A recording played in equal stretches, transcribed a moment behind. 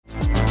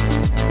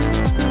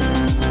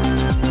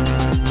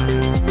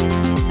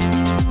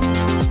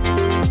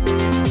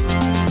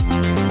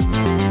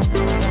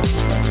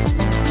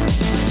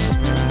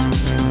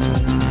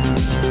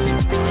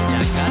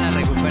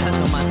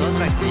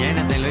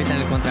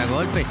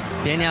contragolpe.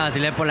 Tiene a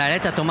Basilev por la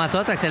derecha, toma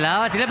otra, se la da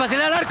Basilev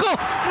al arco,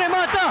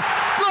 remata,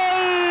 ¡gol!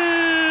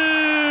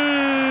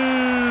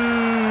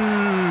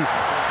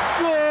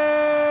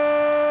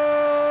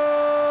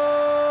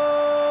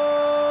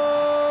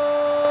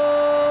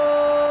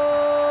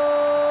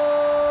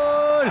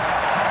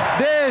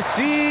 De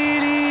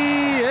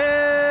City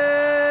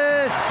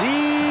FC.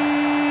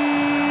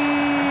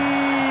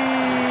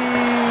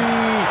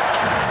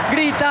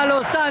 Grita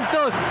Los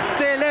Santos,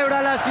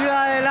 celebra la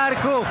ciudad del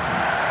arco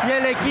y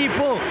el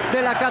equipo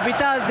de la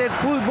capital del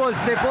fútbol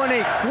se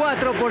pone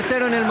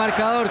 4-0 en el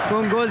marcador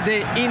con gol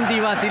de Indy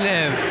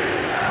Basilev.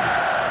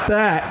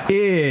 That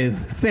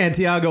is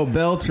Santiago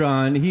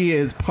Beltran. He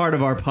is part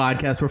of our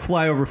podcast. We're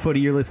Flyover Footy.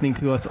 You're listening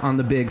to us on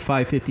the big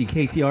 550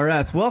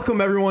 KTRS. Welcome,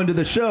 everyone, to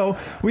the show.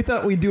 We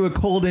thought we'd do a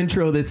cold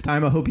intro this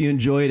time. I hope you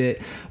enjoyed it.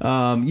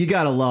 You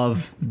got to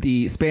love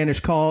the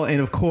Spanish call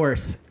and, of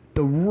course,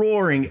 the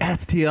roaring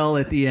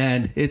STL at the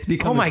end. It's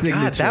become a signature. Oh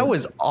my God, that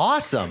was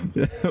awesome.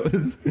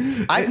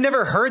 I've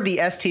never heard the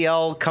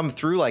STL come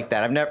through like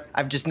that.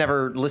 I've just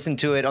never listened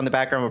to it on the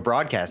background of a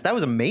broadcast. That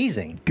was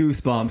amazing.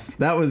 Goosebumps.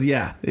 That was,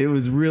 it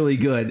was really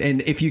good.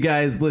 And if you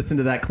guys listen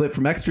to that clip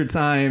from Extra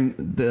Time,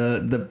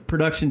 the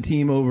production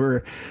team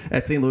over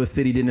at St. Louis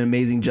City did an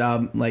amazing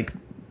job,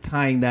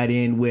 tying that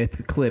in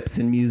with clips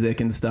and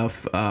music and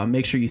stuff.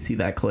 Make sure you see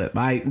that clip.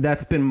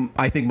 That's been,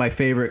 I think, my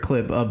favorite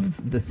clip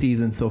of the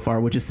season so far,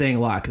 which is saying a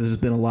lot because there's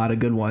been a lot of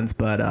good ones.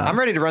 But I'm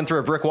ready to run through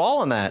a brick wall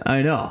on that.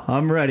 I know.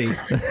 I'm ready.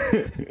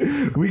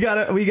 We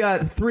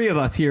got three of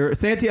us here.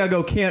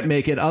 Santiago can't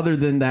make it other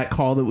than that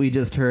call that we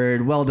just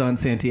heard. Well done,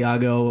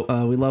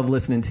 Santiago. We love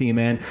listening to you,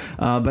 man.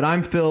 But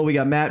I'm Phil. We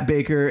got Matt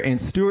Baker and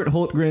Stuart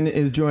Holtgren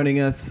is joining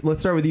us. Let's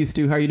start with you,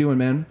 Stu. How are you doing,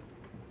 man?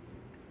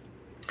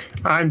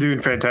 I'm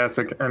doing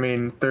fantastic. I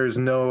mean, there's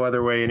no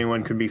other way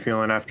anyone could be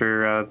feeling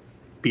after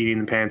beating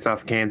the pants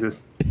off of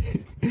Kansas.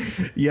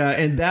 Yeah,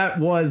 and that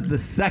was the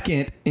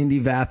second Indy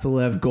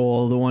Basilev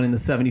goal, the one in the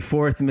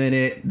 74th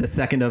minute, the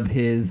second of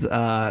his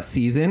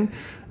season.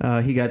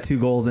 He got 2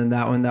 goals in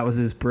that one. That was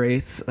his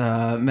brace.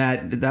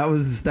 Matt,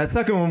 that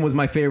second one was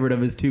my favorite of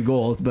his 2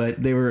 goals,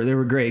 but they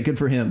were great. Good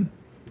for him.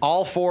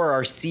 All 4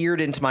 are seared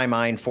into my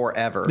mind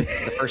forever.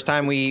 The first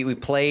time we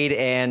played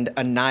and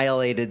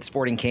annihilated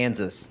Sporting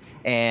Kansas,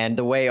 and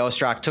the way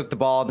Ostrak took the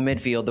ball in the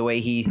midfield, the way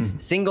he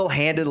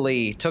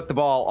single-handedly took the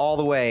ball all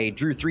the way,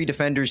 drew 3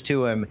 defenders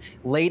to him,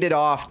 laid it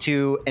off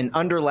to an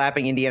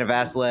underlapping Indiana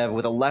Basilev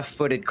with a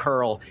left-footed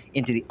curl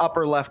into the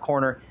upper left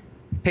corner.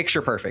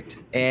 Picture perfect.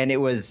 And it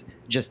was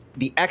just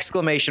the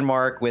exclamation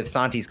mark with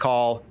Santi's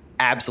call.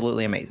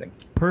 Absolutely amazing.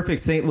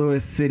 Perfect St.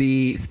 Louis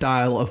City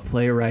style of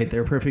play right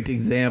there. Perfect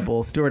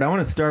example. Stuart, I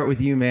want to start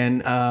with you, man.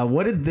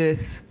 What did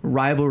this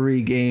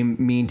rivalry game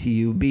mean to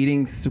you?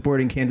 Beating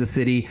Sporting Kansas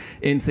City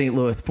in St.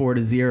 Louis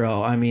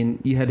 4-0. I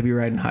mean, you had to be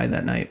riding high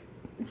that night.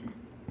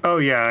 Oh,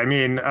 yeah. I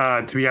mean,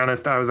 to be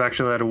honest, I was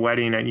actually at a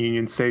wedding at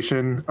Union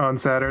Station on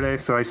Saturday,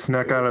 so I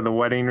snuck out of the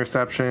wedding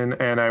reception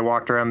and I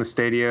walked around the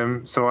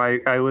stadium. So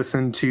I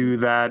listened to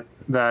that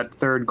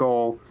third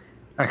goal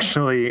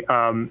actually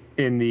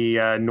in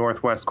the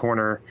northwest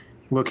corner,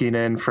 looking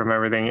in from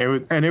everything.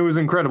 It was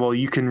incredible.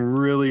 You can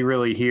really,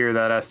 really hear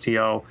that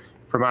STL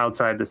from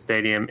outside the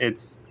stadium.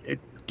 It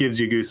gives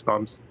you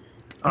goosebumps.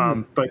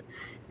 But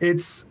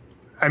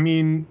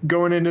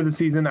going into the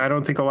season, I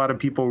don't think a lot of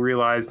people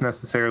realize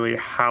necessarily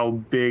how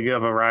big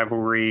of a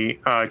rivalry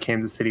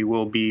Kansas City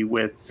will be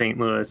with St.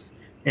 Louis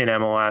in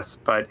MLS.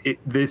 But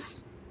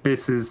this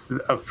is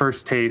a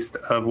first taste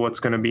of what's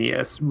going to be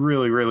a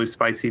really, really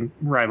spicy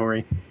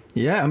rivalry.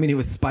 Yeah, I mean, it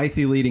was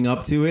spicy leading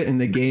up to it, and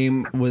the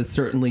game was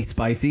certainly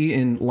spicy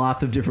in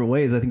lots of different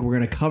ways. I think we're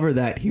going to cover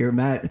that here.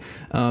 Matt,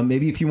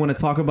 maybe if you want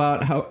to talk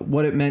about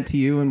what it meant to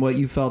you and what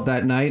you felt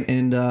that night,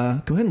 and go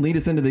ahead and lead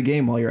us into the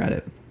game while you're at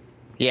it.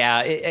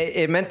 Yeah,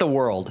 it meant the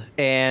world,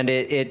 and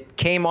it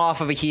came off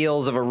of the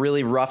heels of a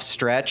really rough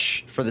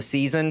stretch for the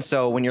season.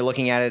 So when you're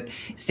looking at it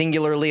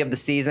singularly of the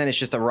season, it's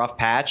just a rough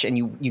patch, and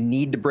you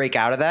need to break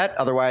out of that.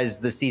 Otherwise,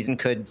 the season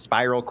could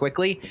spiral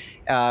quickly.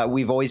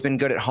 We've always been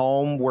good at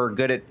home. We're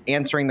good at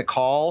answering the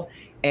call,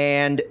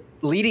 and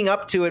leading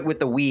up to it with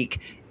the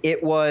week,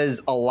 it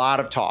was a lot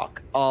of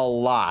talk.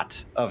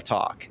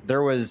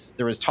 There was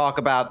talk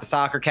about the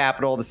soccer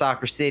capital, the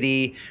soccer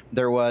city.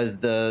 There was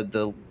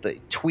the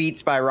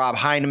tweets by Rob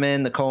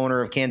Heineman, the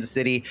co-owner of Kansas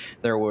City.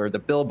 There were the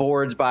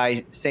billboards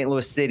by St.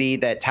 Louis City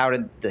that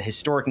touted the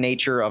historic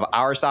nature of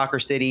our soccer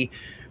city.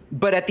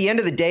 But at the end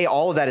of the day,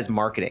 all of that is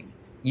marketing.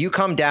 You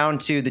come down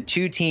to the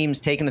 2 teams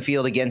taking the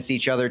field against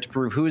each other to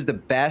prove who is the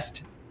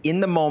best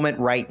in the moment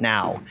right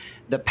now.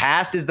 The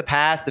past is the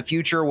past, the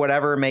future,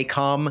 whatever may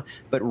come.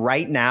 But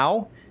right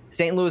now,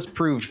 St. Louis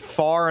proved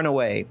far and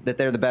away that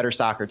they're the better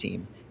soccer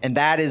team. And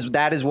that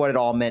is what it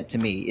all meant to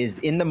me, is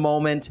in the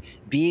moment,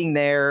 being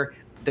there,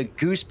 the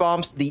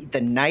goosebumps,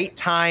 the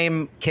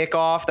nighttime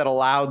kickoff that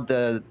allowed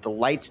the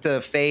lights to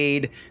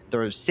fade,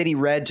 the city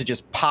red to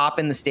just pop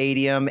in the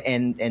stadium,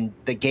 and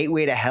the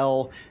gateway to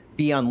hell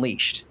be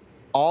unleashed.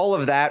 All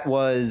of that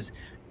was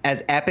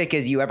as epic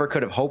as you ever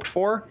could have hoped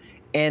for.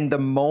 And the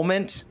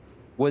moment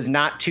was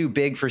not too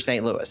big for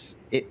St. Louis.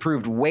 It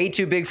proved way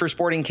too big for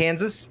Sporting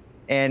Kansas,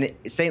 and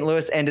St.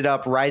 Louis ended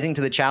up rising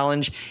to the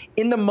challenge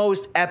in the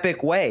most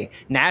epic way.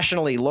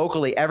 Nationally,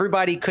 locally,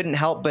 everybody couldn't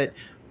help but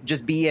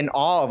just be in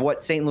awe of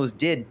what St. Louis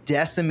did,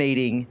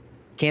 decimating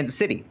Kansas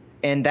City.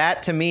 And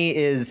that, to me,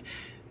 is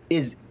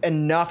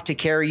enough to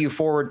carry you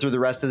forward through the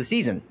rest of the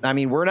season. I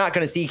mean, we're not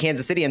going to see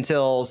Kansas City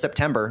until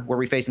September, where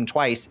we face them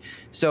twice.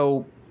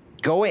 So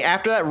going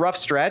after that rough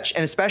stretch,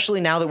 and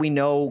especially now that we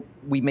know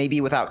we may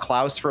be without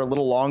Klaus for a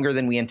little longer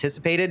than we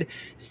anticipated,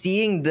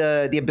 seeing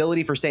the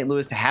ability for St.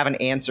 Louis to have an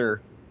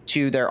answer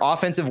to their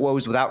offensive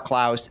woes without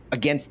Klaus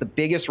against the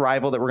biggest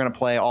rival that we're going to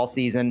play all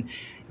season,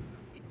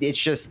 it's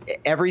just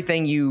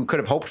everything you could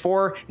have hoped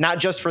for, not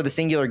just for the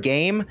singular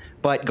game,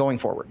 but going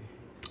forward.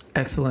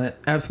 Excellent.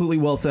 Absolutely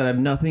well said. I have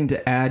nothing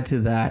to add to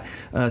that.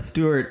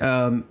 Stuart,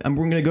 we're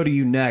going to go to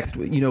you next.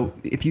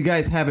 If you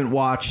guys haven't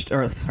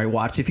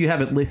if you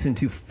haven't listened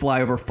to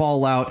Flyover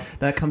Fallout,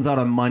 that comes out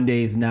on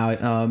Mondays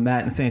now.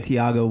 Matt and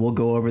Santiago will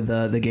go over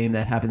the game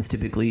that happens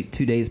typically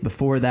 2 days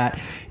before that.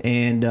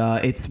 And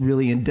it's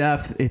really in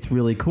depth. It's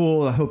really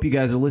cool. I hope you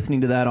guys are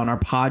listening to that on our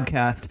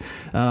podcast.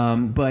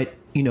 But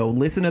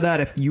listen to that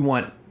if you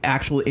want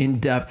actual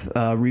in-depth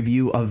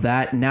review of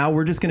that. Now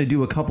we're just going to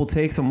do a couple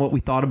takes on what we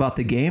thought about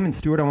the game. And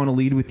Stuart, I want to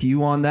lead with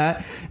you on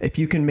that. If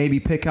you can maybe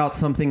pick out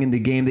something in the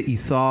game that you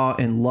saw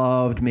and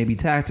loved, maybe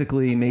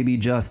tactically, maybe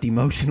just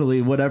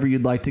emotionally, whatever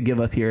you'd like to give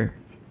us here.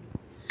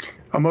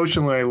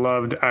 Emotionally, I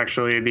loved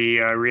actually the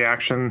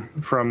reaction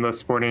from the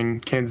Sporting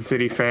Kansas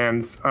City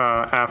fans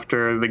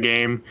after the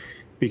game,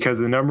 because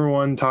the number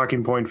one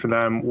talking point for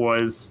them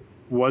was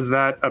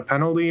that a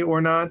penalty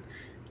or not?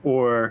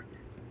 Or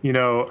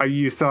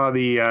you saw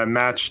the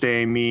match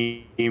day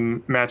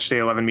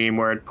 11 meme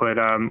where it put,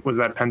 was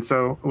that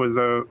Penso was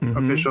the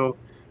official?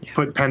 Yeah.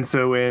 Put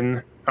Penso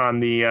in on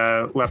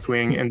the left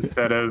wing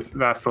instead of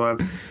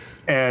Vasilev.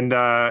 And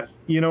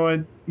you know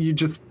what?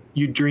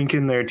 You drink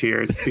in their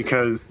tears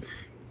because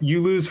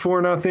you lose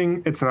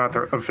 4-0. It's not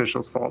the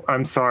official's fault.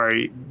 I'm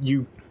sorry.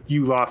 You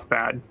lost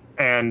bad.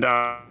 And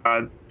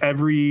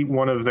every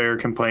one of their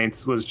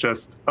complaints was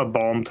just a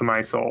balm to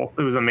my soul.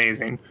 It was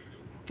amazing.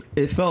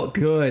 It felt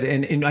good,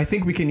 and I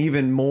think we can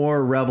even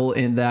more revel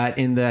in that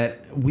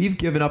we've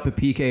given up a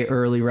PK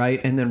early, right,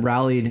 and then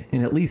rallied,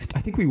 and at least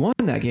I think we won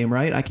that game,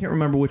 right? I can't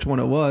remember which one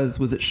it was.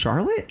 Was it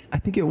Charlotte? I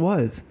think it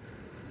was.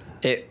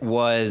 It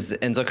was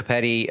Enzo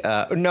Capetti.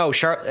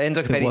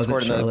 Enzo Capetti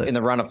scored in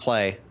the run of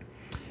play.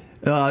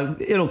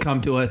 It'll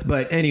come to us,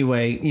 but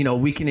anyway,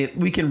 we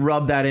can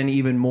rub that in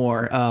even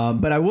more.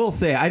 But I will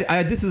say,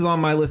 I this is on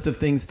my list of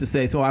things to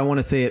say, so I want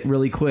to say it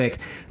really quick.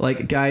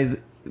 Like, guys,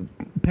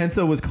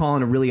 Penso was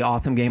calling a really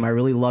awesome game. I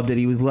really loved it.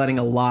 He was letting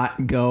a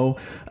lot go,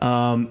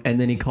 and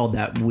then he called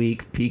that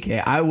weak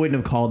PK. I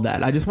wouldn't have called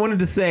that. I just wanted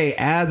to say,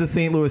 as a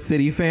St. Louis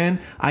City fan,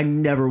 I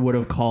never would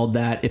have called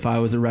that if I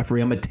was a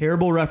referee. I'm a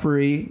terrible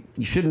referee.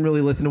 You shouldn't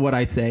really listen to what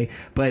I say,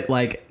 but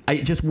I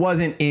just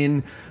wasn't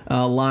in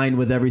line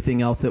with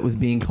everything else that was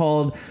being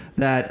called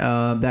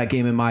that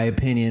game, in my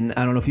opinion.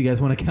 I don't know if you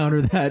guys want to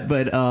counter that,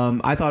 but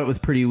I thought it was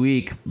pretty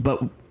weak,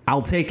 but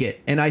I'll take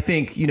it. And I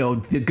think,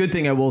 the good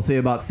thing I will say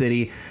about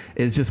City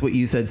is just what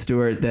you said,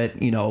 Stuart, that,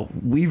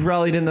 we've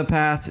rallied in the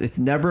past. It's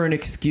never an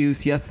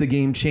excuse. Yes, the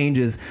game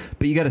changes,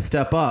 but you got to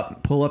step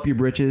up, pull up your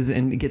britches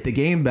and get the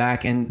game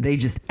back. And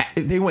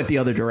they went the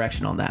other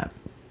direction on that.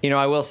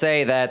 I will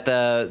say that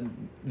the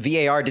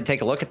VAR did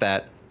take a look at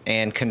that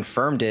and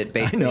confirmed it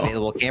based on the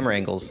available camera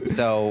angles.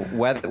 So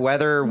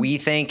whether we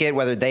think it,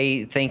 whether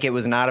they think it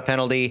was not a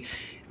penalty,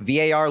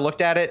 VAR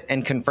looked at it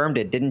and confirmed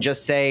it. Didn't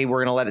just say we're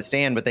going to let it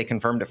stand, but they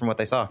confirmed it from what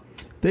they saw.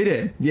 They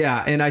did,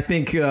 yeah. And I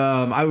think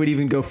I would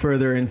even go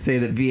further and say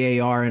that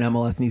VAR and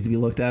MLS needs to be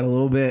looked at a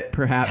little bit,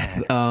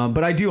 perhaps.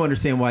 But I do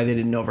understand why they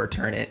didn't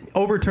overturn it.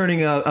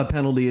 Overturning a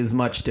penalty is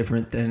much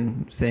different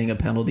than saying a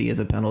penalty is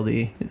a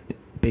penalty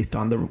based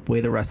on the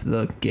way the rest of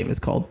the game is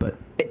called. But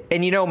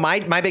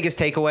my biggest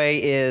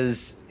takeaway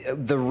is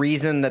the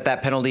reason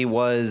that penalty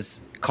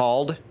was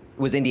called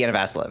was Indiana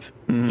Vasilev.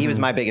 Mm-hmm. He was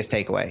my biggest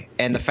takeaway.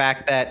 And the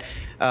fact that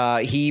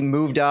he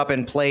moved up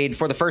and played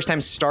for the first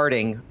time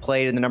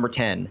played in the number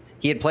 10.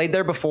 He had played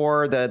there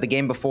before, the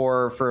game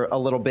before for a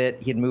little bit.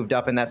 He had moved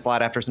up in that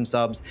slot after some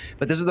subs.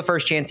 But this was the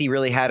first chance he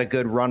really had a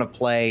good run of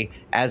play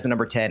as the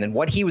number 10. And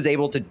what he was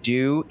able to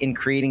do in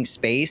creating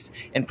space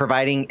and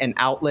providing an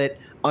outlet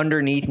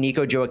underneath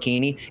Nico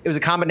Gioacchini, it was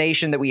a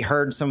combination that we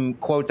heard some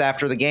quotes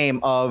after the game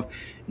of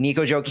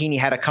Nico Gioacchini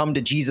had a come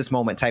to Jesus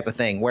moment type of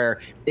thing,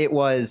 where it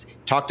was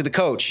talk to the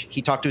coach,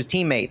 he talked to his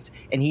teammates,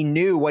 and he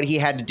knew what he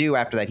had to do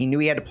after that. He knew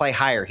he had to play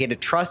higher. He had to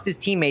trust his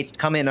teammates to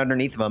come in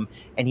underneath of him,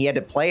 and he had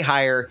to play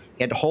higher.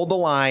 He had to hold the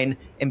line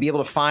and be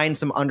able to find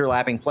some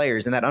underlapping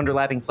players. And that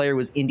underlapping player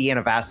was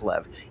Indiana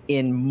Vasilev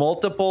in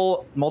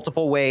multiple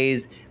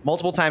ways,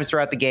 multiple times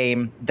throughout the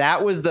game.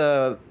 That was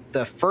the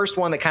the first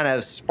one that kind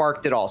of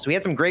sparked it all. So he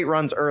had some great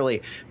runs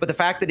early, but the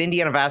fact that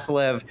Indiana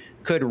Vassilev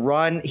could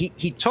run,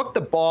 he took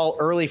the ball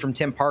early from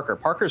Tim Parker.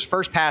 Parker's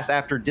first pass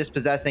after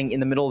dispossessing in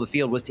the middle of the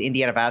field was to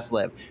Indiana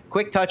Vassilev.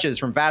 Quick touches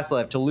from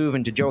Vassilev to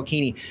Leuven to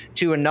Gioacchini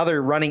to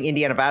another running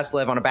Indiana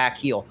Vassilev on a back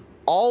heel.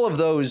 All of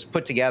those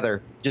put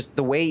together, just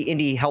the way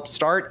Indy helped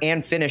start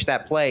and finish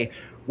that play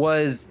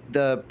was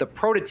the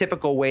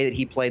prototypical way that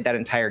he played that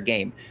entire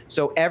game.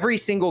 So every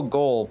single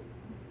goal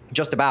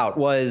just about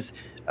was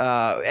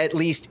at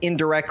least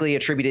indirectly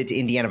attributed to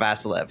Indiana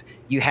Vassilev.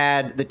 You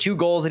had the 2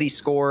 goals that he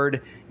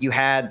scored. You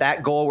had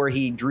that goal where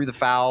he drew the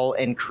foul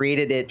and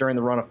created it during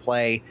the run of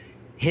play.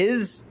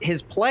 His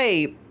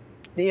play,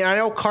 I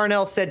know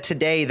Carnell said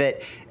today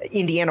that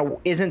Indiana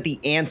isn't the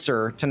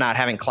answer to not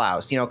having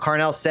Klaus.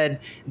 Carnell said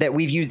that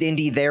we've used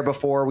Indy there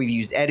before. We've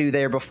used Edu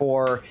there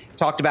before.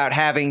 Talked about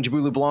having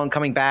Jabulu Blom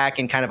coming back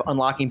and kind of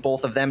unlocking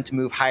both of them to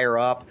move higher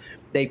up.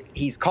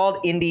 He's called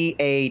Indy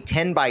a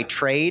 10 by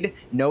trade,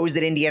 knows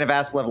that Indiana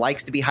Vassilev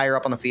likes to be higher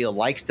up on the field,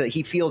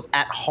 he feels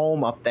at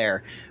home up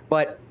there.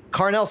 But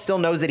Carnell still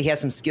knows that he has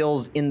some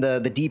skills in the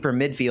deeper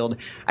midfield.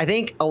 I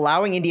think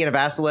allowing Indiana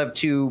Vassilev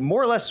to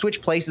more or less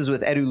switch places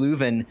with Edu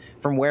Leuven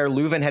from where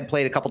Leuven had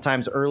played a couple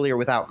times earlier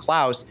without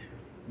Klaus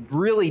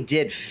really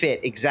did fit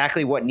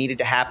exactly what needed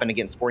to happen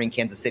against Sporting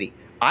Kansas City.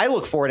 I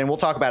look forward, and we'll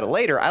talk about it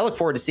later, I look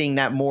forward to seeing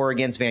that more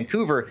against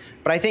Vancouver,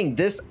 but I think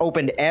this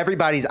opened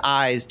everybody's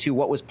eyes to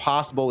what was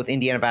possible with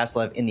Indiana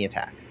Vassilev in the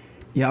attack.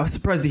 Yeah, I was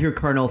surprised to hear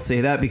Carnell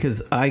say that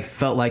because I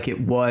felt like it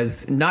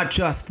was not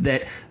just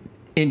that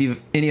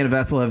Indiana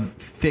Vassilev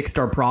fixed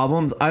our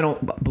problems. I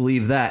don't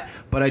believe that,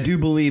 but I do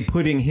believe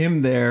putting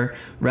him there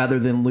rather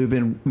than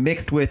Leuven,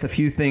 mixed with a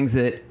few things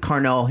that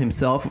Carnell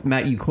himself,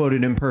 Matt, you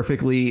quoted him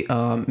perfectly,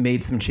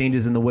 made some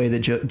changes in the way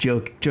that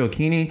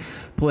Gioacchini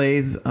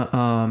plays,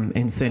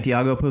 and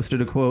Santiago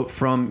posted a quote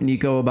from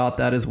Nico about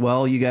that as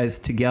well. You guys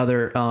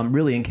together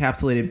really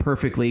encapsulated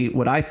perfectly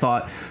what I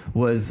thought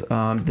was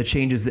the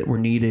changes that were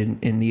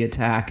needed in the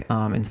attack,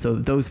 and so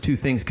those two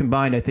things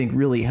combined, I think,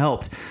 really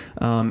helped,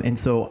 and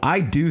so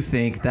I do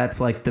think that's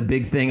like the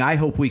big thing. I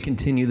hope we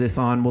continue this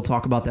on. We'll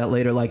talk about that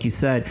later, like you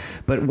said.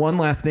 But one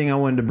last thing I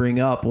wanted to bring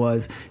up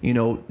was,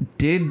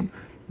 did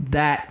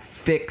that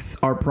fix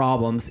our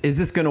problems? Is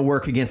this going to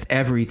work against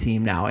every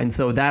team now? And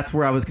so that's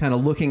where I was kind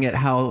of looking at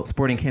how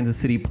Sporting Kansas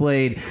City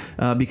played,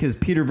 because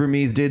Peter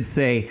Vermees did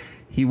say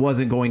he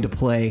wasn't going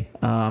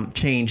to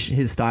change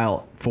his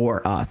style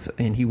for us,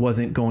 and he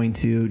wasn't going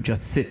to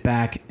just sit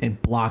back and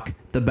block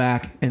the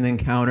back and then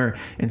counter.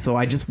 And so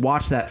I just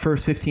watched that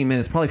first 15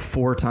 minutes probably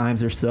 4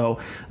 times or so,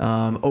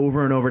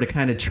 over and over to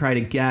kind of try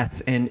to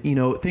guess. And,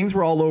 things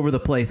were all over the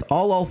place.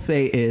 All I'll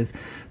say is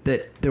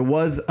that there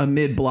was a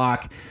mid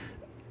block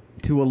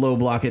to a low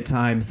block at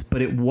times,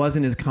 but it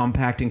wasn't as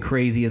compact and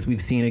crazy as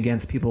we've seen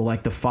against people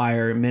like the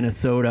Fire,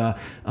 Minnesota.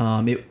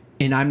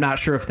 And I'm not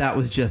sure if that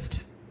was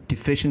just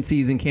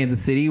deficiencies in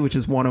Kansas City, which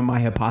is one of my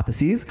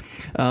hypotheses.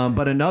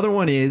 But another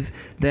one is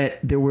that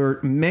there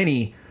were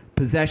many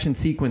possession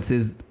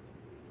sequences.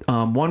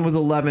 One was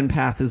 11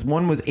 passes,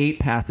 one was 8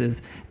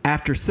 passes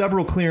after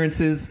several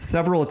clearances,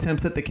 several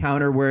attempts at the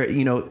counter where,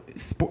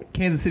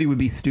 Kansas City would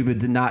be stupid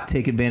to not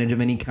take advantage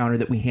of any counter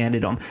that we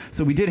handed them.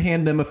 So we did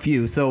hand them a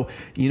few. So,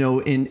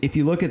 if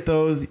you look at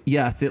those,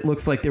 yes, it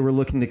looks like they were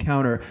looking to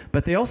counter,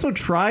 but they also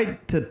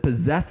tried to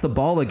possess the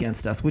ball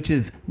against us, which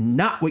is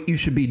not what you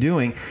should be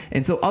doing.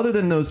 And so other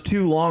than those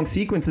 2 long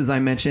sequences I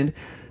mentioned,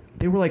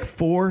 they were like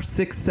 4,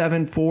 6,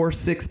 7, 4,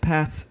 6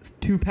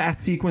 2 pass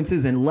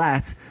sequences and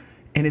less.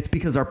 And it's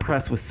because our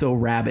press was so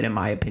rabid, in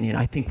my opinion.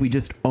 I think we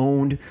just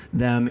owned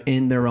them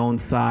in their own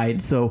side.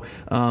 So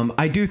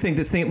I do think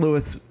that St.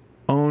 Louis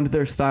owned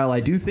their style. I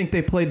do think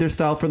they played their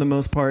style for the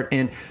most part.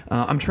 And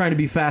I'm trying to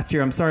be fast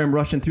here. I'm sorry I'm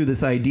rushing through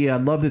this idea.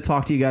 I'd love to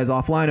talk to you guys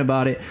offline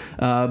about it.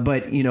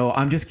 But,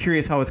 I'm just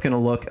curious how it's going to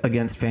look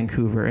against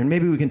Vancouver. And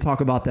maybe we can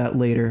talk about that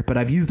later. But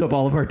I've used up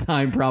all of our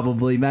time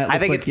probably. Matt,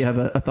 looks like you have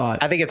a thought.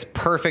 I think it's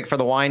perfect for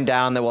the wind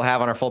down that we'll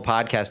have on our full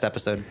podcast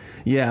episode.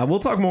 Yeah, we'll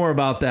talk more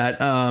about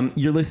that.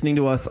 You're listening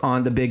to us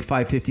on the Big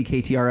 550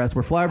 KTRS.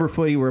 We're Flyover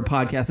Footy. We're a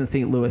podcast in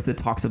St. Louis that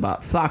talks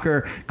about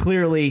soccer,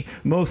 clearly,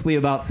 mostly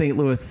about St.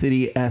 Louis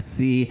City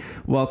SC.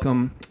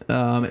 Welcome,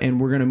 and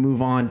we're going to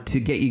move on to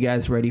get you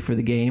guys ready for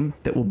the game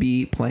that will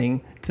be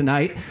playing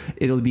tonight.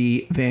 It'll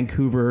be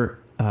Vancouver.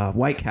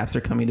 Whitecaps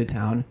are coming to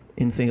town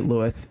in St.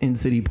 Louis, in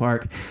City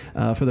Park,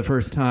 for the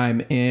first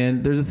time.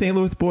 And there's a St.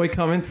 Louis boy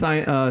coming.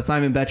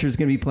 Simon Betcher is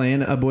going to be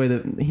playing, a boy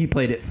that he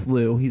played at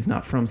SLU. He's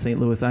not from St.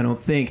 Louis, I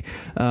don't think.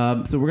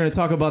 So we're going to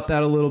talk about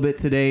that a little bit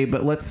today.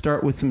 But let's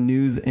start with some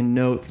news and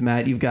notes.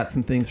 Matt, you've got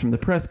some things from the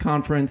press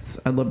conference.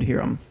 I'd love to hear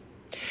them.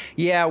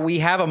 Yeah, we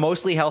have a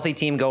mostly healthy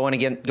team going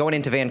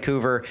into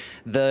Vancouver.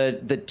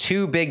 The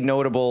 2 big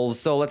notables.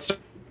 So let's start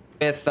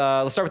with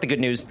the good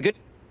news. The good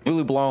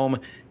Jabulu Blom,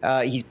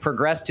 he's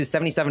progressed to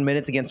 77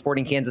 minutes against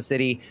Sporting Kansas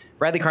City.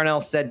 Bradley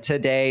Carnell said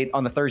today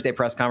on the Thursday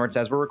press conference,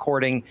 as we're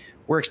recording,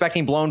 we're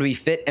expecting Blom to be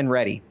fit and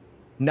ready.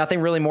 Nothing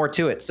really more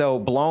to it. So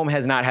Blom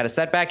has not had a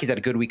setback. He's had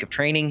a good week of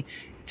training.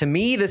 To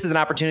me, this is an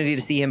opportunity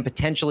to see him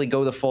potentially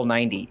go the full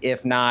 90,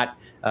 if not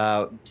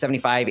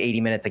 75,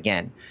 80 minutes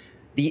again.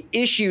 The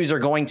issues are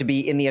going to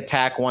be in the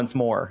attack once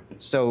more.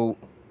 So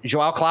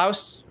Joao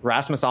Klaus,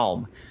 Rasmus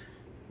Alm.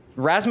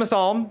 Rasmus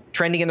Alm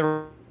trending in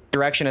the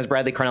direction, as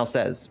Bradley Carnell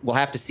says. We'll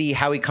have to see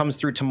how he comes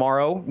through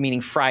tomorrow,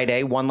 meaning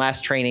Friday, one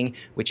last training,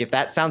 which if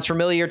that sounds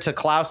familiar to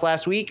Klaus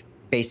last week,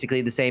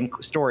 basically the same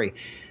story.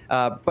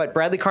 But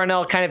Bradley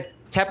Carnell kind of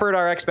tempered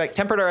our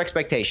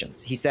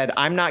expectations. He said,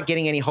 I'm not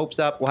getting any hopes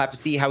up. We'll have to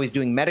see how he's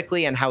doing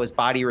medically and how his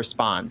body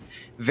responds.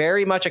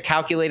 Very much a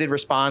calculated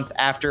response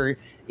after,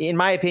 in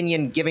my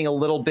opinion, giving a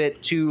little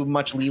bit too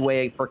much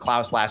leeway for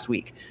Klaus last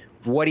week.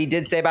 What he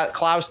did say about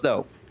Klaus,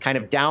 though, kind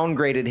of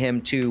downgraded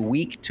him to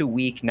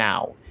week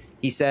now.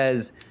 He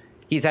says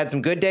he's had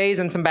some good days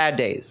and some bad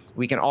days.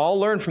 We can all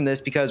learn from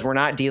this because we're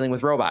not dealing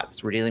with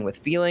robots. We're dealing with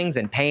feelings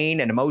and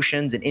pain and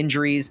emotions and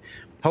injuries.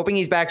 Hoping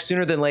he's back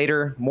sooner than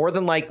later. More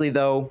than likely,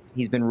 though,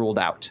 he's been ruled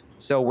out.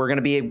 So we're going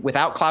to be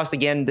without Klaus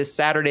again this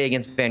Saturday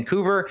against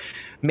Vancouver,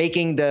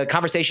 making the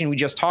conversation we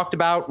just talked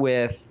about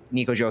with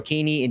Nico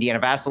Gioacchini, Indiana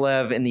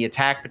Vassilev in the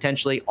attack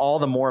potentially all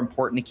the more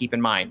important to keep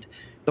in mind.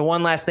 The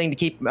one last thing to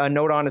keep a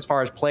note on as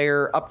far as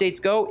player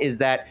updates go is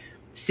that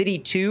City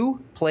 2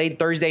 played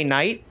Thursday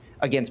night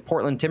against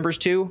Portland Timbers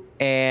 2,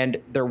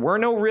 and there were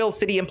no real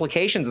City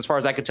implications as far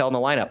as I could tell in the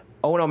lineup.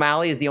 Owen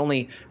O'Malley is the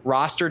only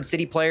rostered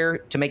City player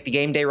to make the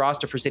game day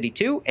roster for City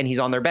 2, and he's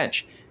on their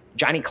bench.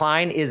 Johnny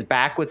Klein is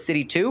back with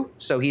City 2,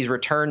 so he's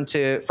returned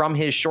from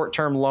his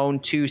short-term loan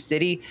to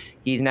City.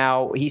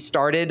 He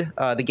started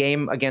the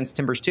game against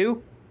Timbers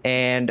 2,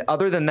 and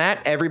other than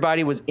that,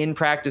 everybody was in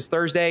practice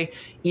Thursday.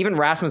 Even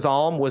Rasmus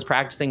Alm was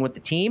practicing with the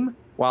team,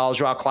 while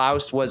Joao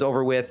Klaus was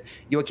over with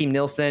Joachim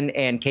Nilsson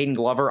and Caden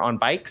Glover on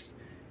bikes.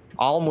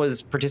 Alm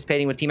was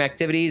participating with team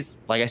activities.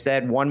 Like I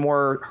said, one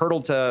more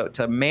hurdle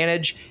to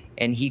manage,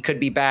 and he could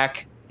be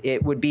back.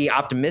 It would be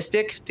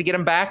optimistic to get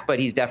him back, but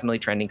he's definitely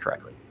trending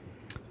correctly.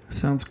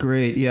 Sounds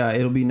great. Yeah,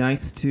 it'll be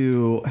nice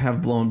to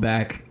have Blown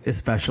back,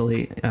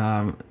 especially.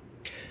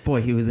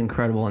 Boy, he was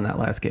incredible in that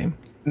last game.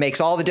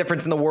 Makes all the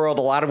difference in the world.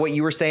 A lot of what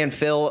you were saying,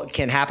 Phil,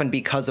 can happen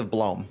because of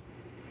Blom.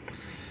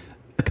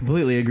 I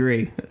completely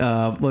agree.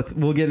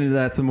 We'll get into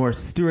that some more.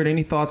 Stuart,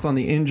 any thoughts on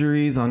the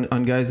injuries, on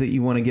guys that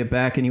you want to get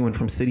back? Anyone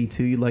from City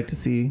 2 you'd like to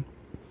see?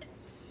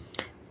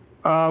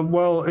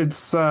 Well,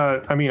 it's,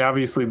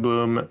 obviously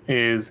Bloom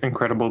is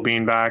incredible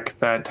being back.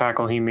 That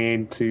tackle he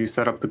made to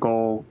set up the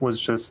goal was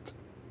just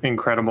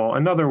incredible.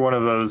 Another one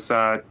of those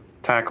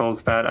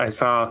tackles that I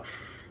saw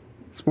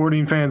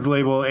sporting fans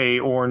label a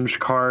orange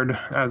card,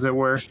 as it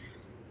were.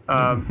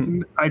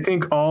 I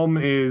think Alm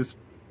is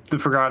the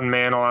forgotten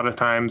man a lot of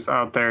times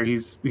out there.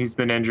 He's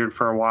been injured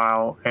for a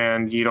while,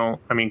 and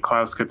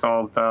Klaus gets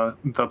all of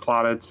the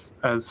plaudits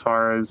as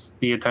far as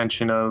the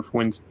attention of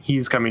when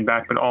he's coming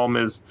back, but Alm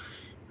is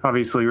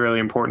obviously really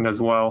important as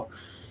well.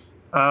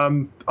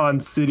 On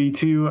City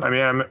 2,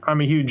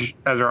 I'm a huge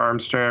Ezra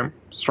Armstrong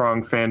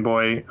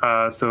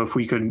fanboy, so if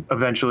we could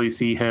eventually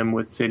see him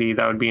with City,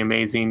 that would be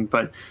amazing.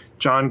 But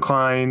John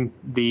Klein,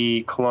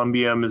 the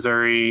Columbia,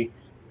 Missouri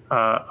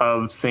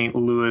of St.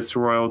 Louis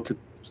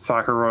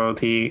soccer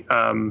royalty,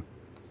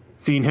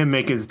 seeing him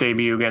make his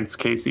debut against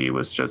Casey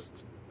was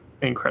just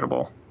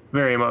incredible.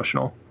 Very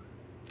emotional.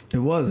 It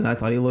was, and I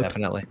thought he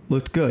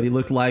looked good. He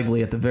looked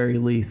lively at the very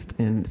least,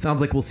 and it sounds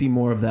like we'll see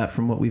more of that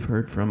from what we've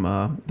heard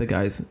from the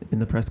guys in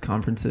the press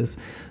conferences.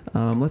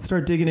 Let's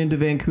start digging into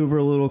Vancouver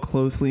a little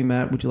closely.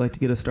 Matt, would you like to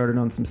get us started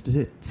on some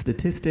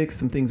statistics,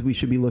 some things we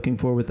should be looking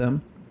for with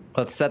them?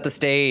 Let's set the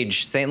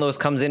stage. St. Louis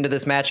comes into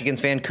this match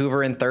against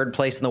Vancouver in third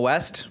place in the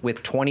West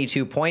with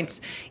 22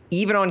 points.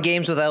 Even on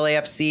games with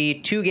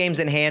LAFC, 2 games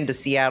in hand to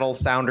Seattle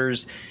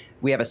Sounders.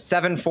 We have a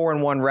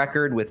 7-4-1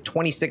 record with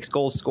 26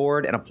 goals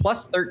scored and a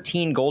plus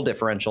 13 goal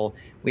differential.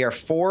 We are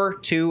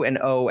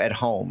 4-2-0 at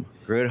home.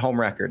 Good home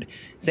record.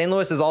 St.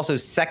 Louis is also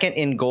second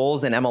in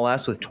goals in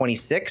MLS with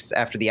 26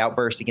 after the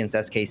outburst against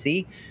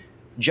SKC.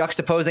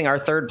 Juxtaposing our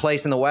third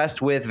place in the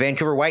West with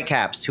Vancouver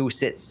Whitecaps, who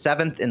sit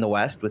 7th in the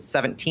West with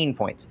 17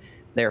 points.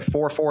 They're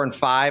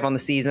 4-4-5 on the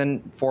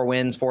season, 4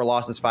 wins, 4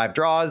 losses, 5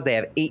 draws. They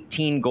have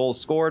 18 goals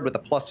scored with a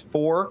plus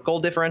 4 goal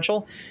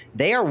differential.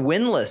 They are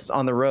winless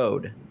on the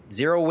road.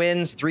 0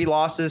 wins, 3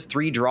 losses,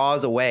 3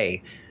 draws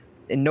away.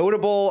 And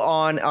notable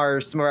on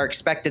some of our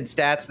expected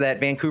stats that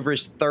Vancouver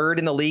is 3rd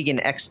in the league in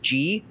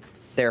XG.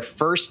 They're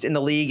 1st in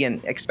the league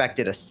in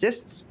expected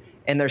assists,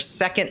 and they're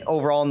 2nd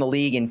overall in the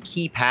league in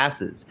key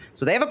passes.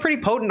 So they have a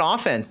pretty potent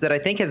offense that I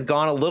think has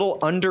gone a little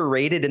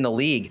underrated in the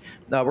league.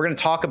 We're going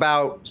to talk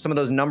about some of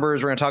those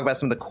numbers. We're going to talk about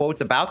some of the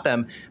quotes about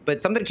them.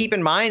 But something to keep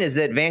in mind is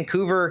that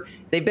Vancouver,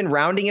 they've been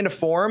rounding into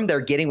form. They're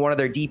getting one of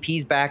their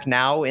DPs back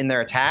now in their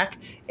attack,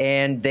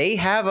 and they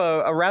have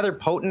a rather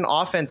potent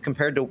offense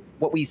compared to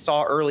what we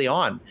saw early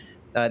on.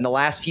 In the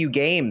last few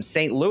games,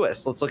 St.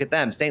 Louis, let's look at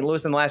them. St.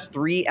 Louis in the last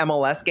 3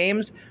 MLS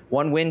games,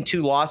 1 win,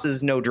 2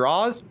 losses, no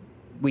draws.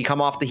 We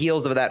come off the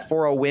heels of that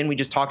 4-0 win we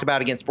just talked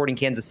about against Sporting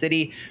Kansas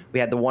City. We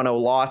had the 1-0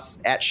 loss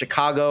at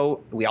Chicago.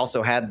 We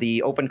also had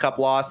the Open Cup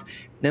loss.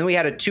 Then we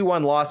had a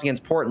 2-1 loss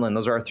against Portland.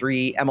 Those are our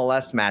 3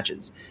 MLS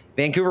matches.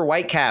 Vancouver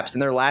Whitecaps in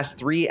their last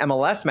 3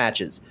 MLS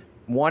matches,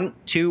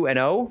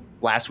 1-2-0.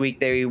 Last week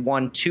they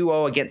won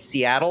 2-0 against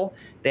Seattle.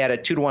 They had a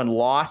 2-1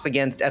 loss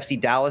against FC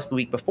Dallas the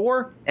week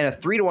before, and a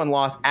 3-1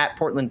 loss at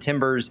Portland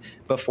Timbers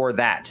before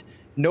that.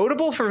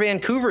 Notable for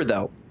Vancouver,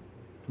 though,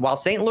 while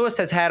St. Louis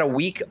has had a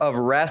week of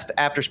rest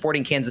after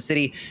sporting Kansas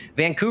City,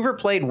 Vancouver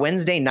played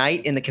Wednesday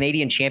night in the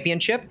Canadian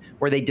Championship,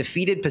 where they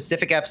defeated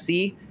Pacific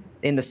FC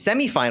in the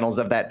semifinals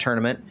of that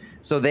tournament.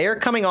 So they're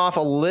coming off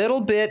a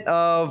little bit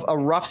of a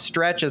rough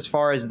stretch as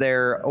far as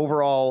their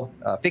overall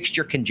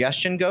fixture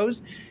congestion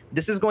goes.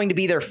 This is going to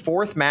be their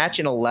 4th match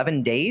in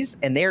 11 days,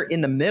 and they're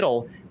in the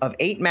middle of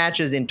 8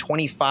 matches in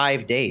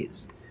 25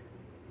 days.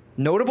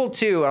 Notable,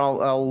 too, and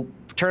I'll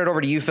turn it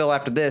over to you, Phil,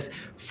 after this,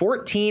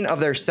 14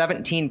 of their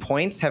 17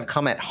 points have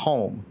come at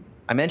home.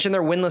 I mentioned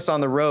they're winless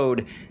on the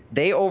road.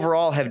 They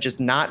overall have just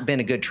not been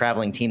a good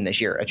traveling team this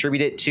year.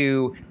 Attribute it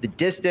to the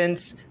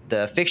distance,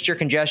 the fixture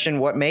congestion,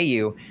 what may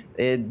you.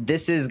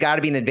 This has got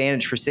to be an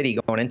advantage for City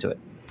going into it.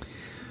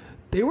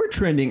 They were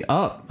trending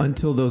up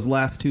until those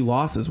last 2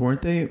 losses,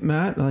 weren't they,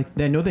 Matt? Like,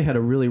 I know they had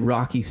a really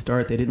rocky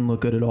start. They didn't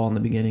look good at all in the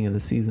beginning of the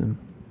season.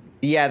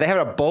 Yeah, they had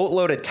a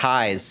boatload of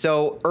ties.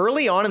 So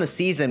early on in the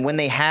season, when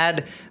they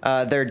had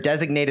their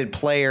designated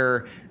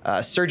player,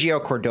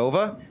 Sergio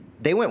Cordova,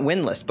 they went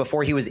winless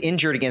before he was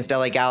injured against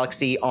LA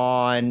Galaxy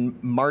on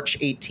March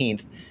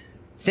 18th.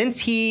 Since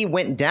he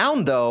went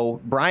down, though,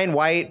 Brian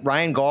White,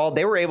 Ryan Gauld,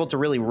 they were able to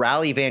really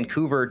rally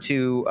Vancouver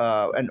to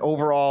an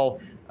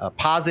overall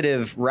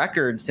positive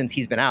record since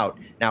he's been out.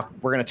 Now,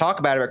 we're going to talk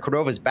about it, but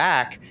Cordova's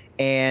back,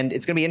 and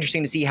it's going to be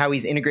interesting to see how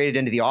he's integrated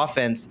into the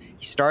offense.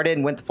 He started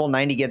and went the full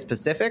 90 against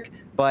Pacific,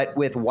 but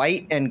with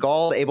White and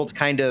Gauld able to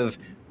kind of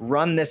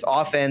run this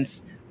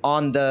offense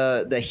on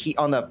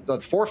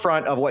the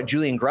forefront of what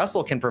Julian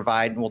Gressel can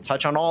provide, and we'll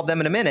touch on all of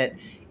them in a minute,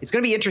 it's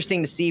going to be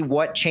interesting to see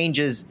what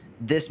changes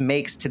this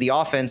makes to the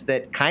offense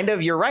that kind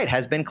of, you're right,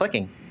 has been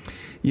clicking.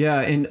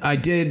 Yeah, and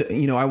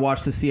I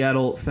watched the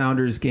Seattle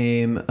Sounders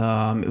game.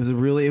 It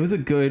was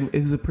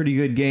a pretty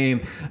good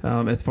game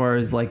as far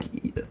as like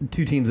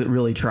 2 teams that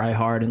really try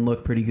hard and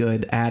look pretty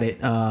good at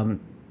it.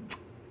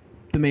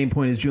 The main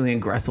point is Julian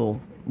Gressel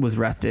was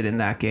rested in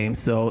that game.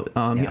 So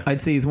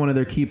I'd say he's one of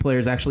their key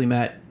players. Actually,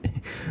 Matt,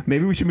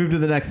 maybe we should move to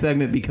the next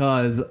segment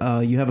because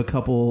you have a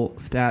couple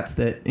stats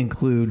that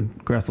include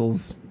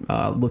Gressel's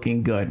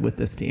looking good with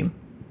this team.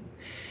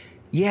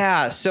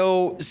 Yeah,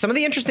 so some of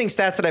the interesting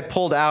stats that I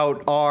pulled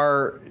out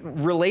are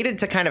related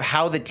to kind of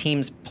how the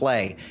teams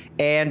play.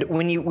 And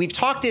we've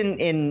talked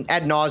in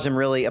ad nauseum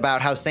really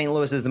about how St.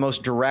 Louis is the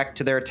most direct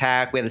to their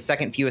attack. We have the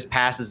second fewest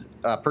passes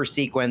per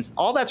sequence.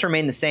 All that's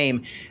remained the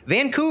same.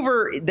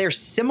 Vancouver, they're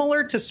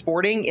similar to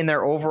Sporting in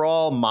their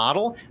overall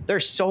model. They're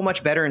so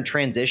much better in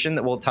transition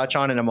that we'll touch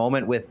on in a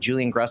moment with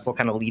Julian Gressel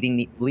kind of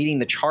leading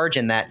the charge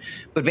in that.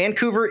 But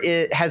Vancouver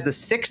has the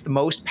 6th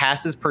most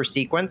passes per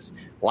sequence,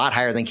 a lot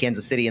higher than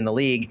Kansas City in the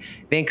league.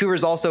 Vancouver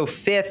is also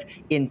 5th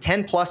in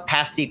 10-plus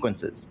pass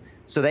sequences.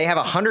 So they have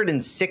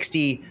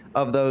 160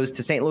 of those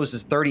to St.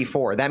 Louis's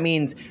 34. That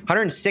means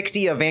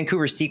 160 of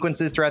Vancouver's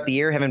sequences throughout the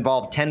year have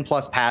involved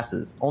 10-plus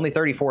passes. Only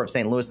 34 of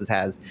St. Louis's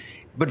has.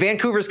 But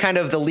Vancouver's kind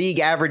of the league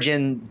average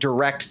in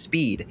direct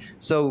speed.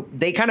 So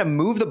they kind of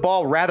move the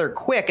ball rather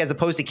quick as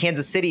opposed to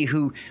Kansas City,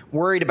 who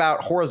worried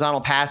about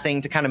horizontal passing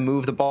to kind of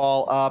move the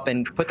ball up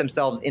and put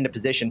themselves into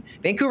position.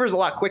 Vancouver's a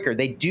lot quicker.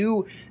 They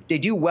do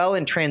well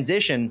in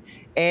transition.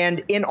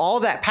 And in all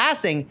of that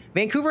passing,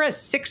 Vancouver has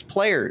 6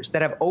 players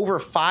that have over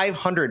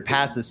 500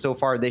 passes so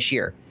far this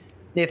year.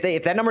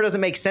 If that number doesn't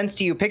make sense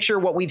to you, picture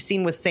what we've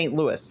seen with St.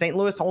 Louis. St.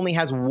 Louis only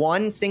has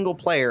 1 single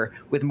player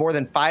with more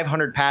than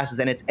 500 passes,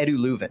 and it's Edu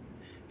Leuven.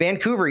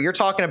 Vancouver, you're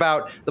talking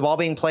about the ball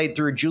being played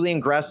through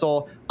Julian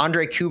Gressel,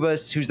 Andre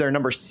Kubas, who's their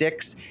number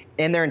 6,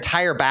 and their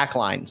entire back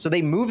line. So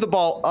they move the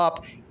ball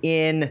up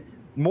in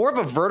more of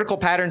a vertical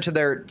pattern to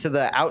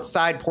the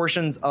outside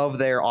portions of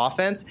their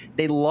offense.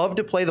 They love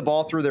to play the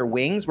ball through their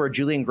wings where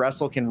Julian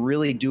Gressel can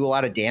really do a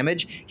lot of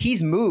damage.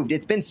 He's moved.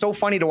 It's been so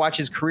funny to watch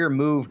his career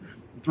move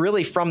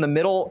really from the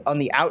middle on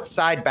the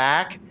outside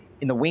back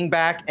in the wing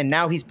back, and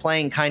now he's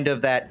playing kind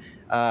of that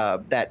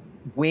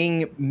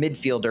wing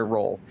midfielder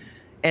role.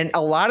 And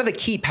a lot of the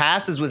key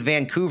passes with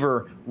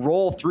Vancouver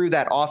roll through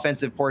that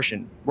offensive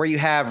portion where you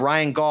have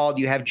Ryan Gauld,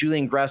 you have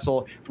Julian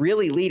Gressel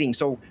really leading.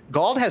 So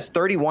Gauld has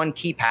 31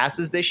 key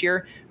passes this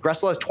year.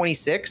 Gressel has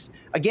 26.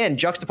 Again,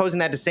 juxtaposing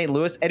that to St.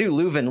 Louis, Edu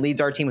Leuven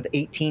leads our team with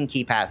 18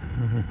 key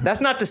passes.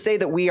 That's not to say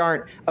that we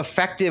aren't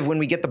effective when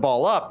we get the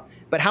ball up,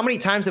 but how many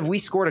times have we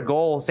scored a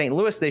goal, St.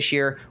 Louis, this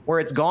year, where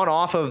it's gone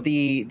off of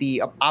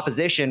the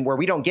opposition, where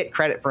we don't get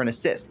credit for an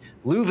assist?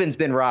 Leuven's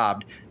been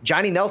robbed.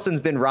 Johnny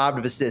Nelson's been robbed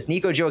of assists.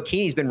 Nico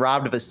Gioacchini's been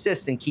robbed of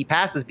assists and key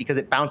passes because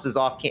it bounces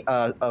off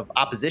of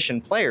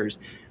opposition players.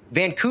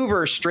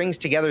 Vancouver strings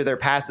together their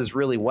passes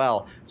really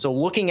well. So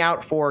looking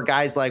out for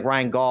guys like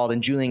Ryan Gauld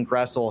and Julian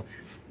Gressel,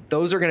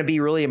 those are going to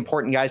be really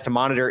important guys to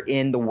monitor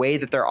in the way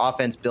that their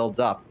offense builds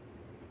up.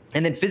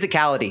 And then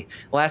physicality.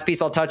 The last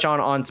piece I'll touch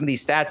on some of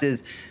these stats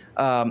is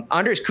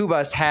Andres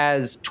Kubas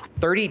has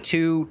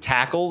 32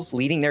 tackles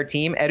leading their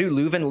team. Edu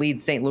Leuven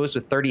leads St. Louis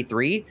with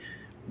 33.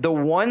 The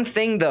one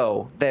thing,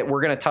 though, that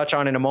we're going to touch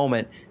on in a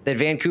moment that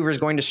Vancouver is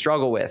going to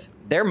struggle with,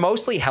 they're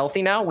mostly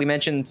healthy now. We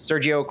mentioned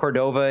Sergio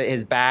Cordova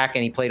is back,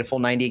 and he played a full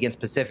 90 against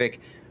Pacific.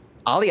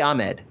 Ali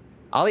Ahmed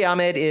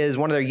is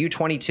one of their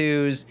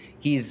U22s.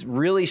 He's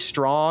really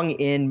strong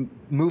in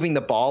moving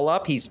the ball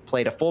up. He's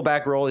played a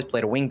fullback role. He's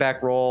played a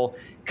wingback role,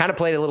 kind of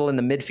played a little in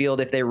the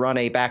midfield if they run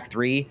a back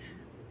three.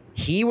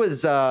 He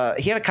had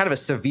a kind of a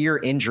severe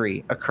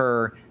injury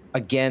occur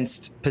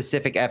against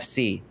Pacific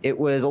FC. It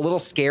was a little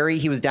scary.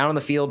 He was down on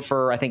the field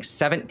for, I think,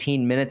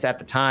 17 minutes at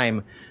the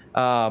time.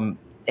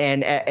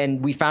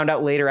 And we found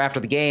out later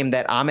after the game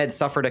that Ahmed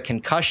suffered a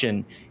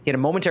concussion. He had a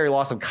momentary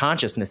loss of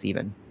consciousness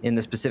even in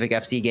the Pacific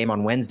FC game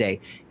on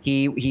Wednesday.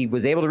 He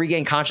was able to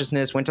regain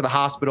consciousness, went to the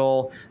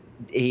hospital.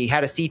 He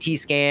had a CT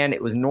scan.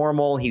 It was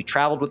normal. He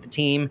traveled with the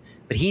team,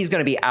 but he's going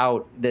to be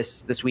out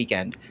this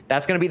weekend.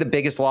 That's going to be the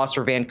biggest loss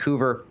for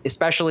Vancouver,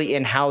 especially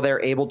in how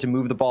they're able to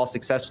move the ball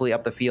successfully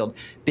up the field.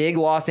 Big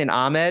loss in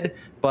Ahmed,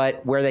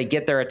 but where they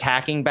get their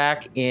attacking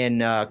back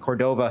in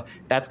Cordova,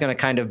 that's going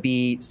to kind of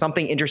be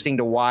something interesting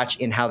to watch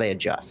in how they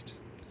adjust.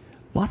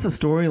 Lots of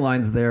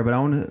storylines there, but I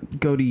want to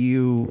go to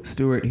you,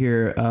 Stuart,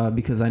 here,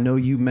 because I know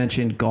you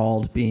mentioned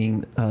Gauld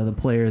being the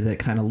player that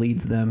kind of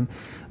leads them,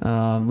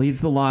 leads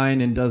the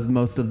line and does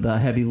most of the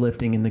heavy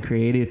lifting in the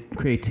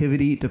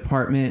creativity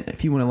department.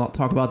 If you want to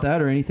talk about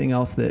that or anything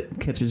else that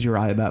catches your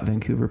eye about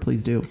Vancouver,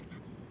 please do.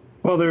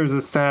 Well, there was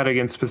a stat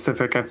against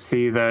Pacific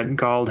FC that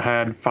Gauld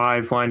had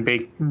 5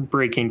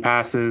 line-breaking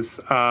passes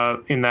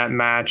in that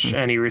match,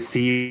 and he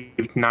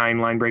received 9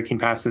 line-breaking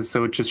passes.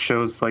 So it just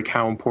shows like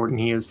how important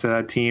he is to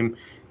that team.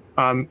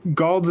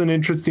 Gauld's an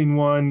interesting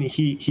one.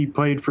 He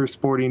played for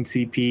Sporting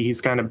CP. He's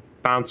kind of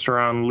bounced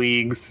around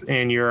leagues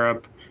in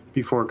Europe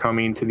before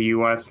coming to the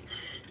U.S.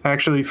 I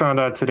actually found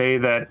out today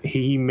that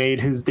he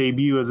made his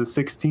debut as a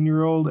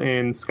 16-year-old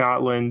in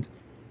Scotland,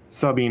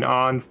 subbing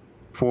on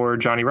for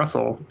Johnny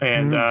Russell,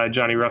 and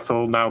Johnny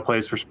Russell now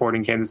plays for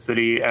Sporting Kansas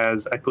City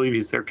as, I believe,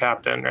 he's their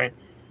captain, right?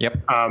 Yep.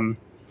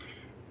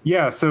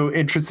 Yeah, so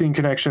interesting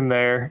connection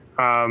there.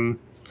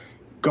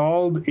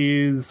 Gauld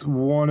is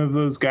one of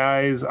those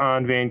guys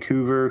on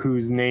Vancouver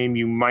whose name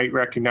you might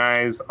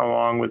recognize,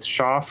 along with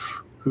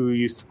Schaff, who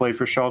used to play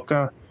for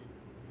Schalke.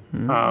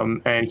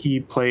 And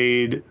he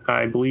played,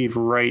 I believe,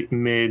 right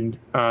mid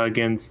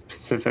against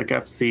Pacific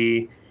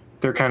FC.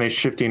 They're kind of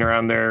shifting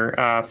around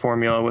their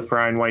formula with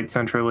Brian White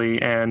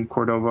centrally and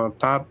Cordova up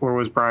top, or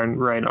was Brian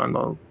right on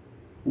the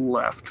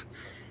left?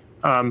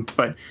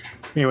 But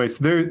anyways,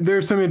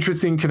 there's some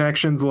interesting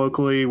connections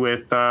locally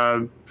with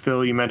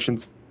Phil. You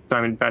mentioned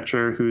Simon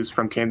Betcher, who's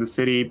from Kansas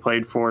City,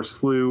 played for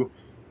SLU.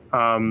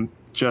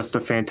 Just a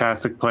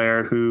fantastic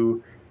player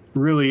who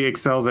really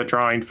excels at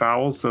drawing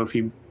fouls. So if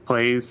he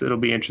plays, it'll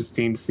be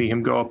interesting to see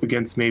him go up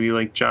against maybe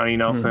like Johnny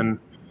Nelson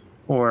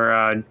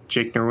or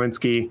Jake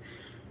Nerwinski.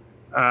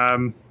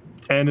 And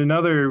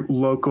another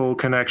local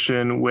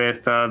connection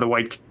with the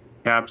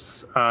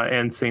Whitecaps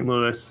and St.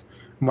 Louis,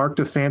 Mark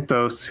Dos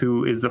Santos,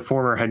 who is the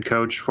former head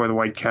coach for the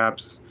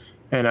Whitecaps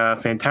and a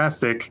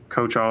fantastic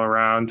coach all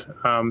around,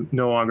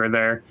 no longer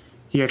there.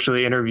 He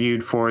actually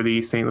interviewed for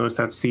the St. Louis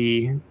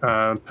FC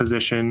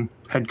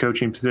head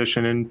coaching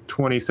position in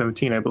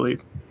 2017, I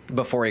believe.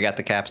 Before he got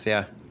the Caps,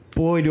 yeah.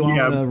 Boy, do I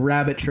want a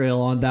rabbit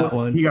trail on that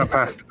one. He got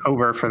passed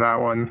over for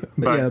that one.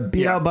 But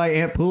beat out by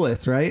Ant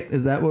Poulis, right?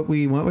 Is that what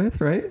we went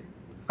with, right?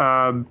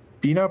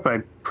 Beat out by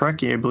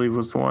Preki, I believe,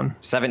 was the one.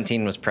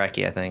 17 was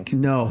Preki, I think.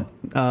 No,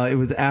 it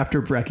was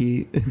after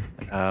Preki.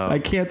 Oh. I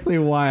can't say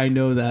why I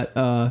know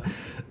that.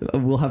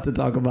 We'll have to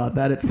talk about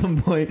that at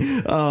some point.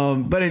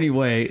 But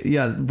anyway,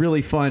 yeah,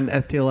 really fun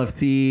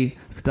STLFC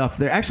stuff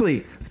there.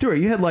 Actually, Stuart,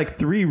 you had like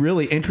 3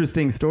 really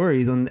interesting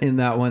stories in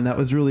that one. That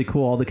was really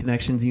cool, all the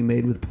connections you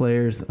made with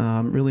players.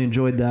 Really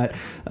enjoyed that.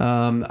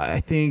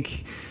 I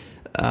think...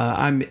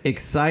 I'm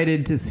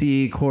excited to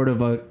see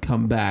Cordova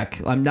come back.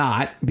 I'm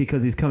not,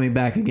 because he's coming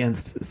back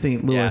against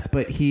St. Louis,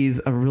 but he's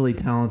a really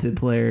talented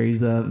player.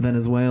 He's a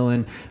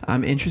Venezuelan.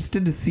 I'm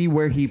interested to see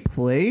where he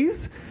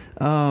plays.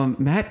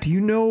 Matt, do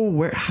you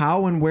know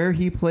how and where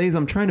he plays?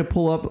 I'm trying to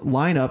pull up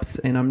lineups,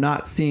 and I'm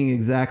not seeing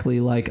exactly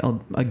like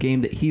a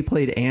game that he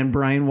played and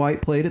Brian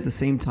White played at the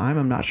same time.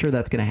 I'm not sure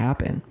that's going to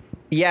happen.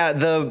 Yeah,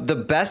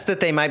 the best that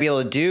they might be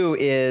able to do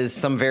is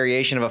some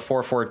variation of a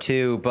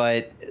 4-4-2,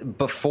 but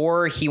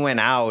before he went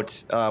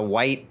out,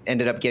 White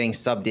ended up getting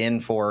subbed in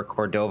for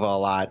Cordova a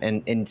lot.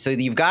 And so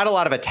you've got a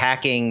lot of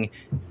attacking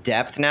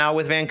depth now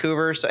with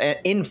Vancouver, so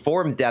in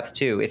form depth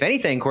too. If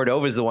anything,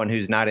 Cordova's the one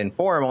who's not in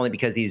form, only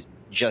because he's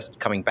just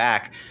coming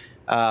back.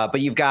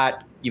 But you've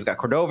got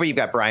Cordova, you've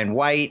got Brian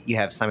White, you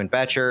have Simon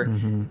Betcher,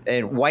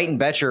 and White and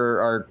Betcher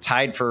are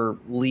tied for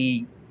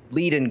lead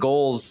in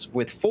goals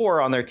with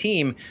 4 on their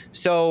team.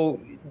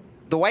 So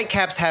the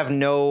Whitecaps have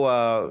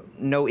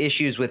no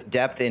issues with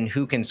depth in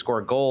who can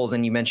score goals.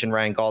 And you mentioned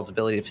Ryan Gauld's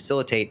ability to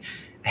facilitate.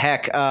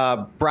 Heck,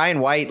 Brian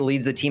White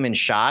leads the team in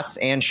shots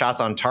and shots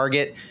on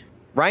target.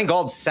 Ryan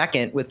Gauld's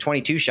second with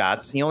 22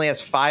 shots. He only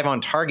has 5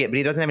 on target, but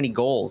he doesn't have any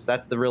goals.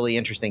 That's the really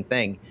interesting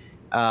thing.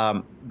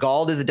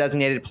 Gauld is a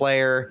designated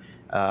player.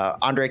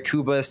 Andre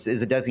Kubas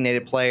is a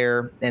designated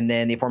player, and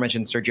then the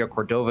aforementioned Sergio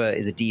Cordova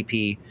is a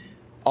DP.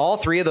 All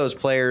three of those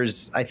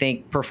players, I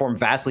think, perform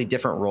vastly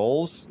different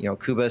roles.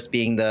 Kubas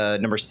being the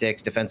number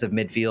 6 defensive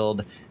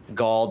midfield,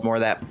 Gauld more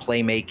that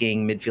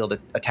playmaking midfield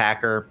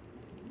attacker.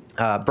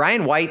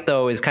 Brian White,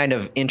 though, is kind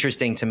of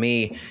interesting to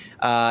me.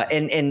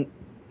 And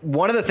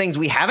one of the things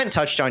we haven't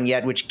touched on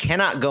yet, which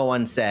cannot go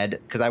unsaid,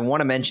 because I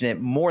want to mention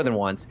it more than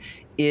once,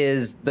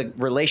 is the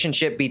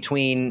relationship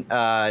between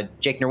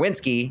Jake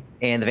Nerwinski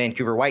and the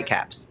Vancouver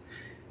Whitecaps.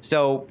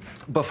 So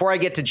before I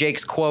get to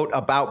Jake's quote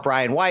about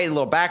Brian White, a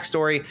little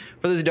backstory.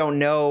 For those who don't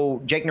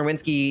know, Jake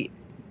Nerwinski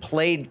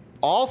played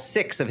all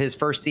 6 of his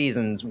first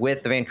seasons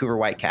with the Vancouver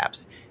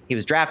Whitecaps. He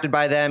was drafted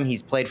by them.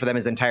 He's played for them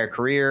his entire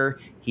career.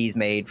 He's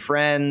made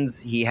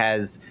friends. He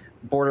has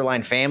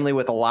borderline family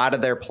with a lot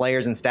of their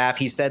players and staff.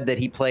 He said that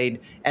he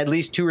played at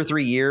least 2 or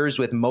 3 years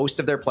with most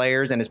of their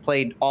players and has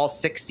played all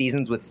 6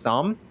 seasons with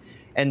some.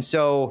 And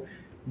so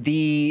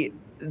the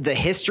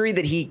history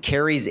that he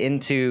carries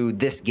into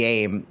this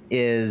game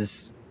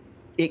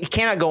it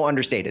cannot go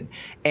understated.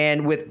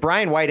 And with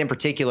Brian White in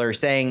particular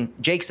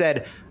Jake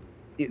said,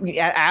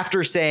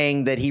 after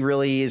saying that he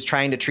really is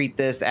trying to treat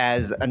this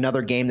as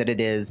another game that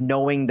it is,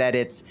 knowing that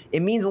it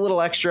means a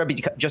little extra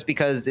just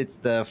because it's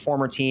the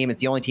former team,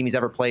 it's the only team he's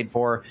ever played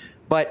for.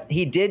 But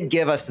he did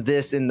give us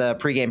this in the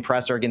pregame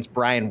presser against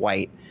Brian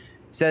White.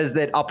 Says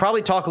that I'll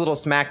probably talk a little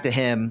smack to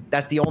him.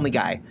 That's the only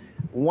guy.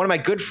 One of my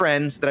good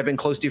friends that I've been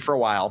close to for a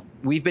while.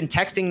 We've been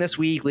texting this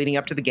week leading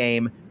up to the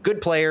game.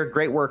 Good player,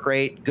 great work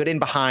rate, good in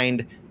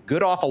behind,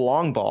 good off a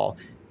long ball.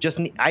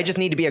 I just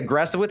need to be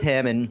aggressive with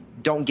him and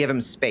don't give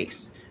him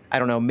space. I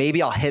don't know.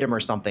 Maybe I'll hit him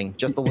or something.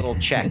 Just a little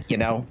check,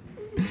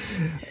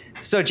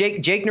 So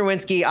Jake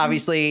Nerwinski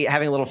obviously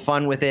having a little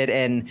fun with it.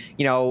 And,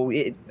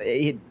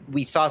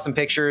 we saw some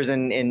pictures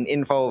and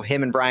info of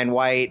him and Brian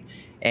White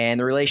and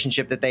the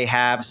relationship that they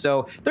have.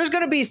 So there's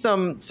going to be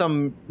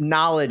some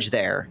knowledge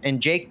there.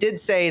 And Jake did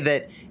say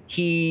that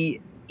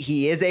he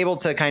is able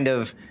to kind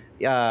of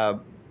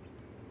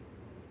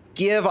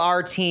give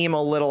our team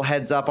a little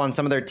heads up on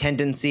some of their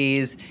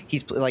tendencies.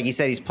 He's, like he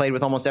said, he's played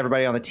with almost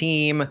everybody on the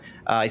team.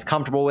 He's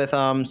comfortable with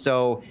them.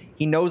 So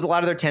he knows a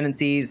lot of their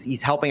tendencies.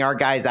 He's helping our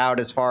guys out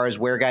as far as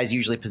where guys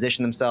usually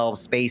position themselves,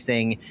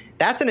 spacing.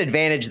 That's an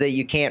advantage that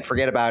you can't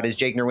forget about is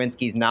Jake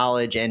Nerwinski's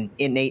knowledge and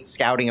innate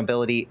scouting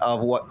ability of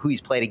who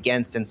he's played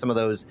against and some of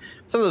those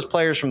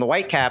players from the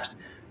Whitecaps.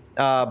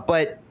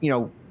 But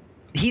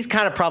he's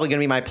kind of probably going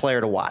to be my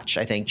player to watch,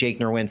 I think, Jake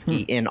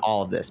Nerwinski in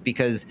all of this,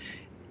 because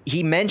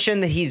he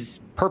mentioned that he's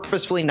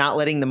purposefully not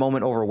letting the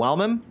moment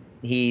overwhelm him.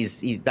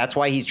 That's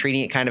why he's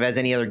treating it kind of as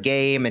any other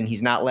game, and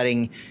he's not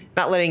letting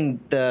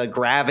the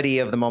gravity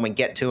of the moment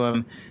get to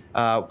him.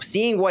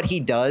 Seeing what he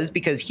does,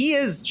 because he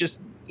is just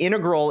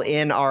integral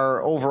in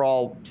our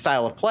overall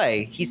style of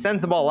play. He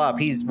sends the ball up.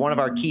 He's one of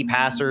our key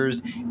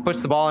passers,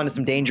 puts the ball into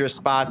some dangerous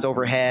spots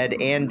overhead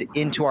and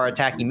into our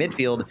attacking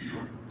midfield.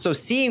 So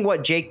seeing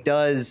what Jake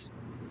does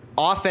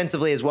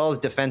offensively as well as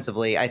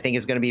defensively, I think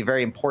is going to be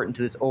very important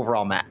to this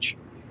overall match.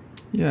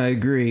 Yeah, I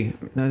agree.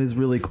 That is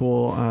really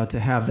cool to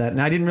have that.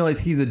 And I didn't realize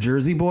he's a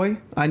Jersey boy.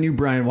 I knew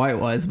Brian White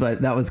was,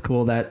 but that was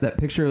cool. That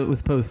picture that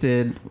was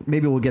posted.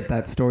 Maybe we'll get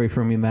that story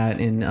from you,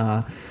 Matt, in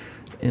the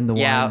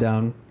wind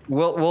down.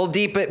 We'll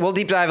deep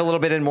dive a little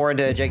bit more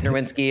into Jake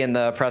Nerwinski and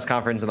the press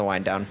conference and the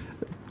wind down.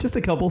 Just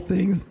a couple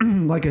things.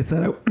 Like I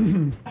said,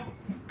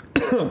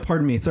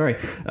 pardon me. Sorry.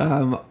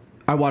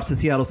 I watched the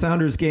Seattle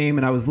Sounders game,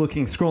 and I was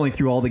scrolling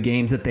through all the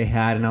games that they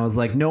had, and I was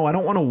like, no, I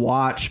don't want to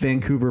watch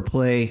Vancouver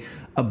play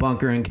a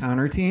bunker and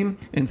counter team.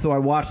 And so I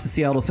watched the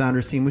Seattle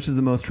Sounders team, which is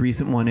the most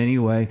recent one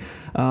anyway,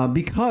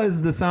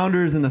 because the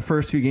Sounders in the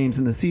first few games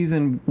in the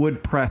season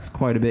would press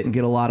quite a bit and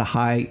get a lot of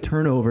high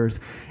turnovers.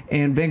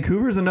 And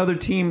Vancouver is another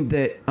team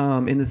that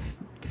in the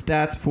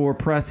stats for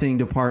pressing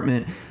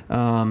department,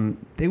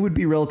 they would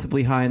be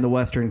relatively high in the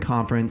Western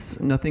Conference.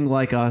 Nothing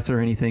like us or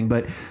anything,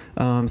 but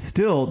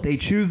still, they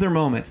choose their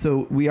moments.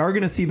 So we are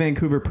going to see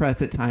Vancouver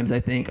press at times, I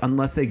think,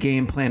 unless they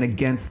game plan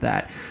against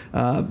that.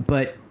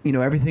 But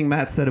everything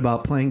Matt said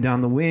about playing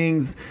down the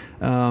wings,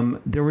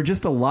 there were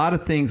just a lot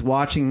of things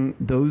watching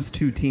those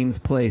two teams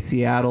play,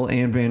 Seattle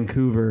and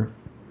Vancouver,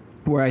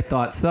 where I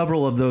thought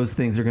several of those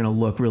things are going to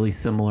look really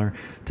similar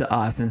to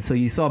us. And so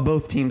you saw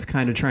both teams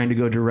kind of trying to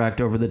go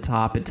direct over the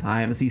top at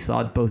times. You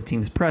saw both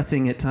teams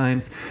pressing at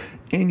times.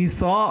 And you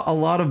saw a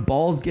lot of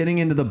balls getting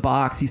into the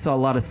box. You saw a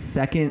lot of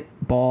second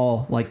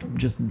ball, like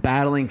just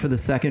battling for the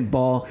second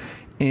ball.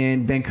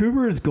 And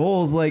Vancouver's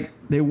goals,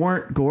 they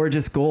weren't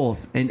gorgeous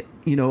goals. And,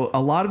 a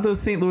lot of those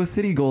St. Louis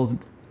City goals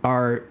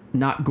are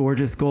not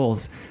gorgeous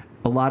goals.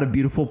 A lot of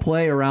beautiful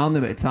play around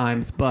them at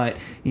times, but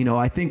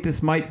I think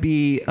this might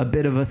be a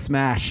bit of a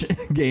smash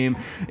game,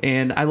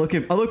 and I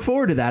look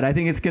forward to that. I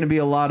think it's going to be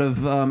a lot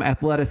of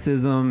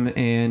athleticism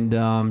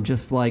and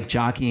just like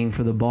jockeying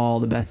for the ball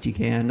the best you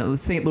can,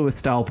 St. Louis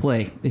style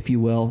play, if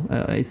you will.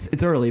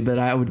 It's early, but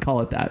I would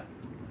call it that.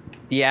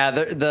 Yeah,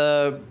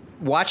 the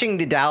watching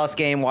the Dallas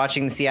game,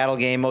 watching the Seattle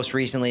game most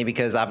recently,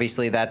 because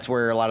obviously that's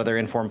where a lot of their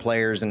informed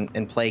players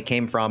and play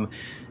came from.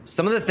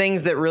 Some of the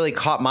things that really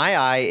caught my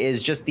eye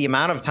is just the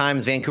amount of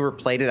times Vancouver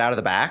played it out of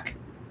the back.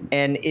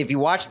 And if you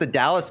watch the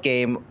Dallas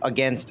game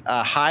against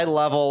a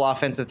high-level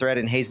offensive threat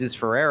in Jesus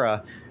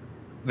Ferreira,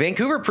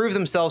 Vancouver proved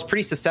themselves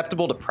pretty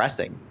susceptible to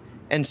pressing.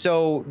 And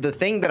so the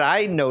thing that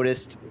I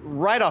noticed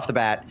right off the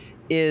bat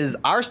is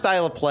our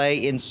style of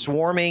play in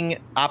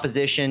swarming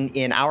opposition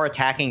in our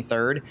attacking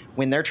third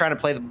when they're trying to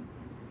play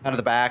out of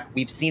the back.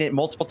 We've seen it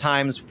multiple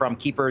times from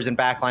keepers and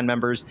backline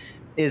members,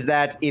 is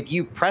that if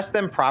you press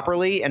them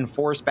properly and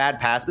force bad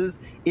passes,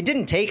 it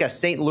didn't take a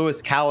St.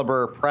 Louis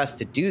caliber press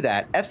to do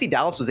that. FC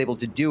Dallas was able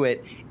to do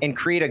it and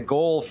create a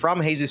goal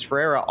from Jesus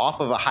Ferreira off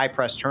of a high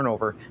press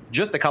turnover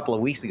just a couple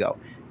of weeks ago.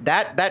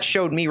 That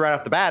showed me right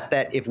off the bat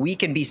that if we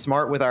can be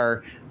smart with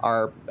our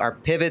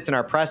pivots and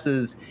our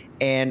presses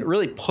and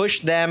really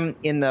push them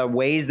in the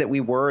ways that we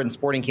were in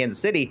Sporting Kansas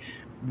City,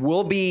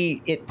 we'll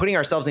be putting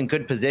ourselves in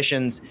good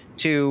positions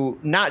to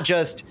not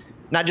just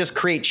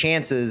create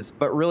chances,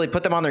 but really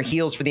put them on their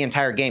heels for the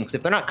entire game. Because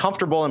if they're not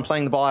comfortable in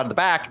playing the ball out of the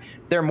back,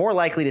 they're more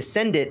likely to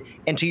send it.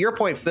 And to your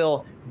point,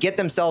 Phil, get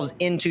themselves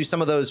into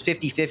some of those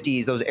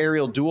 50-50s, those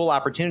aerial duel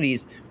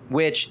opportunities,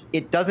 which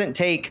it doesn't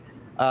take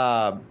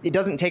a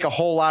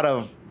whole lot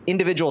of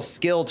individual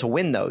skill to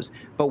win those.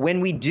 But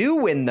when we do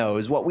win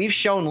those, what we've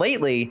shown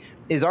lately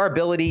is our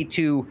ability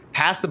to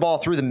pass the ball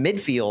through the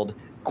midfield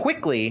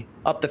quickly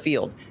up the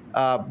field.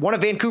 One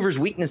of Vancouver's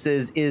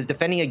weaknesses is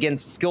defending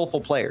against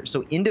skillful players.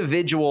 So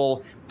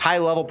individual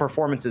high-level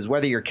performances,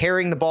 whether you're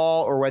carrying the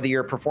ball or whether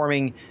you're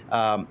performing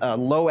a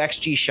low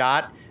XG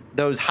shot,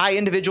 those high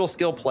individual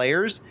skill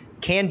players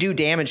can do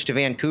damage to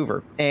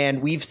Vancouver.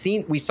 And we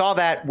saw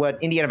that what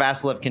Indiana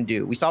Vassilev can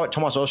do. We saw what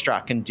Tomas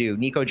Ostrak can do,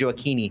 Nico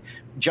Gioacchini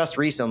just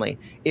recently.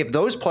 If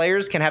those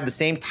players can have the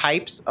same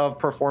types of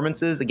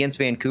performances against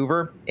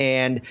Vancouver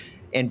and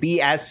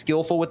be as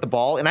skillful with the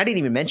ball, and I didn't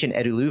even mention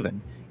Edu Leuven.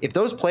 If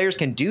those players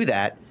can do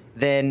that,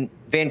 then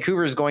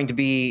Vancouver is going to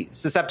be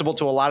susceptible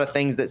to a lot of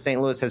things that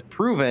St. Louis has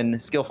proven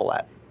skillful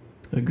at.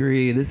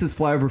 Agree. This is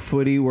Flyover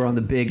Footy. We're on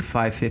the big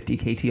 550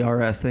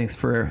 KTRS. Thanks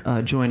for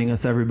joining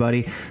us,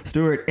 everybody.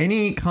 Stuart,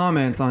 any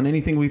comments on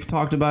anything we've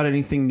talked about,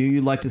 anything new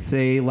you'd like to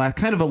say?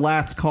 Kind of a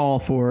last call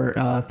for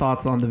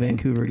thoughts on the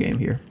Vancouver game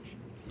here.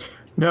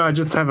 No, I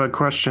just have a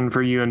question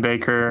for you and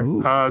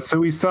Baker. So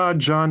we saw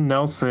John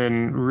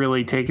Nelson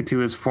really take it to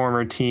his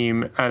former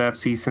team at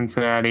FC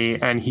Cincinnati,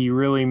 and he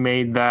really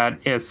made that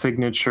a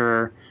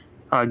signature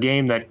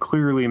game that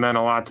clearly meant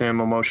a lot to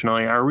him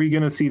emotionally. Are we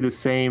going to see the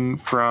same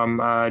from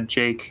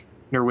Jake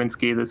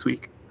Nerwinski this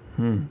week?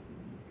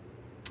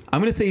 I'm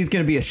going to say he's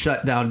going to be a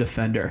shutdown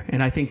defender,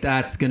 and I think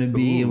that's going to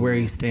be where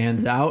he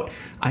stands out.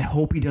 I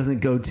hope he doesn't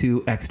go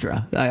too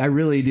extra. I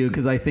really do,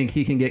 because I think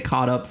he can get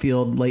caught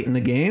upfield late in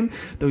the game,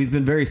 though he's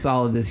been very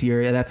solid this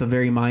year. That's a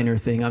very minor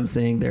thing I'm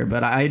saying there,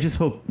 but I just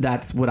hope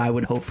that's what I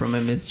would hope from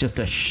him, is just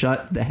to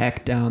shut the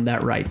heck down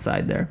that right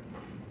side there.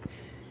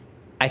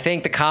 I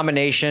think the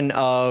combination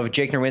of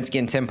Jake Nerwinski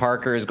and Tim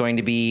Parker is going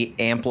to be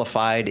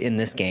amplified in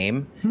this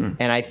game.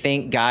 And I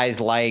think guys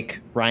like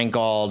Ryan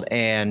Gauld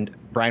and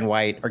Brian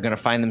White are going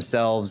to find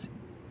themselves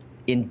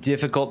in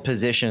difficult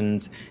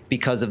positions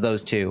because of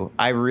those two.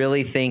 I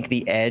really think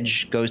the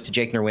edge goes to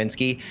Jake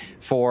Nerwinski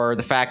for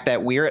the fact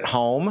that we're at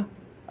home.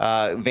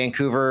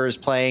 Vancouver is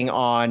playing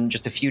on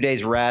just a few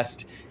days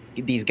rest.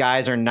 These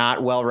guys are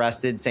not well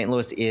rested. St.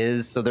 Louis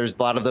is. So there's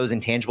a lot of those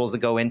intangibles that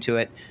go into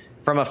it.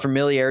 From a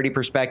familiarity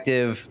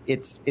perspective,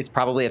 it's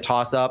probably a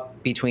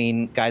toss-up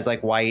between guys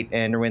like White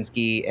and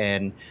Nerwinski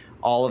and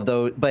all of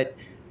those. But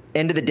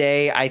end of the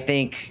day, I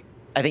think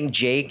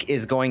Jake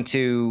is going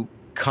to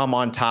come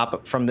on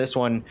top from this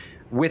one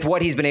with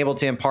what he's been able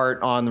to impart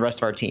on the rest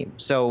of our team.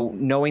 So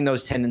knowing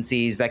those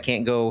tendencies, that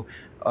can't go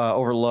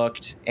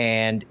overlooked.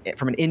 And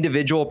from an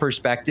individual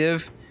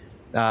perspective,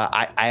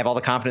 I have all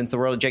the confidence in the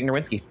world of Jake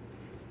Nerwinski.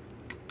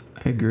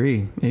 I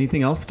agree.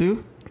 Anything else,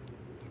 Stu?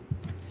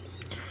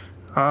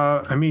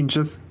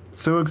 Just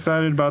so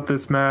excited about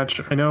this match.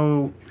 I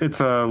know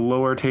it's a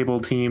lower table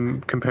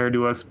team compared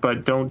to us,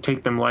 but don't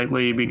take them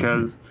lightly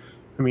because,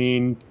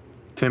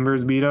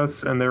 Timbers beat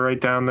us, and they're right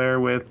down there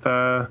with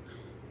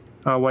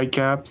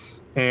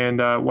Whitecaps. And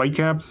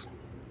Whitecaps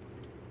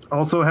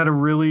also had a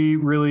really,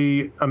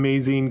 really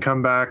amazing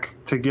comeback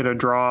to get a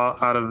draw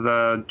out of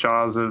the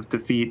jaws of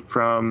defeat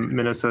from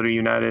Minnesota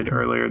United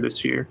earlier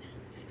this year.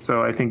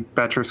 So I think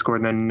Betcher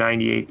scored in the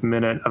 98th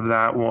minute of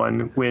that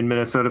one when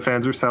Minnesota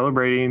fans were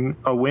celebrating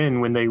a win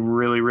when they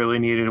really, really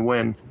needed a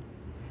win.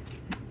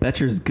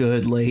 Betcher's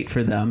good late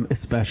for them,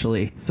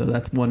 especially. So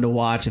that's one to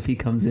watch if he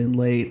comes in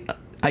late.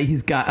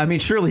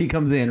 Surely he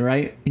comes in,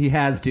 right? He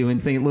has to in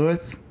St.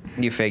 Louis.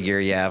 You figure,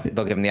 yeah,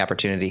 they'll give him the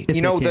opportunity.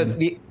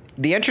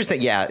 The interesting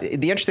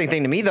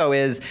thing to me though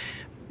is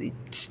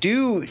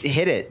Stu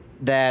hit it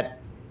that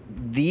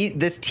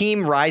this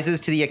team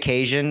rises to the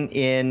occasion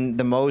in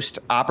the most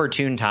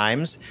opportune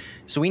times.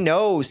 So we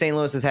know St.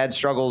 Louis has had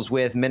struggles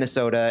with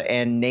Minnesota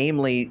and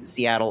namely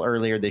Seattle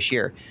earlier this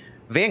year.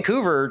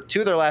 Vancouver, two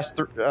of their last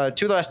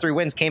 3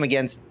 wins came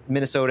against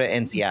Minnesota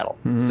and Seattle.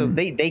 So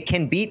they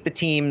can beat the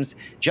teams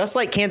just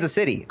like Kansas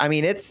City. I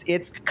mean,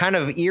 it's kind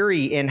of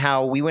eerie in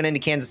how we went into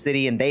Kansas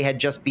City and they had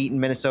just beaten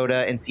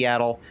Minnesota and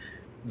Seattle.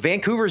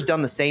 Vancouver's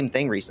done the same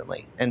thing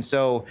recently. And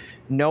so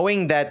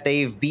knowing that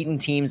they've beaten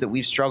teams that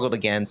we've struggled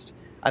against,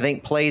 I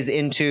think plays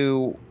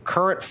into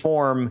current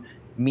form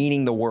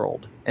meaning the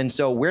world. And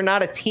so we're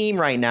not a team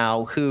right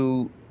now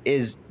who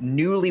is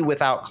newly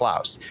without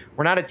Klaus.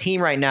 We're not a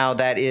team right now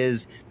that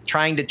is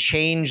trying to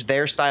change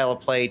their style of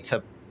play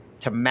to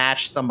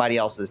match somebody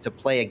else's, to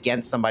play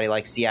against somebody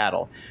like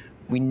Seattle.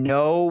 We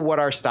know what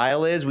our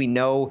style is. We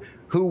know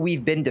who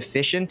we've been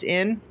deficient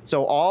in.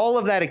 So all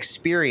of that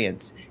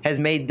experience has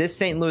made this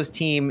St. Louis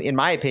team, in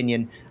my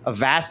opinion, a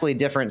vastly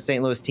different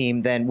St. Louis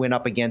team than went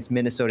up against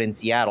Minnesota and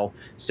Seattle.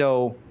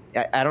 So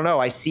I don't know.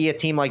 I see a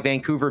team like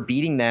Vancouver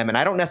beating them, and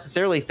I don't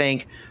necessarily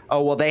think,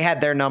 oh, well, they had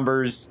their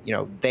numbers.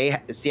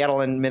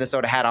 Seattle and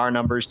Minnesota had our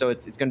numbers, so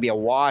it's going to be a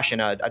wash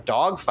and a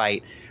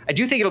dogfight. I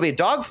do think it'll be a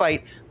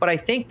dogfight, but I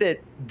think that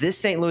this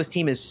St. Louis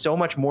team is so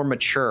much more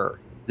mature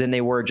than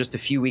they were just a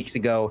few weeks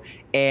ago.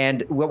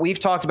 And what we've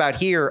talked about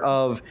here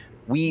of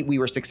we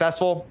were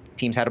successful,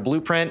 teams had a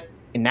blueprint,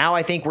 and now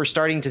I think we're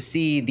starting to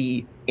see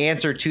the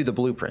answer to the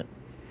blueprint.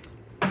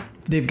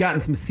 They've gotten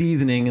some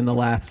seasoning in the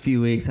last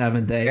few weeks,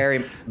 haven't they?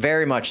 Very,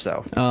 very much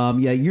so.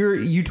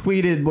 You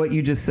tweeted what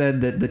you just said,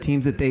 that the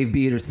teams that they've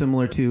beat are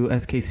similar to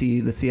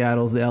SKC, the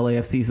Seattles, the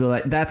LAFC.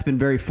 So that's been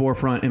very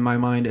forefront in my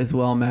mind as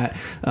well, Matt.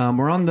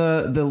 We're on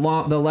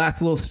the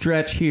last little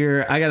stretch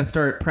here. I got to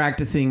start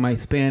practicing my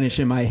Spanish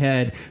in my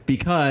head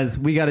because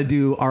we got to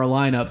do our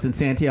lineups, and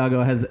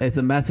Santiago has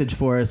a message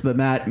for us. But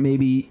Matt,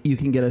 maybe you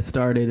can get us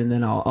started, and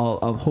then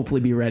I'll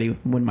hopefully be ready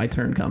when my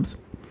turn comes.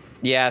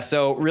 Yeah,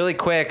 so really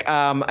quick,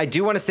 I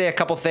do want to say a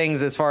couple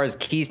things as far as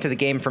keys to the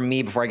game from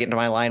me before I get into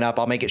my lineup.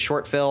 I'll make it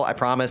short, Phil, I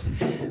promise.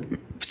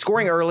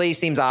 Scoring early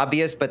seems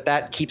obvious, but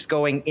that keeps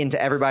going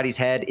into everybody's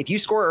head. If you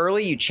score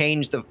early, you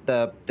change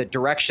the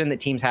direction that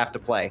teams have to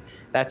play.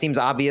 That seems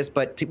obvious,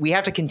 but we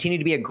have to continue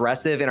to be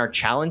aggressive in our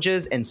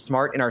challenges and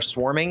smart in our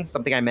swarming,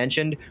 something I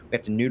mentioned. We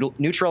have to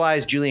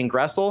neutralize Julian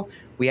Gressel.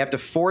 We have to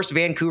force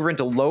Vancouver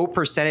into low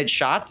percentage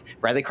shots.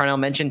 Bradley Carnell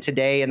mentioned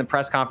today in the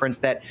press conference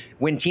that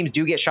when teams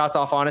do get shots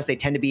off on us, they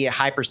tend to be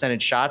high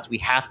percentage shots. We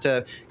have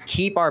to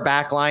keep our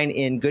back line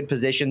in good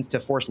positions to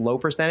force low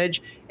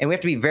percentage. And we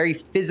have to be very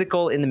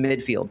physical in the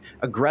midfield,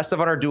 aggressive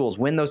on our duels,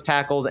 win those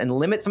tackles, and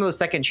limit some of those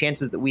second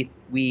chances that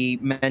we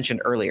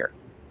mentioned earlier.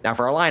 Now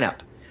for our lineup,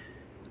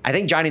 I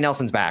think Johnny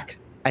Nelson's back.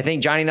 I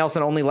think Johnny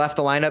Nelson only left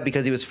the lineup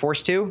because he was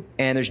forced to,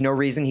 and there's no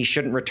reason he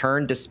shouldn't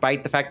return,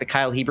 despite the fact that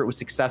Kyle Hebert was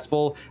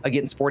successful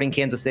against Sporting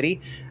Kansas City.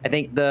 I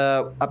think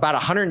about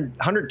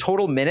 100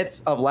 total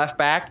minutes of left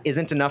back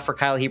isn't enough for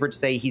Kyle Hebert to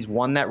say he's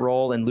won that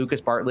role, and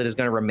Lucas Bartlett is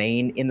going to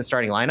remain in the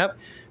starting lineup.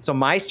 So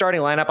my starting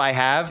lineup I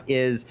have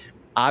is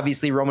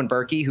obviously Roman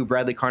Berkey, who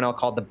Bradley Carnell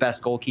called the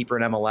best goalkeeper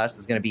in MLS,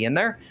 is going to be in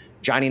there.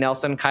 Johnny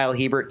Nelson, Kyle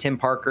Hebert, Tim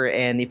Parker,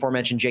 and the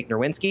aforementioned Jake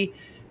Nerwinski.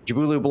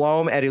 Jabulu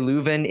Blom, Eddie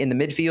Leuven in the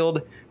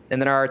midfield.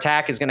 And then our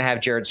attack is going to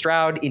have Jared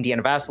Stroud,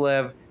 Indiana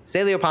Vasilev,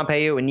 Celio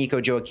Pompeo, and Nico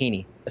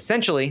Gioacchini.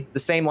 Essentially, the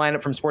same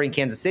lineup from Sporting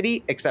Kansas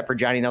City, except for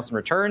Johnny Nelson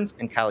returns,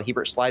 and Kyle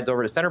Hebert slides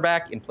over to center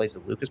back in place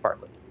of Lucas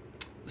Bartlett.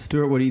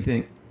 Stuart, what do you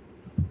think?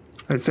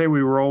 I'd say we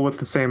roll with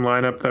the same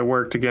lineup that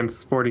worked against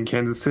Sporting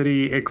Kansas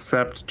City,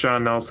 except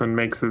John Nelson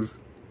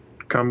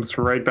comes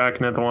right back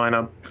into the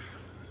lineup.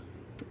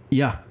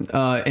 Yeah,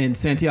 and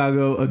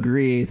Santiago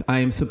agrees. I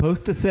am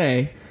supposed to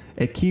say,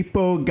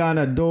 equipo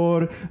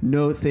ganador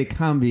no se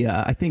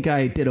cambia. I think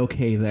I did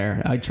okay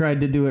there. I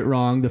tried to do it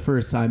wrong the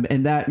first time,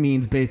 and that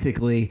means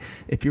basically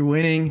if you're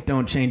winning,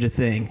 don't change a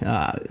thing,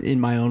 in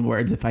my own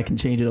words, if I can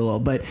change it a little.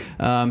 But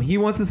he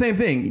wants the same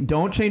thing.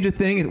 Don't change a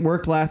thing. It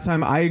worked last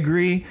time. I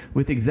agree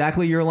with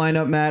exactly your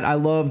lineup, Matt. I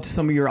loved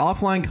some of your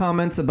offline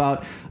comments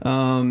about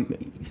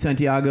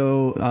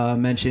Santiago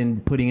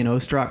mentioned putting in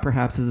Ostrak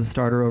perhaps as a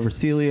starter over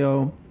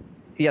Celio.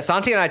 Yeah,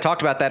 Santi and I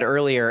talked about that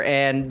earlier,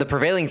 and the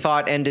prevailing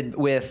thought ended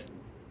with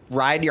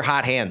ride your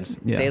hot hands.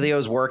 Yeah.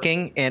 Celio's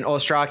working, and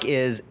Ostrak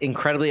is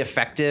incredibly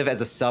effective as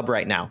a sub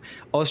right now.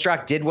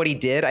 Ostrak did what he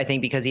did, I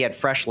think, because he had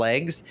fresh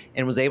legs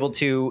and was able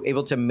to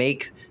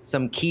make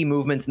some key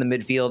movements in the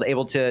midfield,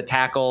 able to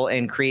tackle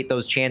and create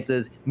those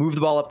chances, move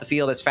the ball up the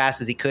field as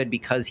fast as he could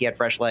because he had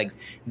fresh legs.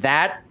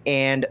 That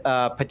and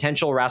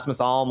potential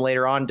Rasmus Alm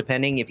later on,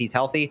 depending if he's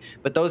healthy.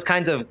 But those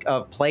kinds of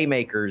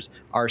playmakers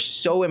are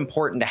so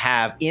important to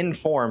have in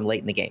form late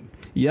in the game.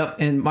 Yep,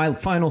 and my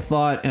final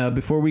thought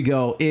before we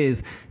go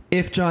is,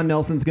 if John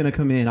Nelson's going to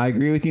come in, I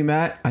agree with you,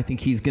 Matt. I think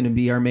he's going to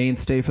be our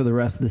mainstay for the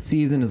rest of the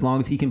season. As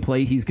long as he can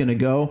play, he's going to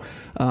go.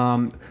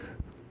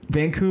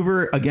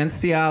 Vancouver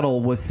against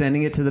Seattle was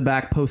sending it to the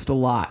back post a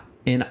lot.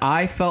 And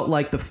I felt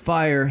like the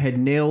Fire had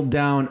nailed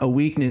down a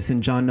weakness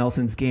in John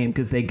Nelson's game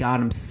because they got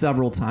him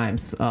several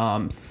times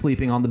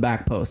sleeping on the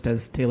back post,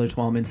 as Taylor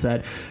Twellman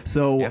said.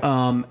 So,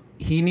 yep.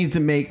 he needs to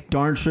make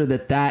darn sure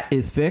that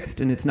is fixed,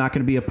 and it's not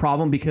going to be a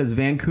problem because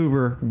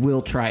Vancouver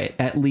will try it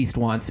at least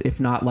once, if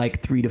not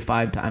like 3 to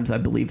 5 times, I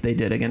believe they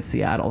did against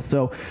Seattle.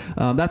 So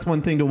that's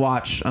one thing to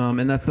watch,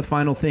 and that's the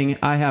final thing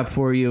I have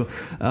for you.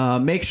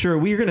 Make sure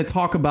we're going to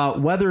talk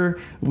about whether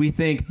we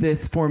think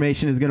this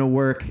formation is going to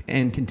work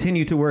and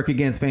continue to work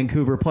against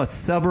Vancouver, plus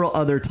several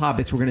other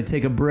topics. We're going to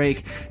take a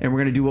break, and we're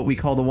going to do what we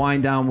call the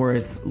wind down, where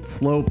it's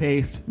slow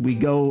paced. We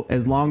go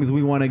as long as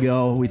we want to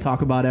go. We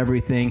talk about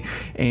everything,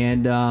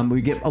 and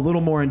we get a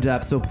little more in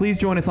depth. So please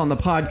join us on the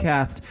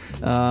podcast,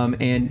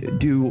 and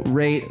do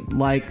rate,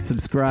 like,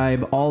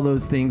 subscribe. All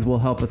those things will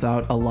help us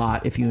out a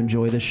lot if you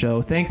enjoy the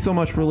show. Thanks so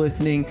much for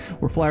listening.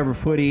 We're Flyover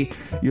Footy.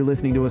 You're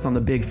listening to us on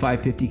the Big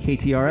 550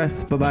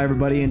 KTRS. Bye-bye,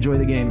 everybody. Enjoy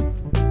the game.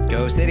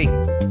 Go City.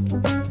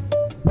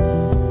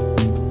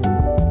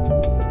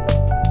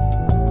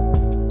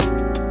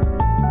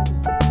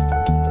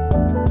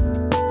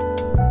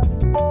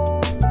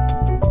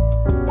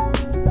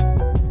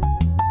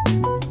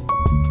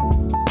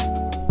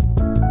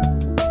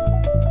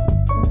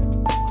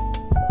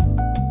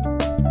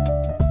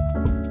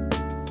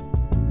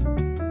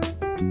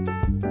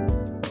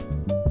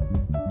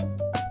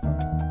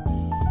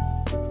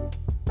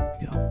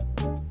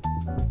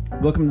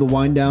 Welcome to the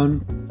wind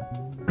down.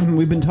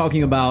 We've been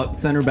talking about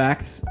center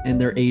backs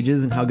and their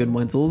ages and how good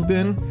Wenzel's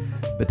been.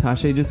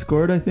 Batashe just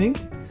scored, I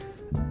think.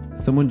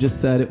 Someone just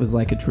said it was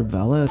like a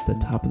Travella at the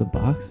top of the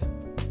box,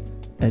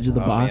 edge of the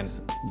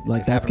box. Man.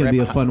 Like that's going to be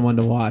a fun one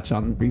to watch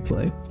on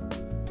replay.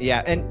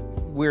 Yeah, and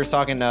we were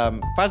talking.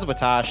 Faisal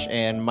Batash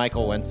and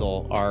Michael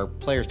Wenzel are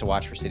players to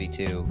watch for City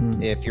 2.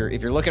 If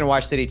you're looking to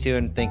watch City 2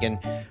 and thinking,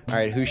 all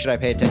right, who should I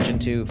pay attention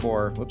to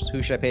for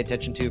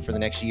the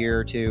next year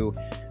or two?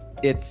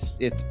 It's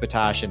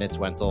Batash and it's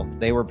Wenzel.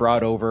 They were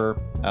brought over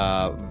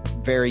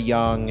very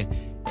young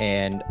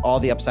and all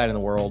the upside in the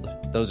world.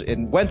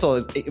 And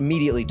Wenzel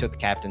immediately took the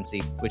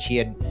captaincy, which he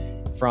had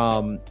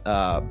from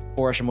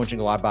Borussia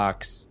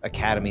Mönchengladbach's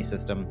academy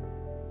system.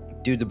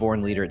 Dude's a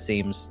born leader, it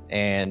seems,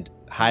 and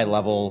high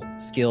level,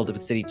 skilled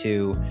with City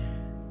 2.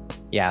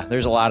 Yeah,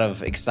 there's a lot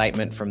of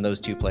excitement from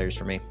those two players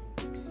for me.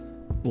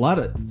 A lot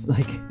of,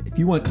 like, if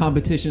you want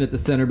competition at the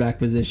center back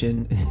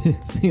position,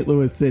 it's St.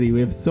 Louis City. We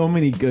have so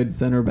many good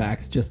center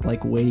backs just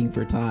like waiting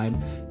for time.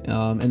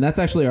 And that's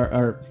actually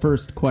our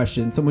first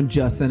question. Someone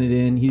just sent it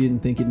in. He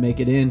didn't think he'd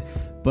make it in,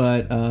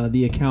 but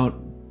the account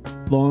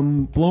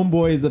Blown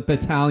Boys, a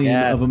battalion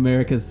of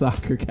America's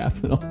soccer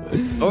capital.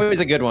 Always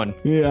a good one.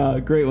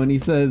 Yeah, great one. He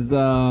says,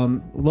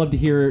 love to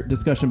hear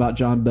discussion about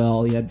John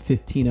Bell. He had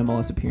 15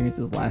 MLS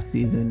appearances last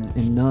season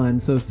and none.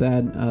 So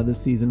sad this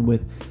season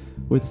with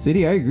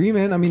City. I agree,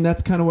 man. I mean,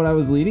 that's kind of what I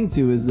was leading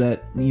to, is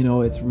that, you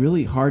know, it's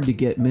really hard to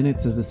get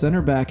minutes as a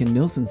center back, and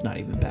Nilsson's not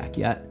even back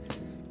yet.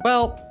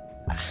 Well,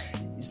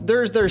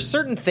 there's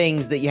certain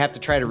things that you have to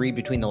try to read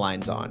between the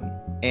lines on.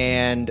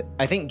 And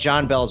I think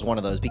John Bell is one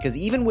of those, because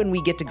even when we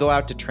get to go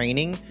out to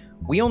training,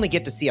 we only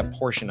get to see a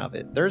portion of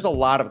it. There's a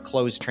lot of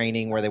closed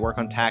training where they work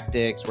on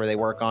tactics, where they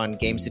work on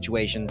game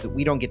situations that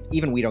we don't get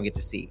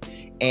to see.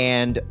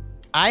 And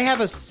I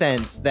have a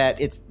sense that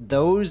it's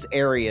those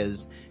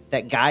areas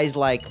that guys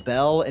like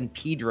Bell and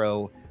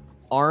Pedro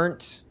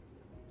aren't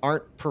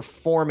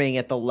performing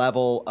at the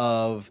level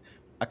of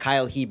a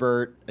Kyle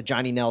Hebert, a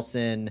Johnny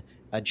Nelson,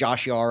 a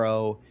Josh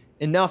Yarrow,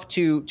 enough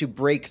to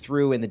break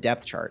through in the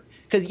depth chart.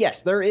 Because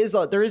yes, there is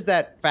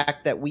that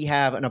fact that we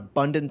have an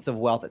abundance of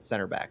wealth at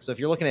center back. So if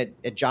you're looking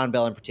at John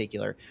Bell in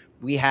particular,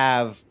 we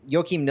have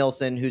Joachim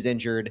Nilsson, who's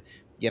injured.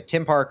 You have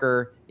Tim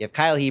Parker, you have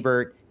Kyle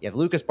Hebert, you have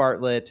Lucas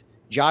Bartlett,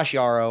 Josh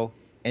Yarrow,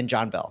 and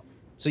John Bell.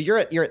 So you're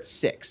at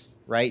 6,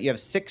 right? You have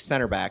 6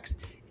 center backs,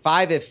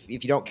 5 if you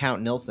don't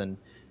count Nilsson.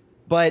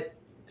 But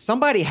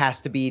somebody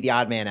has to be the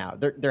odd man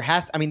out.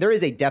 There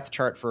is a depth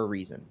chart for a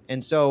reason.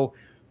 And so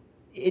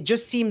it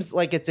just seems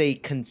like it's a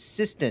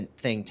consistent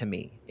thing to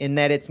me, in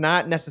that it's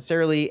not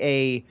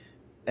necessarily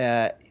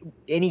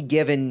any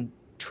given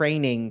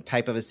training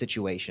type of a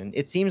situation.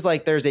 It seems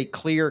like there's a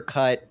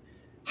clear-cut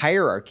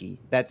hierarchy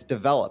that's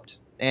developed.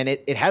 And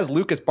it has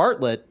Lucas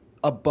Bartlett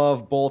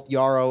above both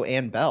Yarrow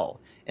and Bell.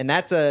 And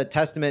that's a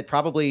testament,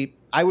 probably,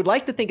 I would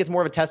like to think it's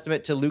more of a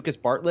testament to Lucas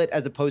Bartlett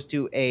as opposed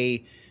to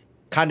a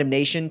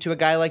condemnation to a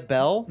guy like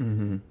Bell.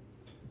 Mm-hmm.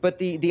 But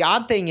the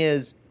odd thing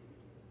is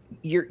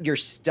you're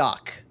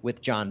stuck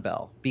with John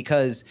Bell,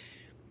 because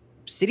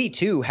City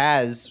 2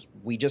 has,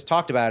 we just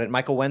talked about it,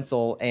 Michael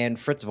Wenzel and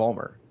Fritz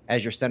Vollmer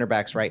as your center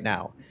backs right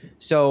now.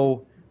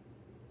 So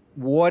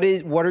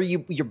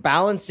you're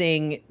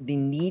balancing the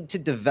need to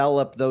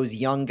develop those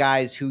young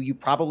guys who you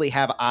probably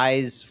have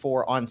eyes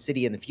for on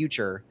City in the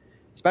future,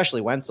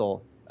 especially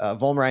Wenzel.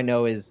 Vollmer, I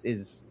know,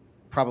 is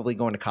probably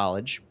going to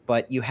college,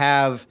 but you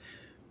have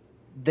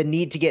the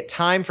need to get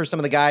time for some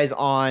of the guys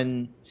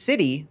on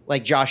City,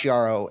 like Josh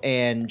Yarrow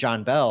and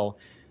John Bell.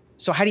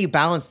 So how do you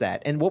balance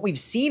that? And what we've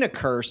seen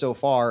occur so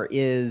far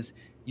is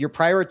you're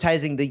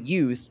prioritizing the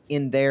youth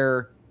in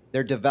their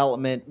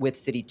development with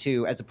City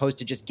 2, as opposed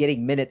to just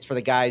getting minutes for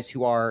the guys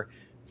who are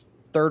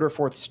 3rd or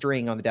 4th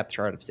string on the depth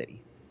chart of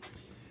City.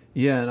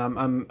 Yeah,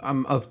 and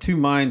I'm of two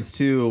minds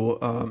too.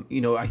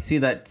 I see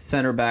that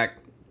center back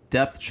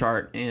depth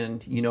chart,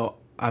 and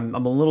I'm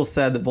a little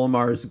sad that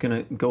Volmar is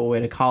going to go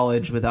away to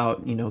college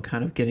without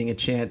kind of getting a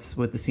chance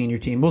with the senior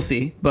team. We'll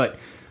see, but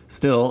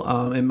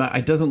still,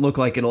 it doesn't look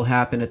like it'll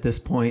happen at this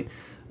point.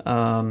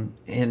 I'm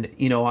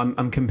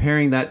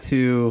comparing that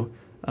to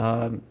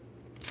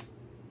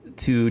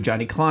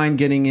Johnny Klein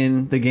getting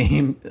in the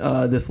game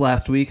this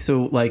last week.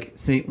 So like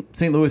St.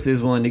 Louis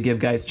is willing to give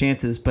guys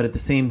chances, but at the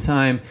same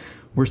time,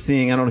 we're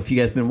seeing, I don't know if you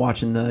guys have been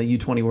watching the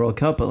U20 World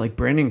Cup, but like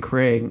Brandon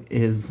Craig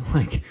is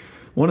like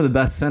one of the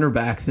best center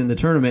backs in the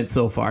tournament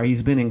so far.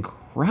 He's been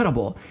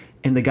incredible,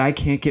 and the guy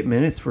can't get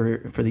minutes for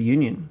the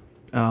Union.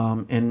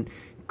 And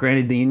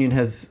granted, the Union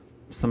has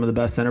some of the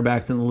best center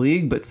backs in the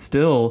league, but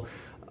still,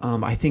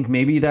 I think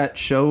maybe that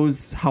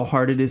shows how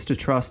hard it is to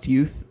trust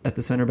youth at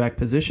the center back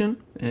position.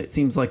 It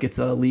seems like it's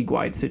a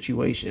league-wide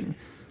situation.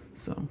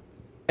 So,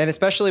 and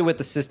especially with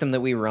the system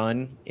that we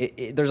run,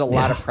 there's a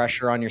lot of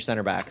pressure on your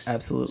center backs.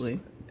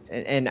 Absolutely.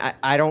 And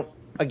I don't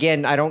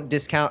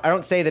discount. I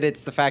don't say that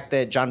it's the fact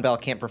that John Bell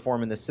can't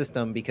perform in this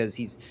system, because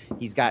he's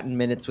gotten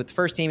minutes with the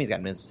first team, he's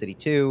gotten minutes with City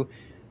 2,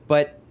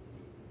 but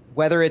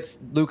whether it's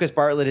Lucas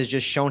Bartlett has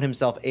just shown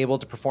himself able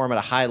to perform at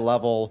a high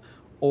level,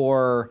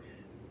 or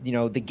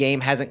the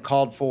game hasn't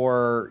called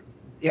for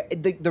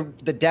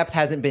the depth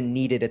hasn't been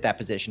needed at that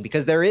position,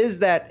 because there is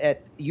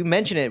that you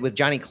mentioned it with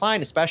Johnny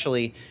Klein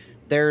especially.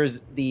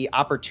 There's the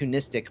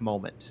opportunistic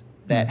moment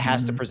that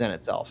has to present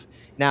itself.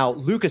 Now,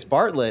 Lucas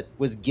Bartlett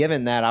was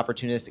given that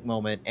opportunistic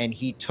moment, and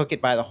he took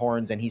it by the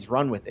horns, and he's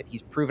run with it.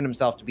 He's proven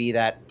himself to be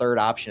that third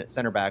option at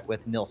center back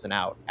with Nilsson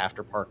out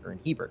after Parker and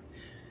Hebert.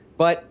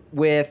 But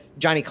with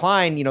Johnny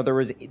Klein, there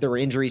were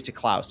injuries to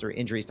Klaus, there were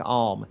injuries to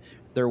Alm.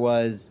 There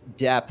was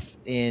depth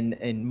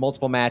in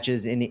multiple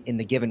matches in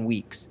the given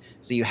weeks.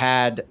 So you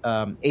had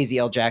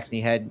AZL Jackson,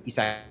 you had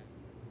Isai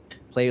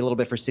play a little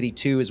bit for City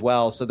 2 as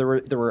well. So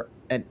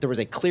there was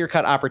a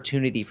clear-cut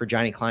opportunity for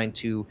Johnny Klein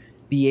to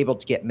be able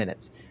to get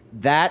minutes.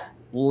 That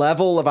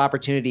level of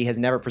opportunity has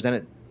never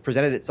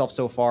presented itself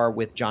so far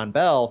with John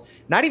Bell,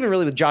 not even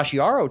really with Josh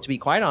Yarrow, to be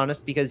quite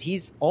honest, because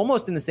he's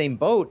almost in the same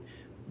boat.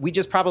 We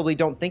just probably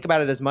don't think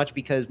about it as much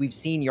because we've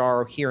seen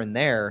Yarrow here and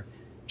there.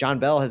 John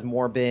Bell has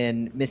more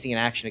been missing in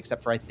action,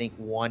 except for, I think,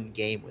 one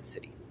game with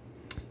City.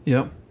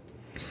 Yep.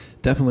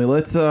 Definitely.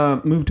 Let's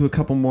move to a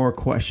couple more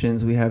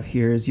questions we have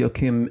here. Is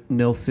Joachim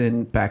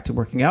Nilsson back to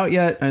working out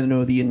yet? I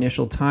know the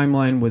initial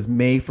timeline was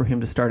May for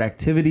him to start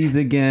activities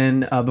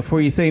again.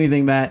 Before you say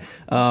anything, Matt,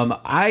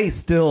 I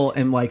still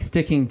am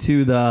sticking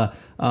to the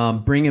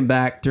bring him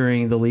back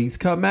during the Leagues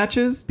Cup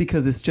matches,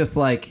 because it's just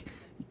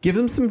give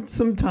him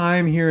some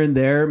time here and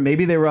there.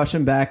 Maybe they rush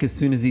him back as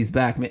soon as he's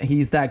back.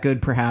 He's that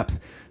good,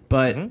 perhaps.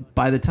 But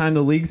by the time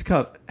the Leagues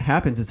Cup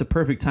happens, it's a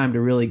perfect time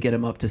to really get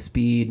him up to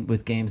speed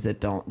with games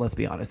that don't, let's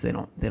be honest, they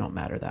don't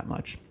matter that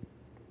much.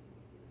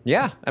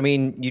 Yeah, I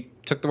mean, you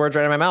took the words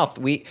right out of my mouth.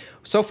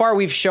 So far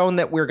we've shown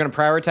that we're going to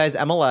prioritize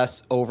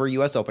MLS over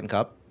US Open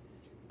Cup.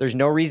 There's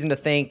no reason to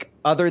think,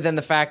 other than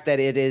the fact that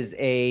it is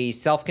a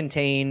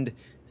self-contained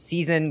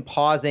season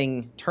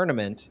pausing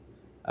tournament,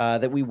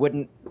 that we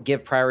wouldn't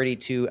give priority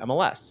to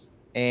MLS.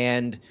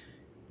 And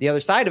the other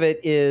side of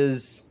it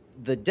is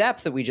the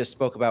depth that we just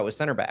spoke about with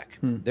center back.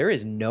 There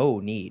is no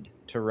need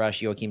to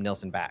rush Joachim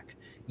Nilsson back.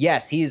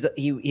 Yes, he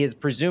is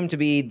presumed to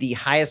be the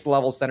highest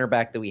level center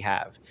back that we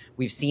have.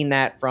 We've seen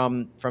that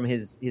from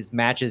his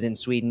matches in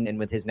Sweden and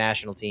with his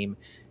national team,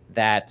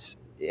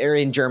 or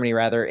in Germany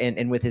rather,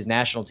 and with his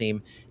national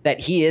team,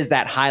 that he is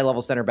that high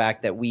level center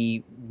back that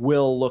we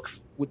will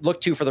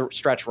look to for the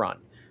stretch run.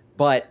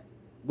 But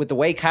with the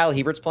way Kyle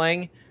Hebert's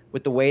playing,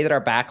 with the way that our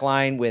back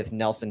line with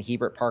Nelson,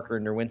 Hebert, Parker,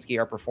 and Nerwinski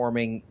are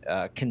performing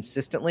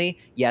consistently,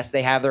 yes,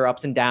 they have their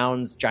ups and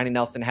downs. Johnny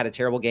Nelson had a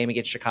terrible game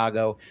against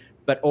Chicago.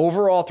 But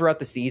overall throughout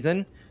the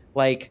season,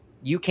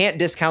 you can't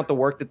discount the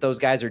work that those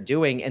guys are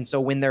doing. And so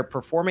when they're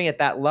performing at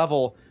that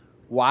level,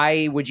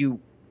 why would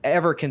you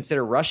ever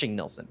consider rushing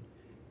Nilsson?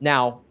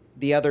 Now,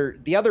 the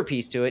other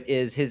piece to it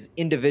is his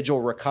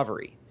individual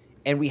recovery.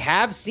 And we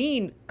have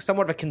seen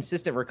somewhat of a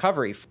consistent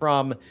recovery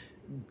from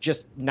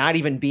just not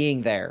even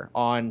being there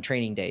on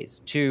training days,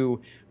 to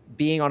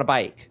being on a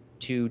bike,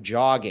 to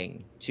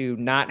jogging, to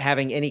not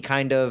having any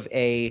kind of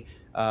a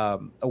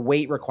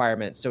weight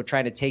requirement. So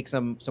trying to take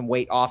some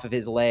weight off of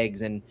his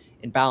legs and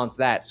balance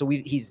that. So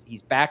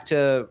he's back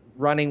to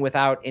running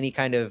without any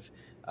kind of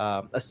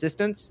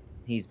assistance.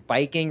 He's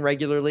biking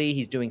regularly.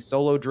 He's doing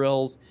solo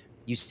drills.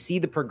 You see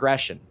the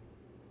progression.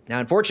 Now,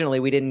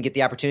 unfortunately, we didn't get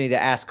the opportunity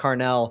to ask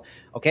Carnell,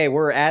 okay,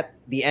 we're at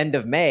the end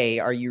of May.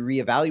 Are you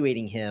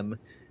reevaluating him?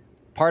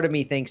 Part of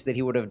me thinks that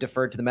he would have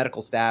deferred to the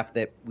medical staff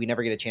that we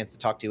never get a chance to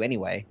talk to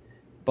anyway.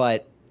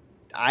 But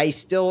I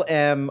still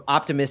am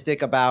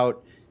optimistic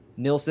about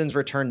Nilsson's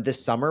return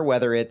this summer,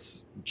 whether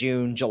it's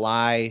June,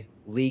 July,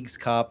 Leagues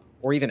Cup,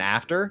 or even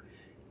after.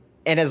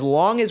 And as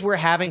long as we're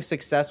having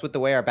success with the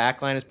way our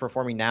backline is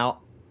performing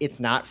now, it's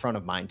not front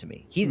of mind to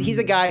me. He's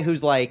a guy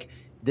who's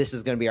this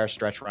is going to be our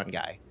stretch run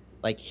guy.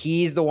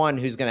 He's the one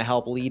who's going to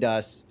help lead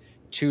us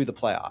to the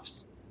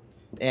playoffs.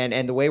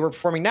 And the way we're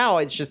performing now,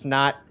 it's just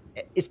not,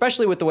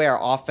 especially with the way our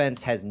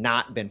offense has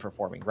not been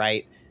performing,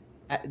 right?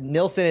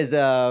 Nilsson is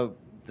the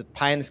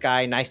pie in the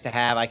sky, nice to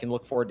have. I can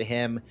look forward to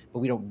him, but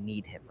we don't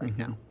need him right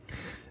now.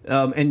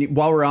 And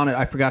while we're on it,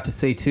 I forgot to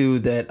say too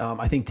that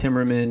I think Tom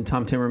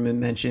Timmerman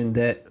mentioned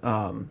that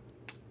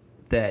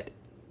that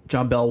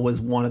John Bell was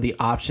one of the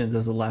options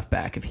as a left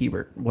back if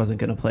Hebert wasn't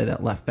going to play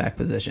that left back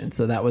position.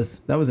 So that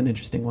was an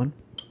interesting one.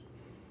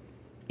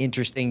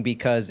 Interesting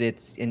because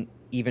it's an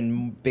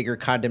even bigger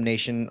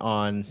condemnation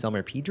on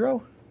Selmer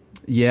Pedro.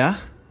 Yeah.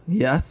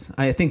 Yes.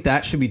 I think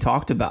that should be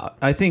talked about.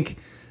 I think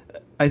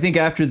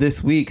after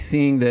this week,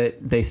 seeing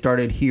that they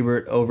started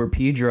Hebert over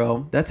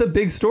Pedro, that's a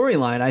big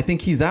storyline. I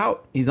think he's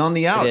out. He's on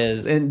the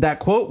outs. And that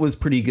quote was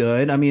pretty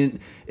good. I mean,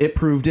 it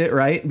proved it,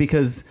 right?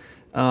 Because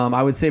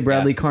I would say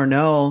Bradley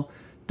Carnell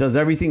does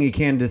everything he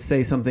can to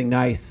say something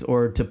nice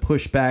or to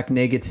push back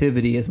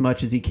negativity as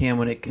much as he can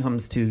when it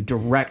comes to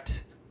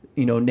direct,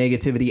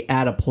 negativity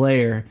at a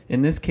player.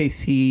 In this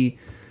case, he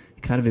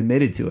kind of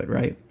admitted to it,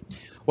 right?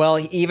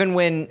 Well, even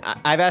when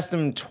I've asked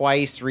him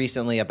twice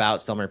recently about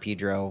Selmer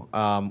Pedro,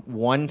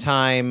 one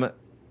time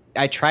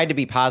I tried to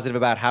be positive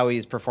about how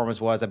his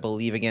performance was, I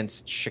believe,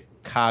 against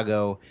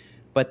Chicago,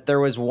 but there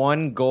was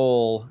one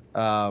goal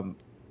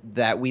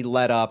that we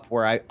let up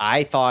where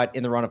I thought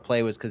in the run of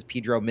play was because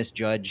Pedro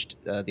misjudged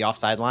the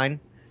offside line,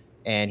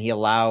 and he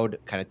allowed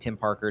kind of Tim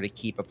Parker to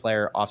keep a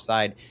player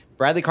offside.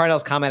 Bradley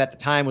Carnell's comment at the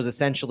time was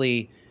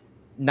essentially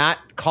not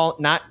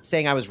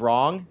saying I was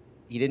wrong.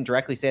 He didn't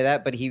directly say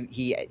that, but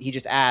he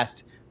just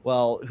asked,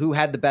 well, who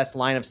had the best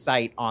line of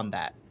sight on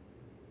that?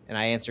 And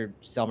I answered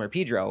Selmer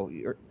Pedro.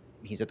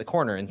 He's at the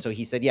corner. And so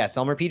he said, yeah,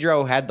 Selmer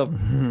Pedro had the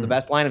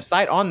best line of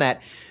sight on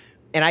that.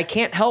 And I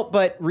can't help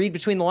but read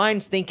between the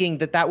lines thinking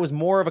that was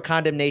more of a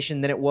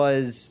condemnation than it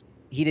was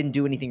he didn't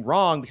do anything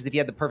wrong, because if he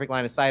had the perfect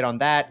line of sight on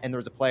that and there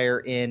was a player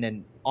in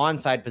an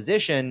onside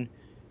position,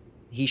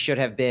 he should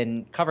have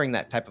been covering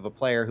that type of a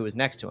player who was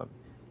next to him.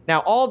 Now,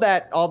 all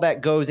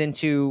that goes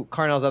into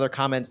Carnell's other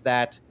comments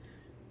that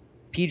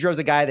Pedro's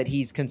a guy that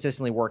he's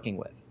consistently working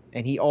with.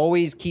 And he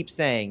always keeps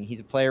saying he's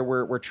a player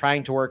we're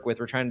trying to work with,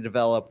 we're trying to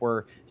develop,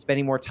 we're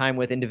spending more time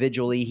with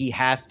individually. He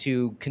has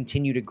to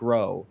continue to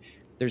grow.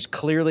 There's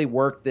clearly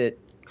work that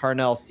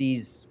Carnell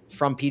sees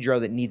from Pedro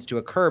that needs to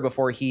occur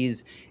before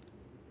he's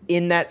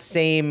in that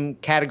same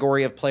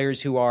category of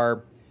players who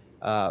are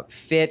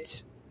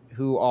fit,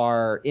 who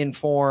are in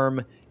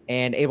form,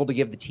 and able to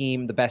give the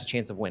team the best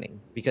chance of winning,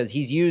 because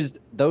he's used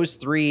those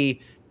three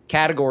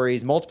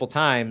categories multiple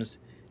times,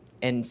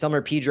 and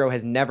Selmer Pedro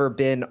has never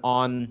been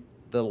on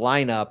the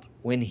lineup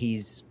when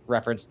he's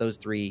referenced those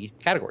three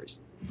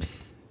categories.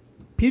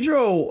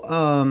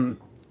 Pedro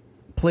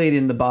played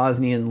in the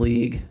Bosnian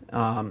League,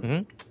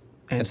 and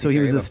so he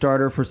was a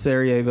starter for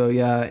Sarajevo,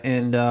 yeah.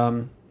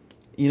 And,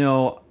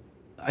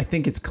 I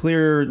think it's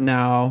clear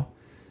now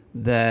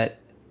that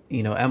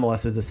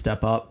MLS is a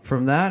step up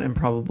from that, and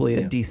probably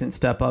a decent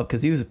step up,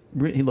 because he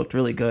looked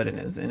really good in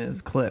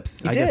his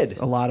clips. I guess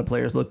a lot of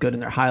players look good in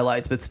their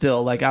highlights, but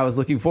still, I was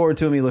looking forward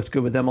to him. He looked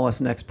good with MLS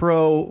Next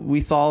Pro.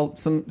 We saw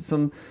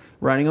some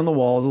writing on the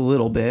walls a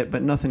little bit,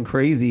 but nothing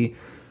crazy.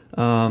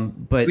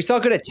 But we saw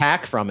good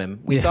attack from him.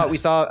 We saw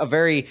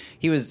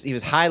he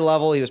was high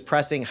level. He was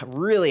pressing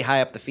really high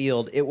up the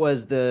field. It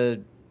was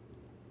the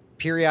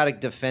periodic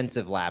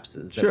defensive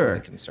lapses that were the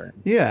concern.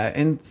 Yeah,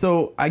 and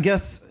so I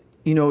guess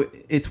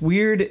it's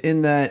weird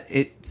in that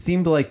it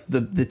seemed like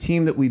the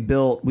team that we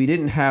built, we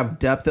didn't have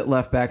depth at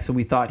left back, so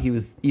we thought he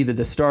was either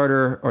the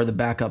starter or the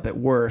backup at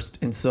worst.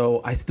 And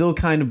so I still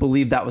kind of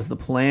believe that was the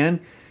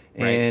plan.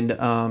 Right. And,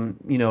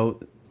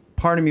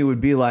 part of me would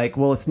be like,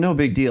 well, it's no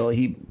big deal.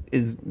 He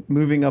is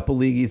moving up a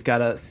league. He's got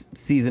to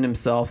season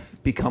himself,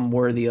 become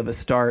worthy of a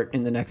start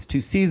in the next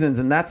 2 seasons.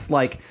 And that's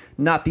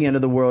not the end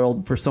of the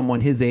world for someone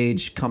his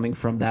age coming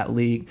from that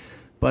league.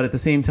 But at the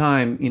same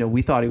time,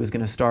 we thought he was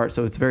going to start.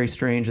 So it's very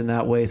strange in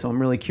that way. So I'm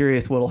really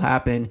curious what'll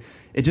happen.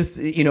 It just,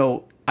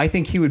 I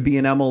think he would be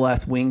an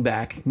MLS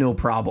wingback, no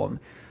problem.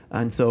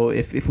 And so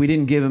if we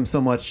didn't give him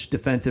so much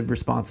defensive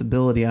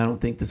responsibility, I don't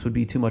think this would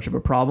be too much of a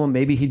problem.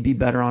 Maybe he'd be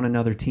better on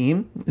another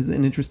team, is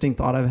an interesting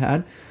thought I've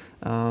had.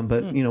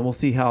 But we'll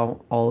see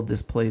how all of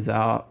this plays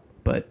out.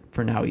 But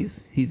for now,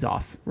 he's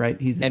off,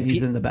 right? He's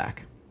in the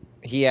back.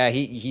 Yeah,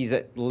 he's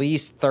at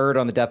least third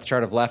on the depth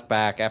chart of left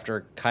back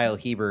after Kyle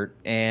Hebert.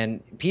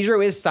 And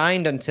Pedro is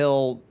signed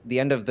until the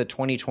end of the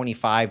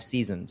 2025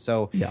 season.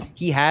 So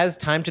he has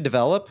time to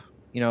develop,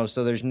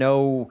 so there's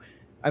no...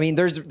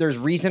 there's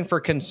reason for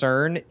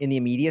concern in the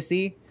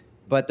immediacy,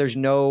 but there's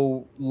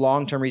no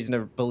long-term reason to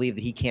believe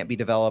that he can't be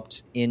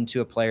developed into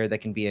a player that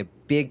can be a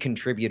big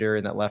contributor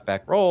in that left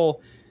back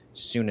role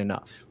soon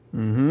enough.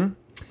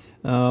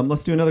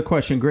 Let's do another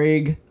question.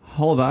 Greg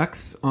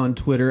Holvax on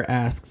Twitter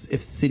asks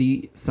if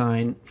City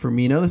sign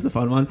Firmino, this is a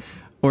fun one,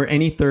 or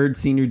any third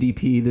senior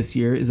DP this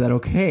year. Is that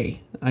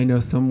okay? I know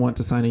some want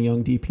to sign a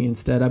young DP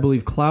instead. I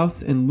believe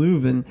Klaus and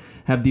Leuven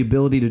have the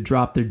ability to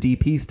drop their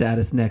DP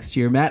status next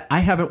year. Matt, I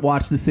haven't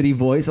watched the City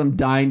Voice. I'm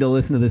dying to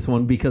listen to this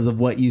one because of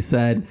what you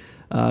said,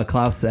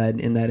 Klaus said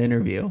in that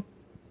interview.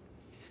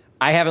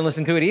 I haven't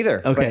listened to it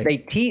either. Okay. But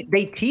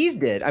they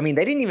teased it. I mean,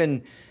 they didn't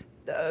even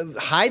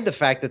hide the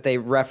fact that they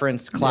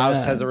referenced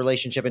Klaus has a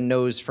relationship and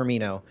knows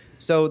Firmino.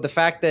 So the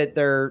fact that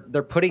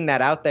they're putting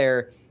that out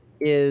there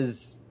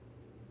is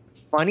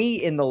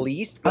funny in the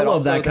least. But I love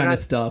also that kind of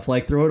stuff.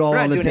 Like, throw it all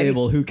on the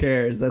table. Who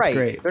cares? That's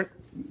great.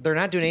 They're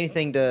not doing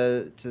anything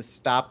to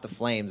stop the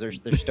flames.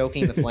 They're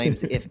stoking the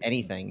flames, if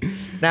anything.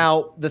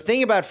 Now, the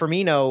thing about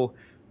Firmino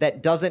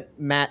that doesn't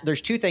match,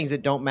 there's two things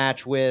that don't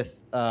match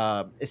with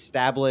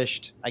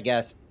established, I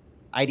guess,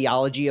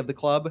 ideology of the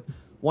club.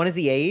 One is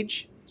the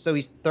age. So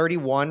he's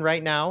 31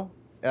 right now.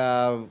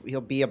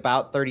 He'll be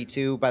about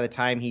 32 by the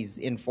time he's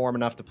in form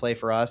enough to play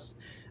for us.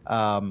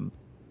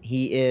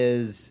 He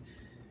is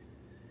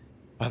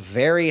a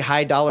very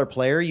high dollar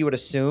player, you would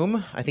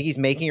assume. I think he's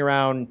making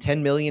around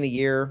 $10 million a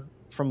year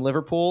from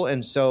Liverpool.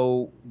 And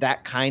so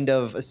that kind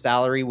of a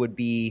salary would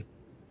be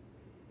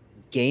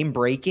game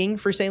breaking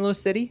for St. Louis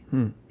City.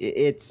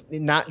 It's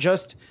not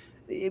just,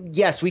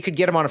 yes, we could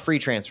get him on a free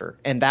transfer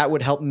and that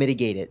would help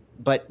mitigate it.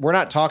 But we're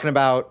not talking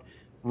about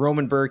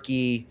Roman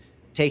Berkey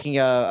taking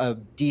a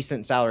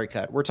decent salary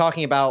cut. We're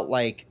talking about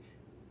like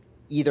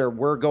either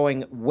we're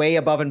going way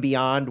above and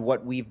beyond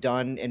what we've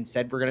done and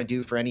said we're going to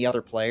do for any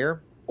other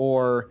player,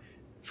 or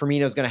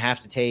Firmino's going to have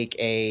to take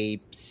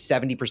a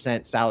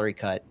 70% salary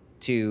cut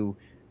to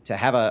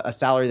have a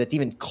salary that's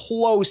even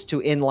close to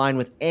in line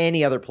with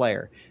any other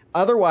player.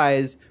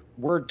 Otherwise,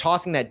 we're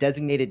tossing that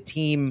designated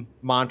team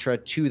mantra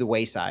to the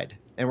wayside.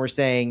 And we're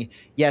saying,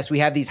 yes, we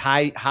have these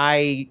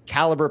high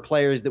caliber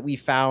players that we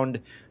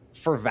found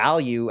for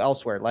value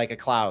elsewhere, like a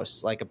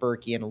Klaus, like a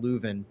Berkey and a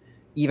Leuven,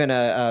 even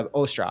a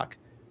Ostrak.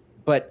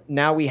 But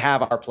now we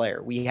have our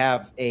player. We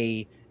have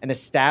an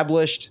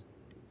established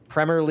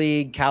Premier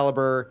League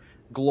caliber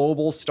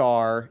global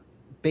star,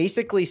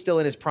 basically still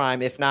in his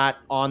prime, if not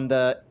on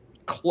the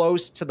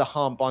close to the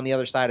hump on the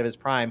other side of his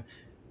prime,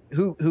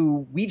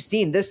 who we've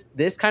seen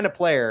this kind of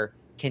player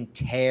can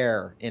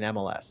tear in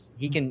MLS.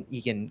 He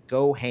can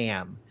go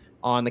ham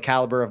on the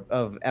caliber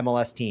of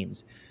MLS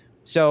teams.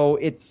 So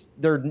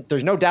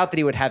there's no doubt that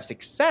he would have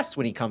success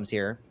when he comes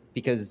here,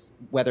 because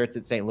whether it's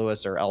at St.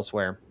 Louis or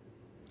elsewhere,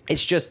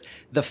 it's just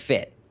the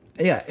fit.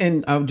 Yeah,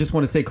 and I just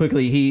want to say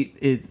quickly, he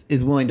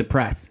is willing to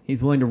press.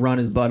 He's willing to run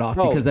his butt off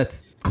because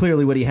that's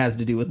clearly what he has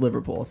to do with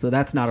Liverpool. So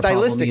that's not a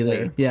problem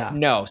either. Yeah.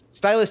 No,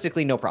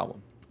 stylistically, no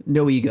problem.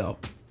 No ego.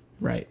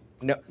 Right.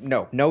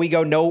 No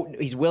ego. No,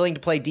 he's willing to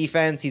play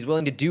defense. He's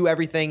willing to do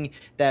everything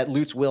that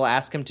Lutz will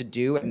ask him to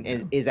do and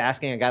is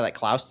asking a guy like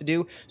Klaus to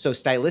do. So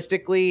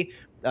stylistically,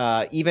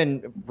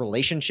 even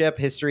relationship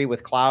history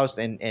with Klaus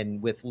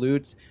and with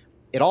Lutz,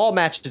 it all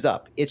matches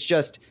up. It's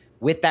just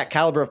with that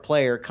caliber of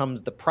player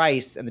comes the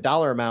price and the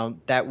dollar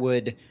amount that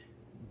would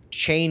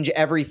change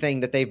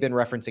everything that they've been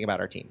referencing about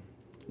our team.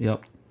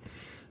 Yep.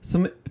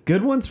 Some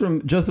good ones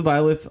from Joseph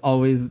Iliff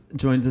always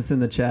joins us in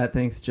the chat.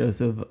 Thanks,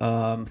 Joseph.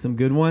 Some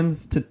good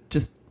ones to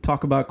just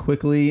talk about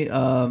quickly.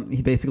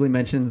 He basically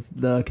mentions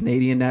the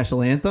Canadian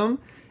national anthem.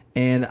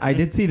 And I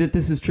did see that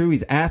this is true.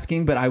 He's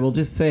asking, but I will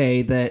just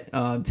say that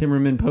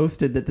Timmerman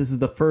posted that this is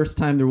the first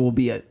time there will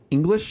be an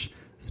English,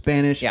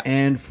 Spanish,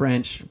 and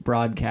French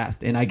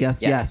broadcast. And I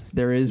guess, yes,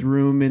 there is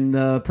room in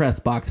the press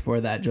box for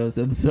that,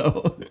 Joseph.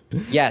 So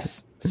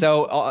yes.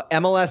 So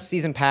MLS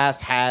Season Pass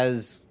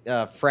has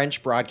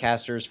French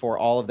broadcasters for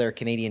all of their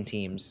Canadian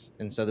teams.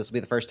 And so this will be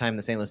the first time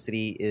the St. Louis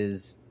City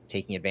is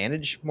taking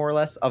advantage, more or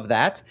less, of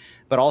that.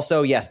 But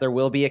also, yes, there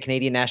will be a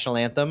Canadian national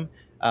anthem.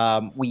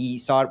 We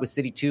saw it with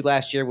City 2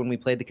 last year when we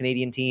played the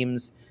Canadian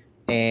teams,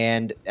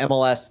 and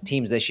MLS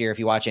teams this year. If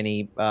you watch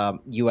any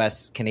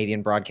U.S.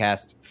 Canadian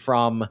broadcast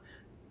from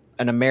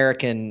an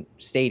American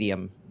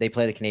stadium, they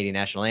play the Canadian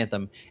national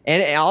anthem.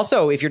 And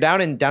also, if you're down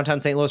in downtown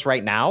St. Louis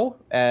right now,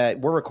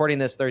 we're recording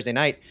this Thursday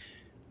night,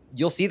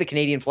 you'll see the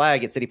Canadian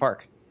flag at City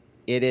Park.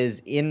 It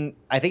is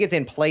I think it's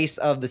in place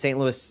of the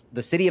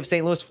city of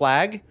St. Louis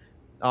flag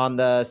on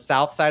the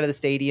south side of the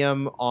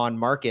stadium on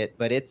Market,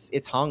 but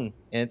it's hung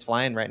and it's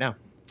flying right now.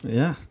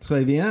 Yeah,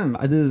 très bien.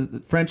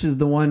 French is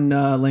the one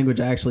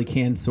language I actually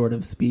can sort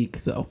of speak,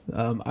 so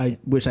I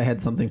wish I had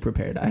something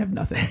prepared. I have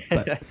nothing.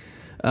 But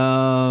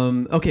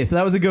okay, so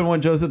that was a good one,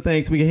 Joseph.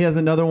 Thanks. He has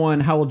another one.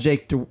 How will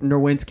Jake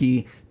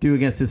Nerwinski do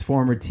against his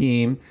former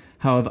team?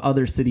 How have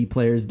other City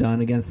players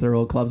done against their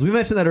old clubs? We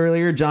mentioned that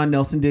earlier. John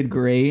Nelson did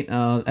great,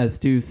 as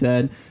Stu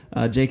said.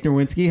 Jake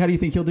Nerwinski, how do you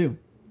think he'll do?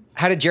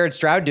 How did Jared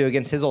Stroud do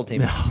against his old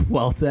team?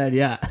 Well said,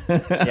 yeah.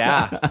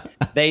 Yeah.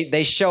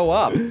 They show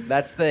up.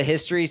 That's the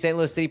history St.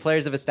 Louis City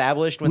players have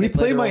established when we they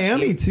play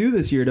Miami too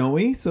this year, don't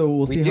we? So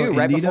we'll see how Indy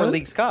right before does.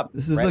 Leagues Cup.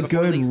 This is a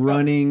good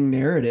running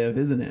narrative,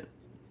 isn't it?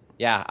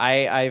 Yeah,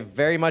 I've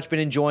very much been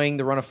enjoying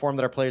the run of form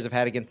that our players have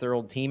had against their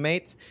old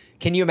teammates.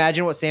 Can you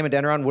imagine what Sam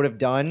Adeniran would have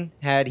done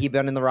had he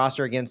been in the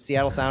roster against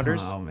Seattle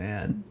Sounders? Oh,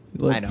 man.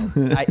 I know.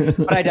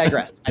 But I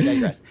digress.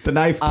 The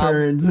knife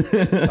turns.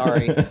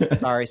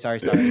 Sorry.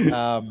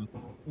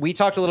 We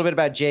talked a little bit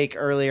about Jake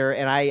earlier,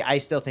 and I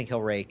still think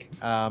he'll rake.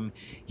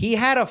 He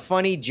had a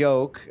funny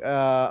joke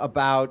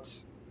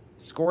about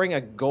scoring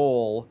a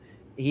goal.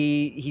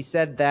 He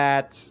said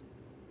that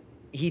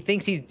he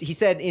thinks he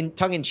said in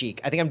tongue in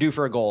cheek, I think I'm due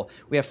for a goal.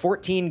 We have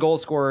 14 goal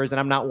scorers and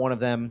I'm not one of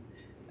them.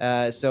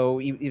 So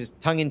he was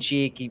tongue in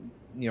cheek,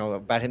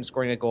 about him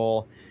scoring a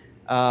goal.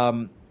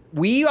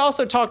 We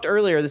also talked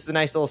earlier, this is a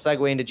nice little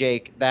segue into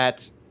Jake,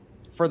 that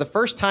for the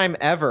first time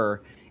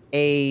ever,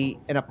 an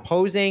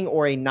opposing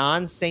or a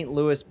non-St.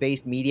 Louis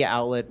based media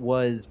outlet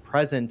was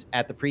present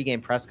at the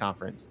pregame press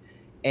conference.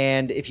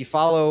 And if you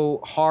follow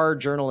hard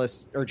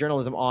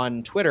journalism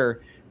on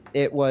Twitter,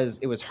 it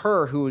was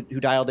her who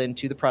dialed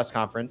into the press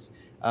conference.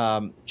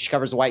 She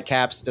covers the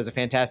Whitecaps, does a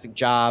fantastic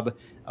job,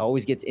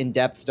 always gets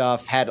in-depth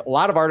stuff, had a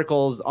lot of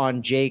articles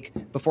on Jake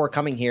before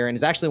coming here, and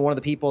is actually one of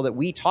the people that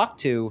we talked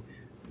to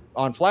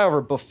on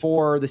Flyover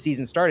before the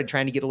season started,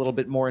 trying to get a little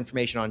bit more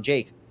information on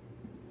Jake.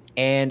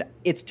 And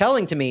it's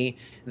telling to me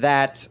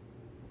that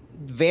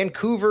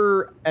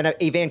Vancouver, and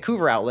a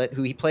Vancouver outlet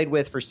who he played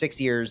with for 6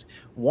 years,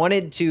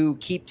 wanted to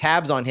keep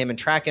tabs on him and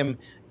track him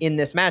in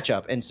this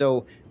matchup. And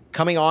so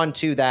coming on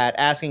to that,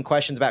 asking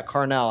questions about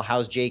Carnell,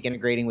 how's Jake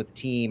integrating with the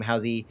team?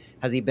 Has he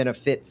been a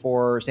fit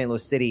for St.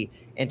 Louis City?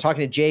 And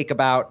talking to Jake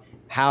about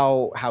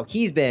how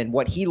he's been,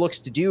 what he looks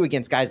to do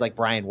against guys like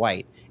Brian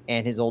White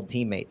and his old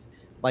teammates.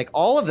 Like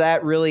all of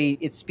that really,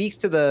 it speaks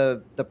to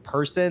the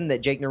person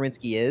that Jake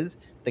Nerwinski is,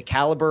 the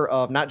caliber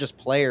of not just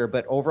player,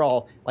 but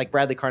overall, like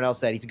Bradley Carnell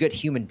said, he's a good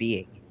human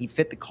being. He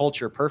fit the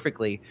culture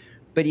perfectly.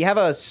 But you have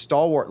a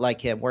stalwart like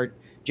him, where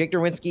Jake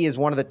Nerwinski is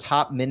one of the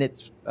top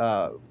minutes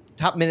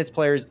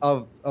players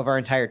of our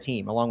entire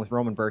team, along with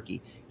Roman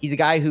Berkey. He's a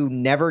guy who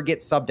never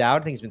gets subbed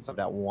out. I think he's been subbed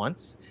out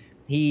once.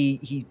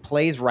 He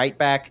plays right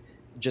back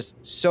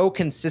just so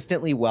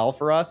consistently well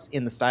for us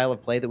in the style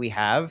of play that we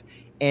have.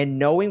 And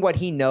knowing what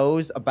he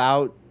knows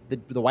about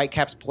the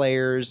Whitecaps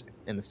players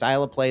and the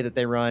style of play that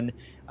they run.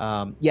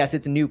 Yes,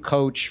 it's a new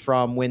coach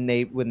from when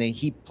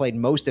he played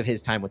most of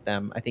his time with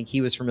them. I think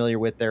he was familiar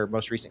with their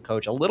most recent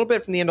coach a little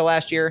bit from the end of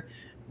last year.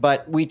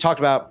 But we talked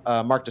about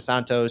Mark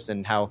DeSantos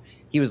and how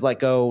he was let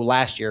go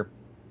last year.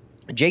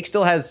 Jake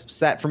still has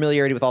set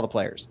familiarity with all the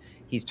players.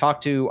 He's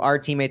talked to our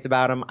teammates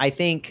about him. I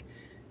think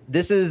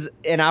this is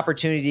an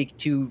opportunity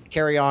to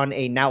carry on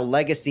a now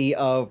legacy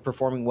of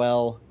performing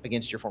well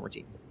against your former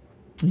team.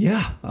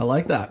 Yeah, I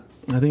like that.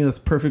 I think that's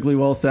perfectly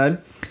well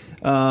said.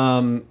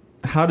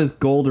 How does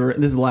this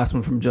is the last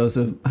one from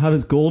Joseph. How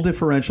does goal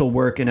differential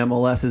work in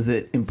MLS? Is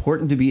it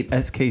important to beat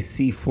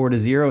SKC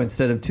 4-0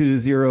 instead of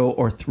 2-0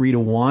 or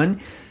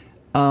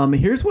 3-1?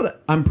 Here's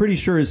what I'm pretty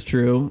sure is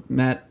true.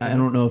 Matt, I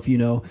don't know if you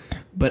know,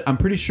 but I'm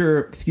pretty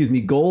sure,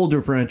 goal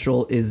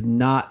differential is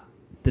not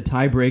the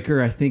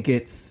tiebreaker. I think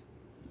it's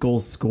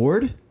goals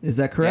scored. Is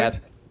that correct?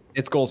 Yeah,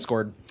 it's goals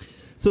scored.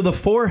 So the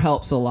 4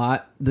 helps a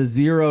lot. The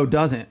 0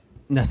 doesn't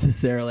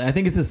necessarily. I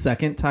think it's a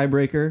second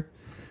tiebreaker.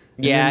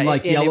 And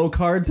then, yellow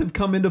cards have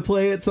come into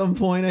play at some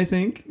point, I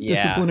think.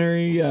 Yeah.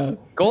 Disciplinary.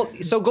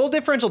 Goal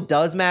differential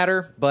does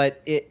matter,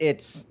 but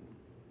it's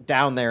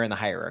down there in the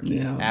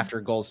hierarchy after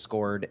goals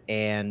scored,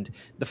 and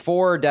the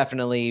 4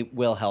 definitely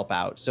will help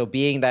out. So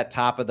being that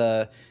top of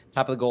the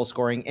goal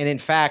scoring, and in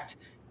fact,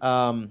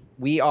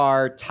 we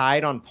are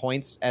tied on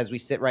points as we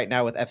sit right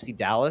now with FC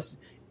Dallas,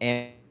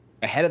 and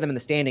ahead of them in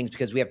the standings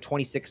because we have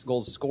 26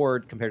 goals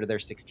scored compared to their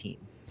 16.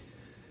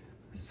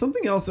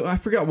 Something else, I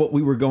forgot what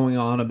we were going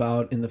on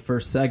about in the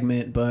first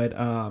segment, but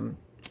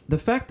the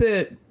fact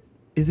that,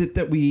 is it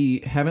that we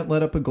haven't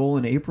let up a goal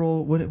in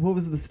April? What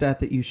was the stat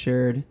that you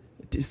shared?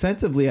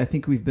 Defensively, I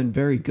think we've been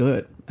very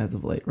good as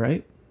of late,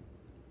 right?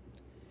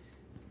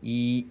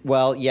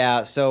 Well,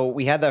 yeah. So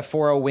we had that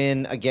 4-0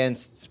 win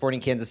against Sporting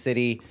Kansas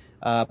City.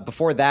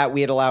 Before that, we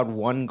had allowed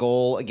 1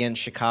 goal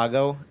against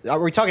Chicago. Are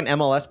we talking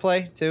MLS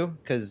play too?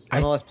 Because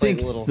MLS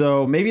plays a little.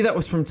 So maybe that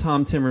was from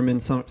Tom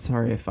Timmerman.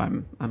 Sorry if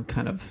I'm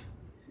kind of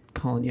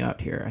calling you out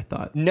here. I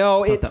thought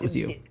that was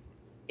you.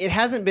 It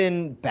hasn't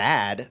been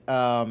bad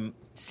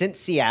since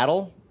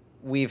Seattle.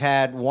 We've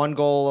had 1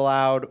 goal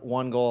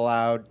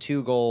allowed,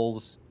 2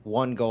 goals,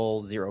 1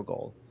 goal, 0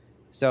 goal.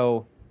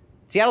 So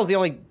Seattle's the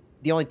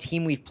only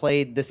team we've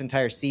played this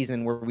entire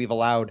season where we've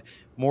allowed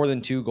more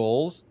than 2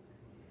 goals.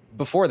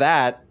 Before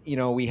that,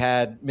 we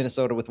had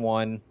Minnesota with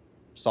 1,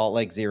 Salt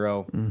Lake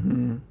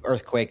 0,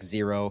 Earthquake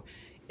 0.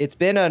 It's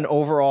been an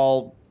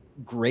overall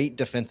great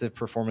defensive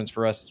performance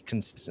for us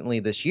consistently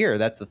this year.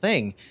 That's the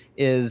thing,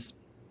 is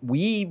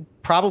we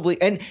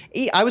probably, and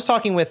I was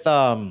talking with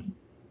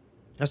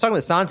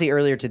Santi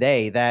earlier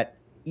today that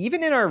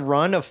even in our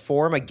run of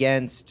form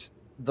against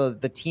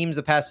the teams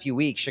the past few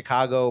weeks,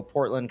 Chicago,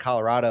 Portland,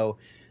 Colorado,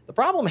 the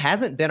problem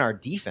hasn't been our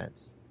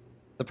defense.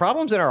 The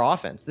problem's in our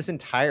offense this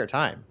entire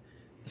time.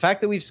 The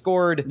fact that we've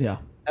scored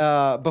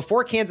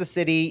before Kansas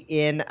City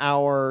in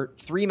our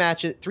 3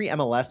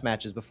 MLS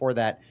matches before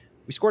that,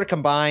 we scored a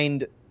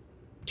combined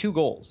 2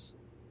 goals,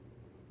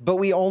 but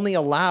we only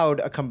allowed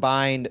a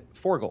combined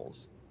 4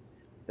 goals.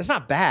 That's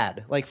not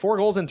bad. Like 4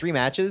 goals in 3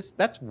 matches,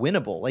 that's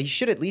winnable. Like you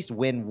should at least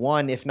win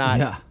 1, if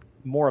not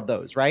more of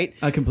those, right?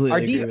 I completely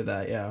agree with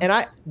that. Yeah.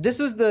 And this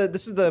was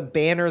the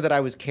banner that I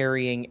was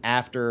carrying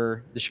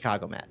after the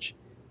Chicago match,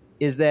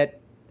 is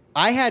that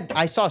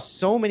I saw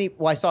so many.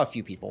 Well, I saw a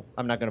few people.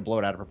 I'm not going to blow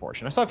it out of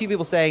proportion. I saw a few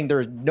people saying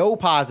there's no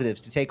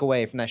positives to take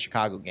away from that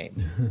Chicago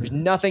game. There's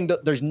nothing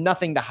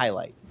to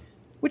highlight,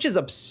 which is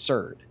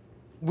absurd.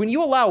 When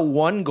you allow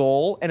one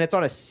goal and it's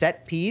on a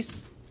set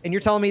piece, and you're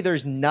telling me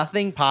there's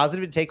nothing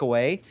positive to take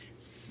away,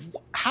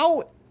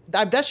 how?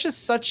 That's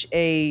just such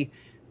a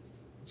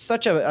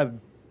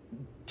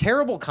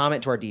terrible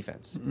comment to our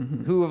defense,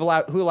 who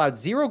allowed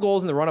 0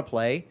 goals in the run of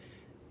play.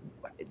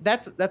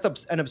 That's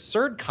an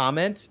absurd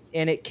comment,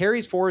 and it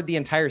carries forward the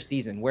entire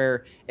season,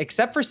 where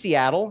except for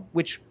Seattle,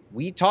 which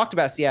we talked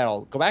about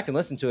Seattle, go back and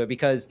listen to it,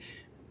 because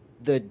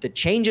the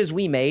changes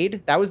we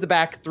made, that was the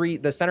back three,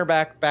 the center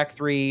back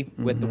three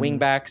with the wing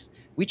backs.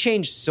 We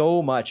changed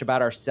so much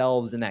about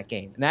ourselves in that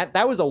game. And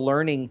that was a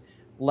learning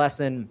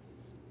lesson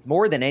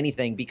more than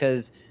anything,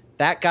 because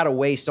that got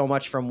away so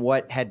much from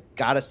what had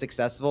got us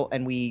successful,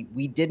 and we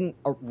didn't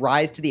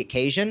rise to the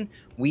occasion.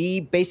 We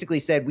basically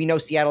said, we know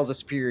Seattle's a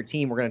superior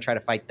team. We're going to try to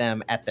fight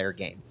them at their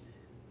game.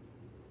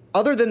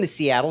 Other than the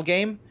Seattle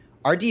game,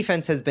 our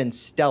defense has been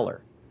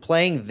stellar,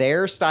 playing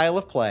their style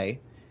of play,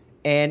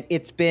 and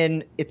it's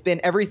been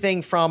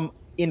everything from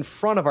in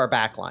front of our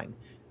back line.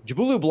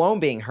 Jabulu Blom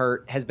being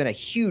hurt has been a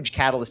huge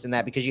catalyst in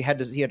that, because you had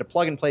to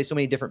plug and play so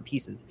many different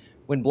pieces.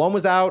 When Blom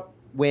was out,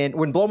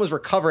 when Blom was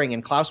recovering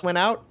and Klaus went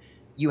out,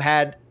 you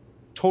had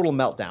total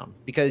meltdown,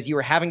 because you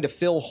were having to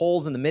fill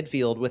holes in the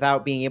midfield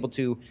without being able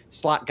to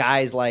slot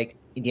guys like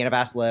Indiana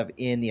Vasilev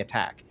in the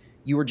attack.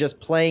 You were just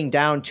playing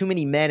down too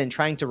many men and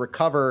trying to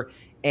recover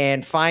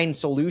and find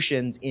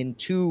solutions in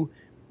too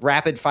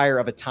rapid fire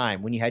of a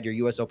time when you had your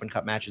U.S. Open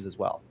Cup matches as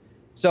well.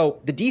 So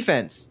the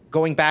defense,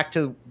 going back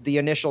to the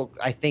initial,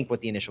 I think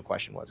what the initial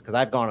question was, because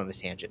I've gone on a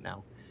tangent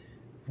now.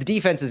 The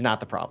defense is not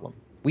the problem.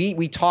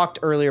 We talked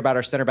earlier about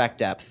our center back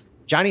depth.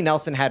 Johnny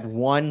Nelson had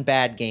one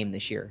bad game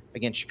this year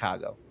against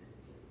Chicago.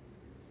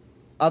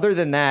 Other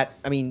than that,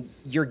 I mean,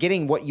 you're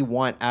getting what you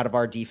want out of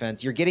our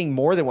defense. You're getting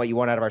more than what you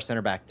want out of our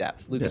center back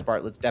depth. Lucas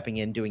Bartlett stepping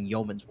in, doing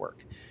yeoman's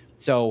work.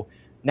 So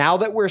now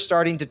that we're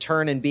starting to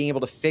turn and being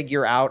able to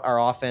figure out our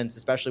offense,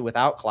 especially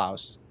without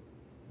Klaus,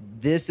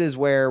 this is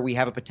where we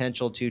have a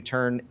potential to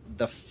turn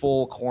the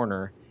full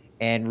corner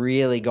and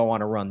really go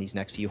on a run these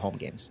next few home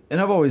games. And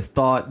I've always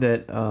thought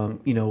that,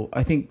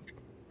 I think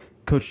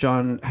Coach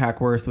John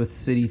Hackworth with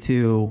City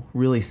 2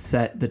 really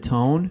set the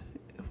tone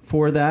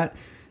for that.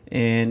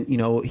 And,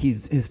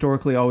 he's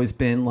historically always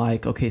been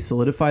like, okay,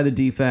 solidify the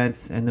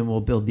defense and then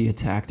we'll build the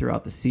attack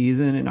throughout the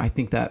season. And I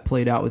think that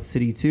played out with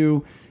City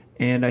 2.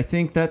 And I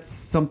think that's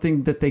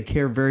something that they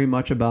care very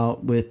much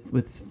about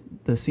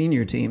with the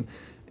senior team.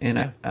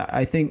 And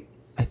I think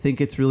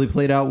it's really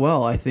played out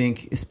well. I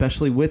think,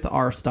 especially with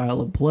our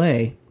style of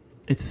play,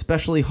 it's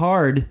especially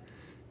hard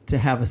to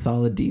have a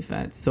solid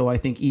defense. So I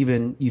think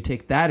even you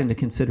take that into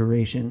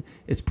consideration,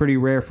 it's pretty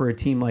rare for a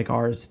team like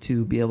ours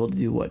to be able to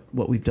do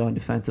what we've done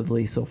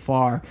defensively so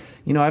far.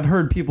 I've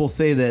heard people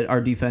say that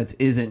our defense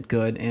isn't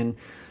good, and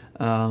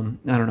I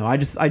don't know. I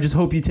just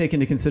hope you take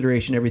into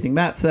consideration everything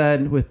Matt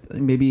said with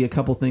maybe a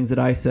couple things that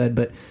I said,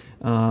 but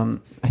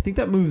I think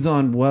that moves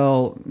on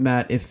well,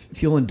 Matt.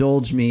 If you'll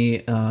indulge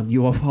me,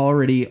 you have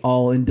already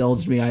all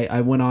indulged me.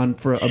 I went on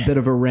for a bit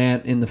of a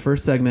rant in the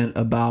first segment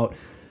about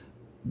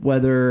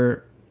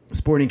whether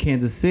Sporting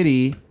Kansas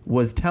City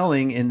was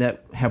telling in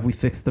that, have we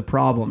fixed the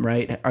problem,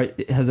 right?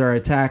 Has our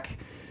attack,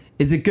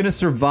 is it going to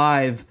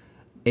survive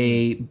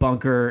a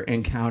bunker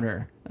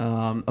encounter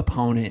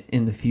opponent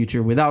in the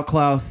future without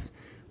Klaus,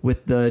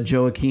 with the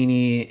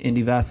Joachini,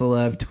 Indy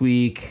Vasilev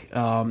tweak,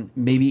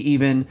 maybe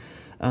even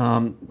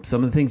some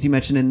of the things you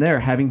mentioned in there,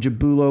 having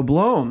Jabulo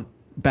Blom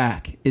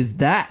back? Is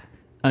that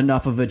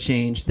enough of a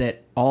change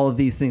that all of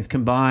these things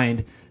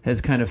combined has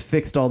kind of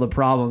fixed all the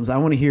problems? I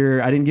want to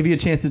hear, I didn't give you a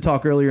chance to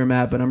talk earlier,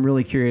 Matt, but I'm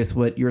really curious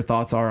what your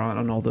thoughts are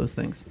on all those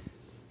things.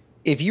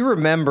 If you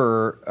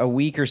remember a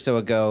week or so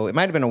ago, it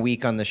might have been a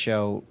week on the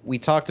show, we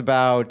talked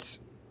about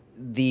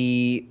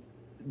the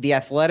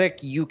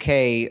Athletic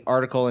UK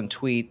article and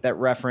tweet that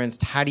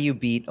referenced, how do you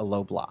beat a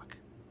low block?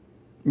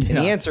 Yeah. And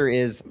the answer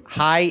is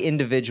high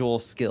individual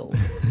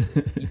skills.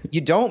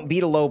 You don't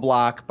beat a low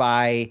block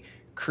by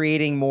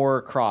creating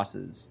more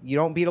crosses. You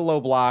don't beat a low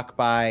block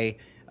by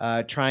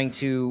trying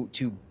to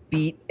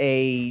beat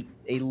a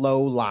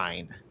low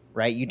line,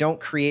 right? You don't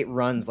create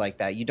runs like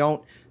that. You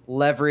don't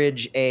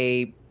leverage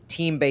a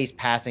team-based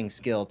passing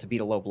skill to beat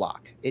a low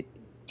block.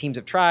 Teams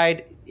have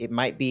tried. It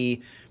might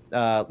be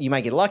you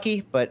might get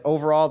lucky, but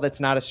overall, that's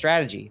not a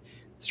strategy.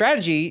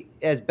 Strategy,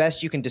 as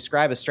best you can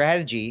describe a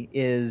strategy,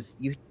 is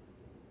you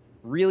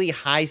really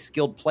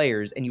high-skilled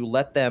players and you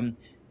let them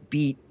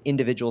beat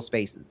individual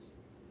spaces.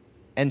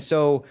 And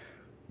so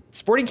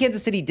Sporting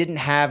Kansas City didn't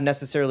have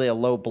necessarily a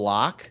low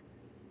block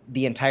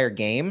the entire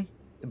game,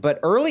 but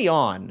early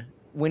on,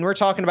 when we're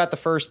talking about the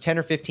first 10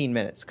 or 15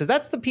 minutes, because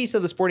that's the piece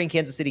of the Sporting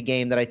Kansas City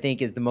game that I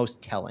think is the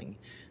most telling.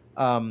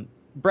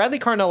 Bradley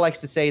Carnell likes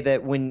to say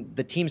that when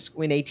a team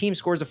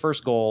scores a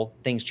first goal,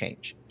 things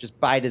change, just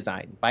by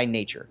design, by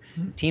nature.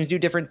 Teams do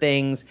different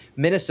things.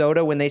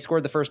 Minnesota, when they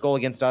scored the first goal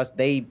against us,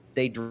 they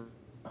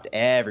dropped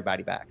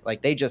everybody back.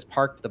 Like, they just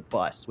parked the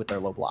bus with their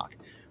low block.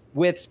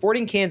 With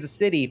Sporting Kansas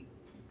City,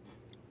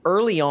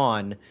 early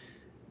on,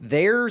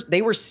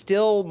 they were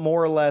still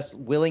more or less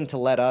willing to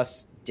let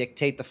us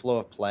dictate the flow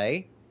of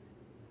play.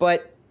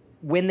 But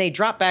when they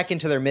dropped back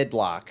into their mid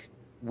block,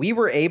 we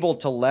were able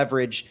to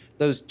leverage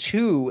those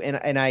two,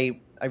 and I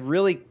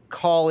really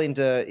call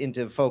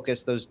into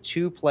focus those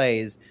two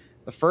plays.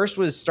 The first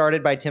was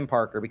started by Tim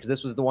Parker, because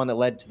this was the one that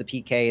led to the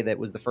PK that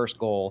was the first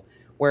goal,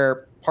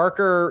 where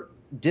Parker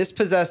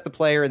dispossessed the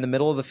player in the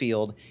middle of the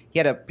field. He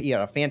had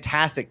a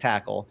fantastic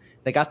tackle.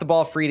 They got the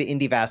ball free to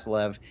Indy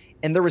Vassilev,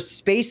 and there was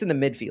space in the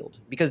midfield,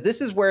 because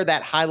this is where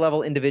that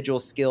high-level individual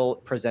skill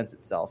presents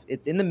itself.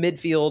 It's in the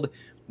midfield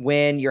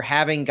when you're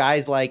having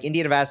guys like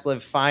Indy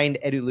Vassilev find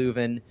Edu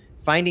Leuven,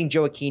 finding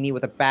Joe Aquini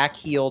with a back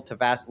heel to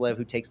Vassilev,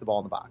 who takes the ball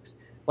in the box.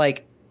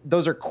 Like,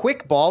 those are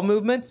quick ball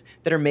movements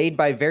that are made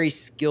by very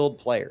skilled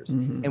players.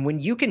 Mm-hmm. And when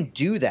you can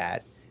do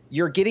that,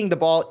 you're getting the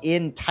ball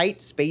in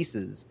tight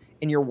spaces,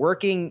 and you're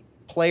working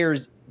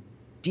players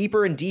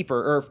deeper and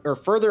deeper, or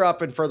further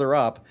up and further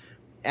up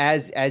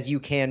as you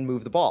can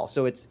move the ball.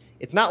 So it's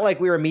not like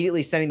we were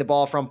immediately sending the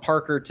ball from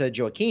Parker to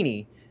Joe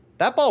Aquini.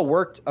 That ball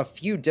worked a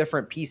few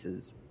different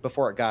pieces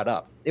before it got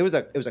up. It was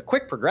a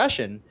quick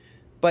progression,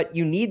 but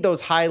you need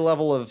those high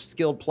level of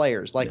skilled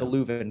players like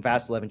Leuven,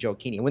 Vassilev, and Joe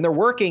Aquini. And when they're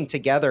working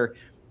together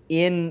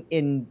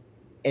in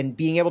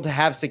being able to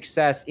have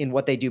success in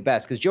what they do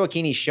best, because Joe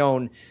Aquini's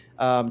shown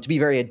to be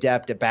very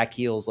adept at back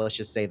heels, let's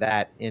just say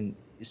that, in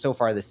so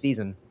far this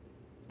season.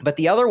 But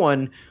the other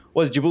one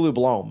was Jabulu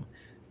Blom.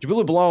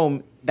 Jabulu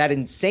Blom, that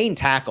insane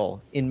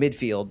tackle in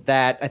midfield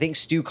that I think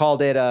Stu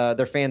called it,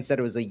 their fans said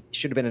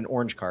should have been an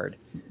orange card.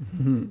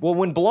 Mm-hmm. Well,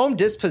 when Blom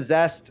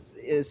dispossessed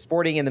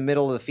Sporting in the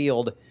middle of the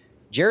field,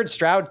 Jared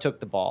Stroud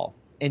took the ball,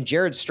 and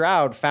Jared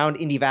Stroud found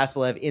Indy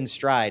Vassilev in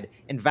stride.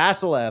 And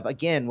Vassilev,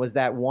 again, was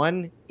that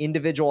one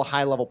individual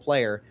high-level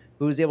player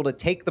who was able to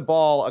take the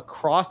ball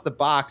across the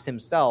box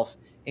himself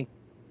and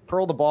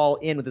curl the ball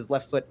in with his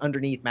left foot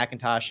underneath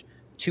McIntosh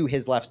to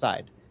his left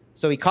side.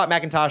 So he caught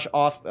McIntosh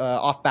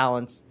off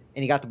balance,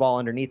 and he got the ball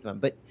underneath him.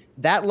 But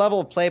that level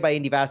of play by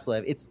Indy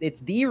Vassilev, it's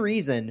the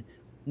reason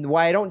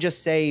why I don't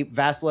just say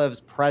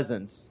Vassilev's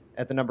presence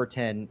at the number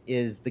 10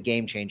 is the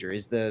game changer.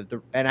 That's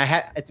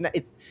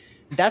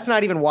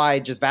not even why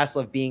just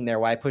Vassilev being there,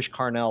 why I push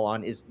Carnell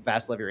on is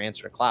Vassilev your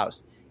answer to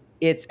Klaus.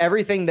 It's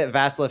everything that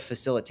Vassilev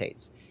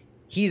facilitates.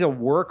 He's a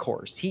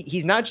workhorse.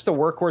 He's not just a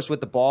workhorse with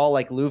the ball,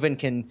 like Leuven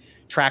can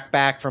track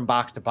back from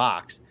box to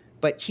box,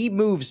 but he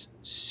moves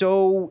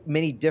so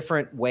many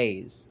different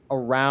ways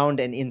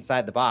around and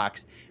inside the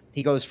box.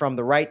 He goes from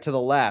the right to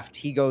the left.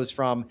 He goes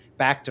from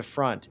back to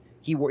front.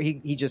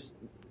 He just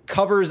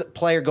covers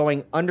player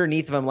going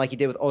underneath of him like he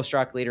did with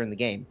Ostrak later in the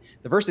game.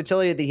 The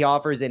versatility that he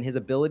offers and his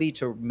ability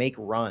to make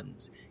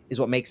runs is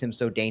what makes him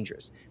so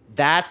dangerous.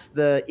 That's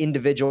the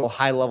individual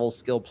high-level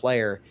skill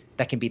player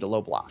that can beat a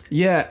low block.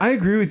 Yeah, I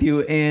agree with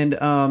you. And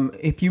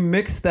if you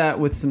mix that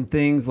with some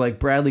things like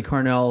Bradley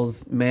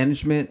Carnell's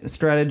management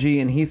strategy,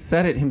 and he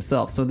said it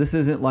himself, so this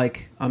isn't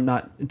like I'm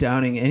not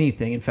downing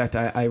anything. In fact,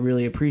 I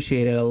really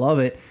appreciate it. I love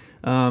it.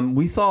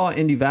 We saw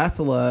Indy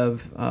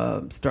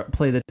Vassilev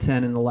play the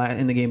 10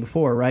 in the game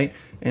before, right?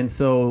 And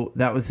so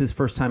that was his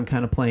first time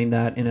kind of playing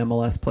that in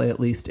MLS play, at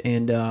least.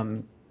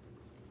 And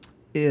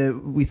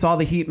we saw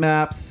the heat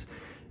maps,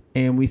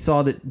 and we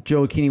saw that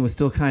Joe Aquini was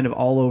still kind of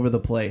all over the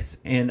place.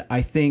 And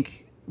I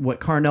think what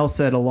Carnell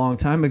said a long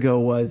time ago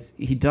was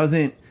he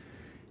doesn't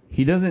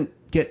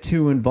get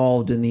too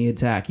involved in the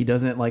attack. He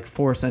doesn't like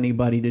force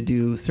anybody to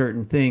do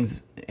certain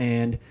things.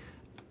 And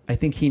I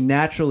think he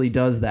naturally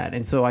does that.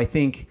 And so I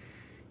think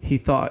he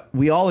thought,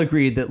 we all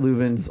agreed that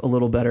Leuven's a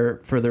little better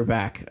further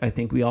back. I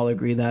think we all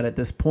agree that at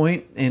this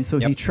point. And so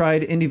he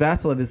tried Indy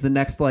Vassilev as the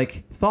next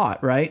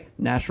thought, right?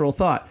 Natural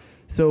thought.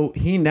 So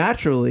he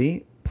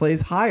naturally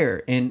plays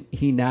higher, and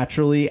he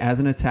naturally, as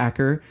an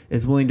attacker,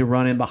 is willing to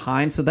run in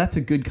behind. So that's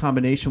a good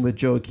combination with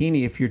Joe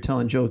Aquini if you're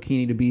telling Joe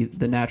Aquini to be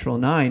the natural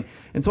 9.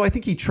 And so I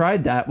think he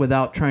tried that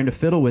without trying to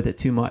fiddle with it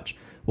too much.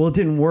 Well, it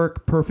didn't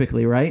work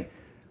perfectly, right?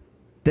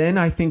 Then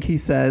I think he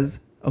says,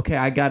 okay,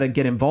 I got to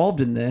get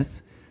involved in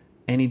this.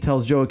 And he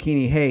tells Joe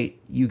Aquini, hey,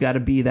 you got to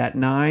be that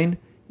 9.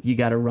 You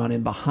got to run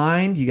in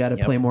behind. You got to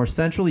play more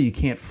centrally. You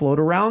can't float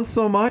around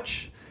so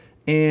much.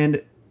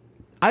 And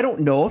I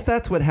don't know if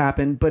that's what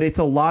happened, but it's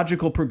a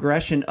logical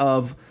progression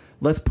of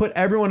let's put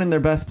everyone in their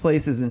best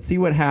places and see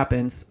what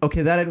happens.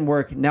 Okay, that didn't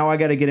work. Now I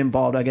got to get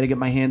involved. I got to get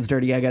my hands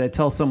dirty. I got to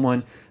tell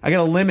someone. I got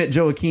to limit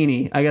Joe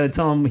Aquini. I got to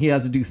tell him he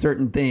has to do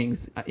certain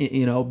things,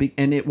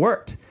 and it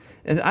worked.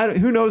 And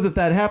who knows if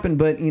that happened,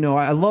 but,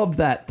 I love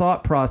that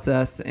thought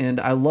process, and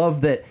I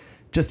love that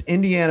just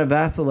Indiana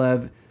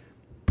Vassilev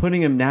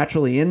putting him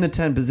naturally in the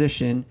 10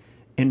 position,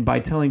 and by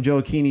telling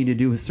Joe Aquini to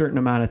do a certain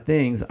amount of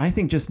things, I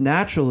think just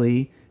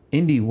naturally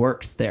Indy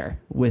works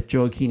there with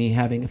Joe Aquini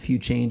having a few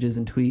changes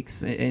and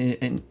tweaks,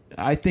 and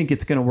I think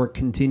it's going to work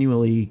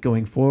continually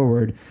going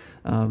forward,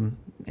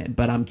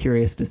 but I'm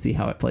curious to see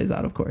how it plays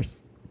out, of course.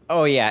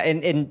 Oh, yeah,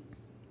 and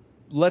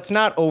let's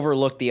not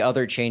overlook the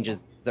other changes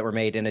that were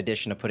made in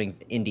addition to putting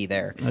Indy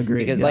there. Agreed.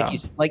 Because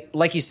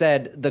like you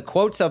said, the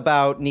quotes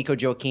about Nico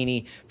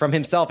Gioacchini from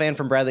himself and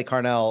from Bradley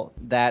Carnell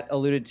that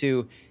alluded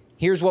to,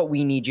 here's what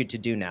we need you to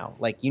do now.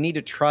 Like, you need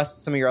to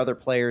trust some of your other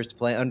players to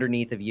play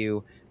underneath of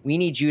you. We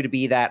need you to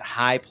be that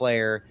high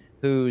player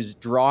who's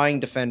drawing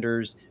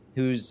defenders,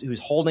 who's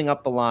holding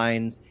up the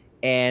lines,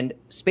 and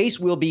space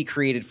will be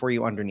created for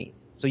you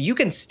underneath. So you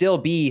can still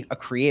be a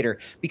creator,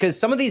 because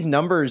some of these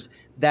numbers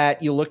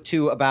that you look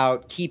to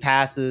about key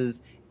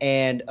passes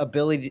and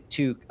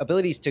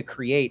abilities to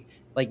create,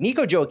 like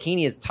Nico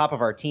Gioacchini is top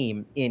of our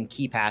team in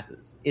key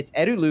passes. It's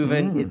Edu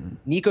Leuven, it's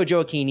Nico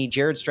Gioacchini,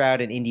 Jared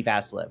Stroud, and Indy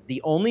Vassilev.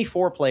 The only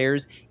 4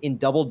 players in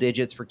double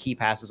digits for key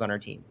passes on our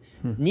team.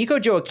 Nico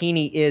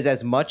Gioacchini is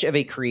as much of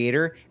a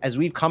creator as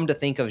we've come to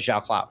think of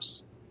João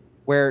Klaus,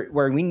 where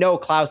we know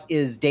Klaus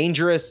is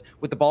dangerous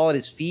with the ball at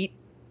his feet,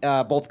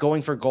 both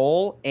going for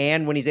goal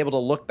and when he's able to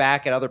look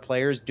back at other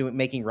players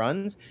making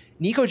runs.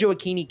 Nico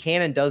Gioacchini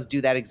can and does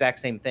do that exact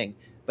same thing.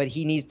 But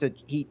he needs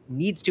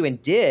to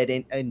and did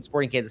in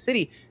Sporting Kansas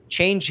City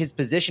change his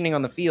positioning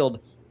on the field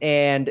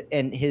and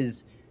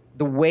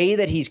the way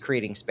that he's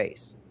creating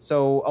space.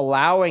 So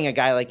allowing a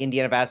guy like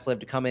Indiana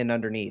Vassilev to come in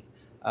underneath,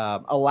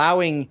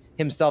 allowing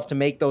himself to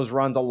make those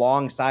runs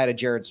alongside of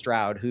Jared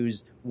Stroud,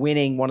 who's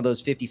winning one of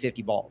those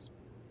 50-50 balls.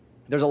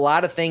 There's a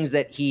lot of things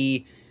that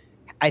he,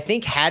 I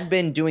think, had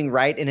been doing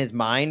right in his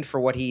mind for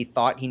what he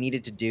thought he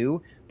needed to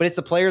do, but it's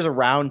the players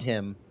around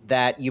him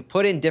that you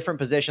put in different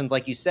positions,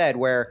 like you said,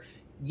 where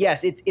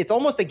yes, it's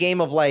almost a game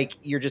of like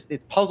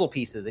it's puzzle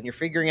pieces and you're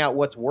figuring out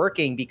what's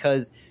working,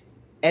 because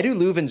Edu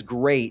Leuven's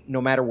great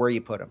no matter where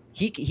you put him.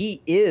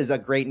 He is a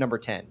great number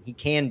 10. He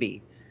can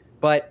be.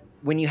 But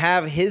when you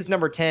have his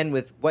number 10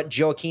 with what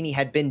Gioacchini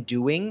had been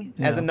doing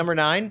as a number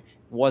 9,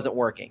 wasn't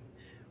working.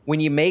 When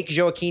you make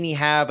Gioacchini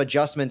have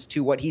adjustments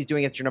to what he's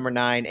doing at your number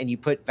 9 and you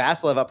put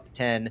Vassilev up at the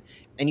 10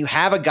 and you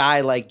have a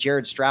guy like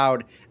Jared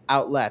Stroud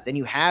out left and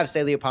you have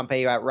Celio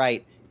Pompeo out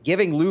right,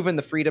 giving Leuven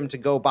the freedom to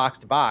go box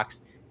to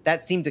box,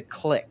 that seemed to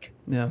click.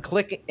 Yeah.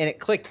 It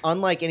clicked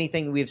unlike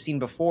anything we have seen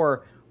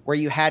before, where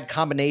you had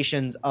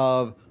combinations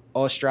of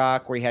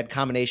Ostrak, where you had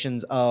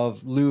combinations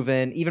of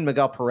Leuven, even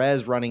Miguel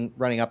Perez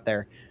running up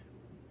there.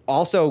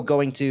 Also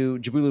going to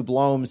Jabulu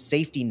Blom's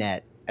safety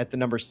net at the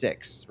number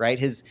 6, right?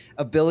 His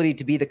ability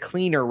to be the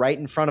cleaner right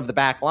in front of the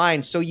back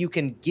line, so you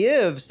can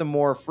give some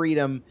more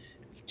freedom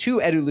to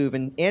Edu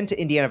Leuven and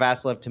to Indiana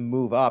Vassilev to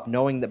move up,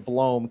 knowing that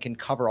Blom can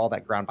cover all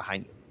that ground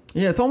behind you.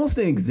 Yeah, it's almost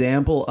an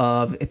example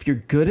of if you're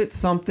good at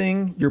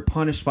something, you're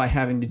punished by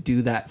having to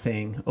do that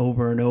thing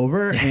over and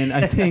over. And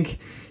I think,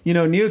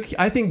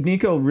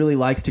 Nico really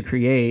likes to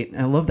create.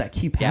 I love that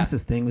key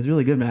passes thing. It was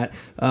really good, Matt.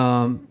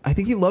 I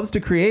think he loves to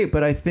create,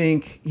 but I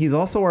think he's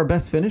also our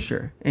best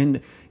finisher.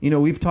 And,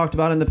 we've talked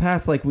about in the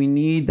past, like, we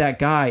need that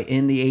guy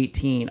in the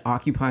 18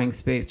 occupying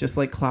space, just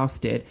like Klaus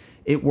did.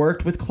 It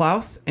worked with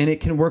Klaus, and it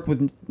can work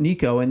with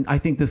Nico. And I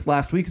think this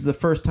last week is the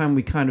first time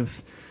we kind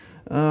of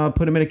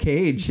put him in a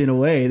cage in a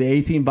way. The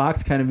 18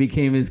 box kind of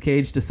became his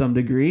cage to some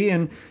degree.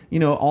 And,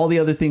 all the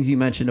other things you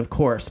mentioned, of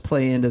course,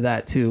 play into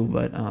that too.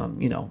 But,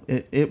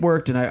 it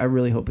worked, and I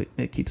really hope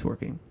it keeps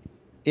working.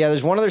 Yeah,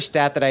 there's one other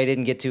stat that I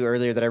didn't get to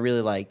earlier that I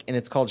really like, and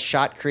it's called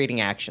shot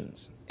creating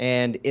actions.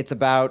 And it's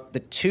about the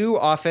 2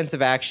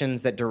 offensive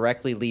actions that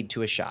directly lead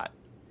to a shot.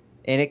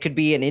 And it could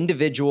be an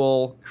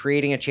individual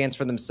creating a chance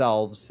for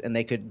themselves, and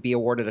they could be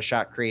awarded a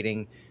shot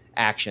creating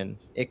action.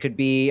 It could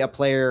be a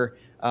player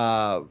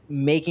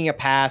making a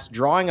pass,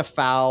 drawing a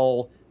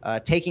foul,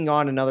 taking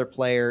on another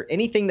player,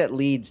 anything that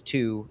leads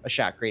to a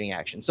shot creating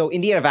action. So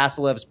Indiana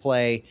Vassilev's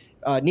play,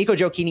 Nico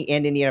Gioacchini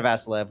and Indiana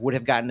Vassilev would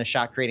have gotten a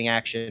shot creating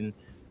action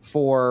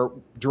for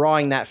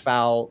drawing that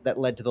foul that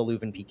led to the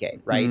Leuven PK,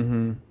 right?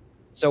 Mm-hmm.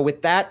 So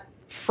with that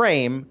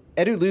frame,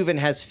 Edu Leuven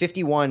has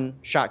 51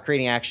 shot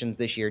creating actions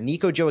this year.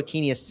 Nico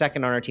Gioacchini is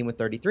second on our team with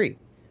 33.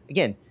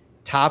 Again,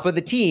 top of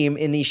the team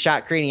in these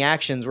shot creating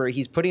actions, where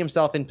he's putting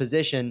himself in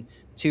position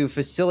to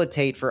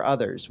facilitate for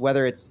others,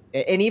 whether it's,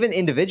 and even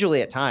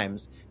individually at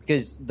times,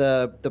 because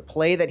the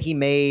play that he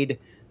made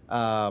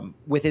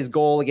with his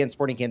goal against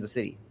Sporting Kansas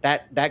City,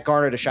 that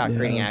garnered a shot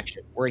creating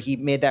action, where he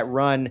made that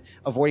run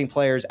avoiding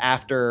players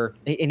after,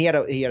 and he had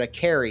a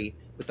carry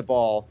with the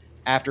ball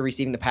after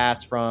receiving the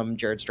pass from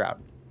Jared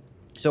Stroud.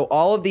 So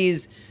all of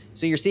these,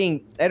 so you're seeing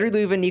Edu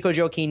Leuven, Nico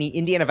Gioacchini,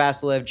 Indiana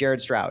Vassilev,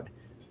 Jared Stroud,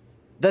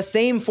 the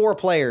same 4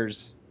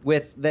 players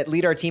that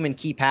lead our team in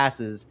key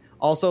passes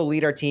also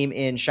lead our team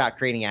in shot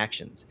creating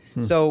actions.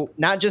 So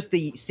not just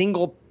the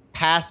single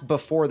pass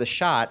before the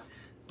shot,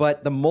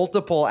 but the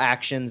multiple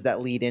actions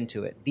that lead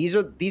into it.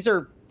 These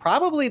are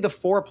probably the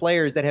 4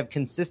 players that have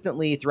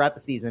consistently throughout the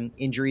season,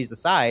 injuries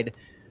aside,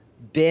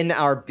 been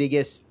our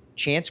biggest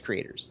chance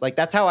creators. Like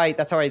that's how I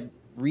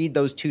read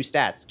those 2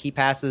 stats, key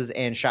passes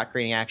and shot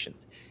creating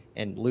actions.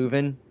 And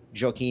Leuven,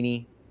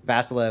 Gioacchini,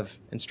 Vassilev,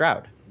 and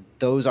Stroud.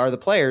 Those are the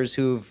players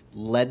who've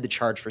led the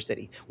charge for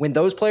City. When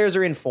those players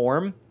are in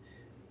form,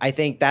 I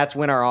think that's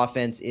when our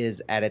offense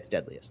is at its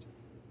deadliest.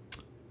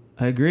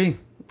 I agree.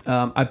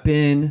 I've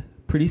been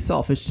pretty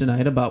selfish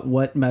tonight about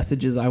what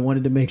messages I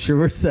wanted to make sure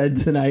were said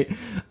tonight.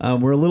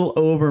 We're a little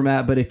over,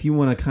 Matt, but if you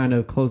want to kind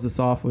of close us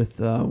off with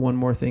one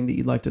more thing that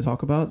you'd like to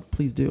talk about,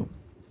 please do.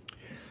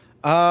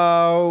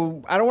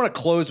 I don't want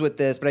to close with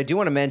this, but I do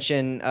want to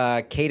mention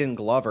Caden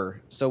Glover.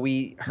 So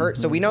we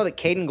know that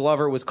Caden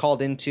Glover was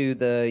called into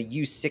the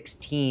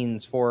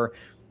U16s for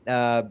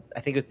I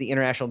think it was the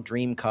International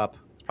Dream Cup.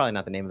 It's probably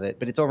not the name of it,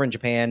 but it's over in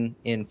Japan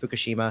in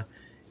Fukushima.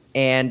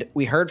 And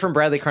we heard from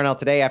Bradley Carnell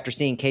today after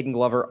seeing Caden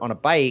Glover on a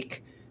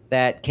bike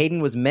that Caden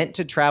was meant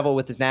to travel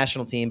with his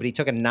national team, but he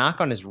took a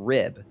knock on his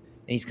rib, and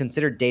he's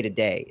considered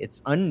day-to-day.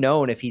 It's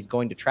unknown if he's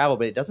going to travel,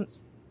 but it doesn't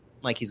seem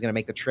like he's going to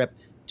make the trip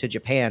to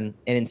Japan,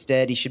 and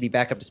instead he should be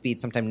back up to speed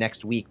sometime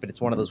next week, but it's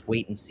one of those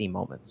wait-and-see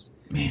moments.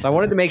 Man. So I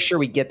wanted to make sure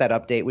we get that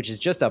update, which is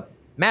just a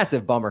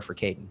massive bummer for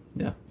Caden.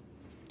 Yeah.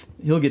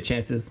 He'll get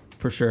chances,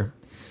 for sure.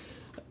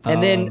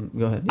 And then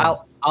go ahead. Yeah.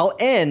 I'll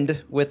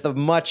end with a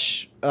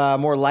much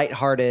more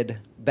lighthearted,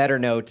 better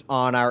note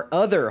on our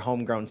other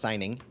homegrown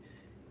signing.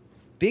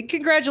 Big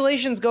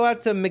congratulations go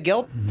out to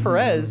Miguel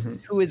Perez,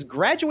 who is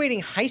graduating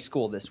high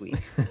school this week.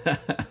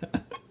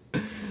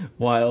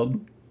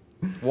 Wild.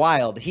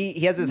 He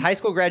has his high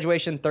school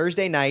graduation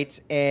Thursday night,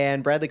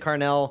 and Bradley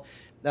Carnell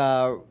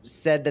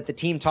said that the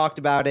team talked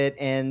about it,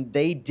 and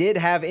they did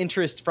have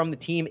interest from the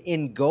team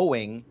in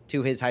going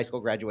to his high school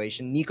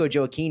graduation. Nico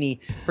Gioacchini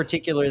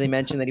particularly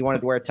mentioned that he wanted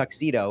to wear a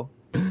tuxedo.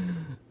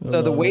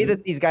 So the way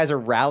that these guys are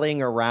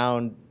rallying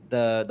around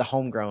the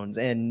homegrowns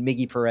and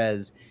Miggy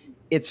Perez,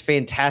 it's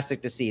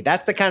fantastic to see.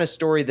 That's the kind of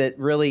story that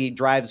really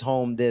drives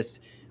home this.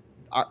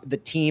 The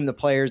team, the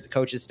players, the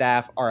coaches,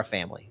 staff are a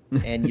family,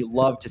 and you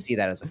love to see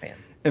that as a fan.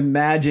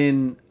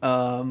 Imagine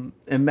going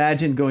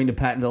to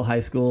Pattonville High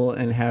School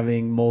and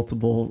having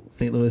multiple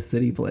St. Louis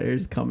City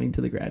players coming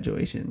to the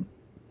graduation.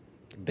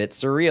 Bit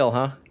surreal,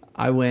 huh?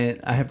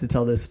 I have to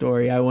tell this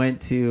story. I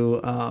went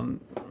to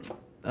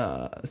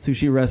a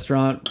sushi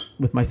restaurant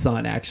with my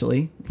son,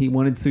 actually. He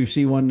wanted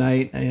sushi one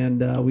night,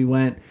 and we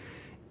went,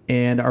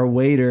 and our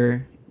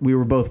waiter, we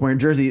were both wearing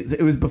jerseys.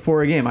 It was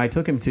before a game I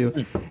took him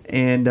to,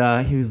 and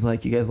he was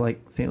like, "You guys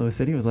like St. Louis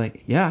City?" I was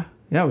like, "Yeah,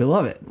 we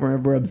love it.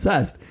 We're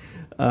obsessed."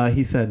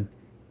 He said,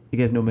 "You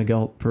guys know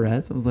Miguel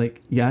Perez?" I was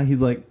like, "Yeah."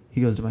 He's like,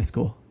 "He goes to my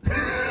school."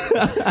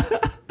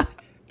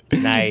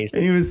 Nice.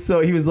 And he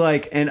was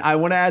like, and I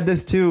want to add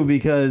this too,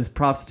 because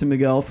props to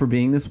Miguel for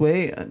being this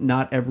way.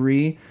 Not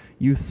every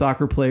youth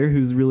soccer player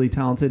who's really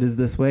talented is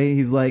this way.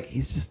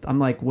 I'm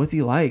like, what's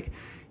he like?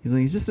 He's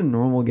like, he's just a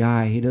normal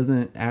guy. He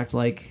doesn't act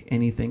like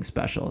anything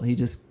special. He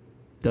just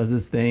does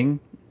his thing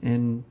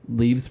and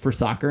leaves for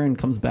soccer and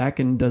comes back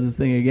and does his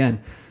thing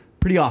again.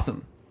 Pretty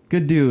awesome.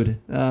 Good dude.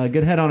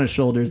 Good head on his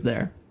shoulders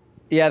there.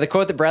 Yeah, the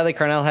quote that Bradley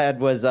Carnell had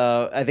was,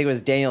 I think it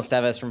was Daniel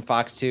Steves from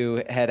Fox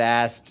 2 had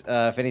asked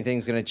if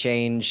anything's going to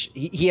change.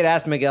 He had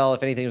asked Miguel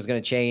if anything was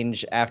going to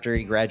change after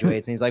he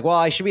graduates. And he's like, well,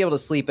 I should be able to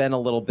sleep in a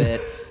little bit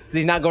because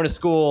he's not going to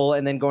school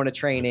and then going to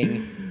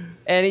training.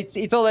 And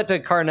he told that to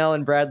Carnell,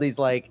 and Bradley's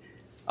like,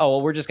 oh,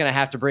 well, we're just going to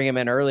have to bring him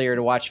in earlier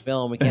to watch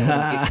film. We can't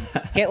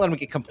let him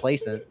get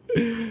complacent.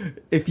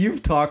 If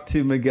you've talked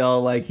to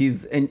Miguel, like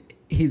he's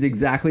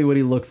exactly what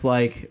he looks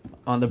like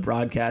on the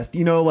broadcast.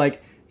 You know,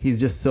 like he's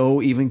just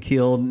so even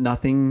keeled.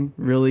 Nothing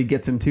really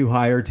gets him too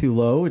high or too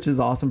low, which is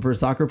awesome for a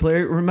soccer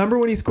player. Remember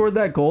when he scored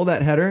that goal,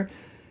 that header?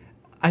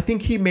 I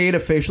think he made a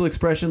facial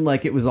expression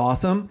like it was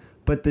awesome,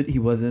 but that he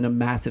wasn't a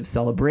massive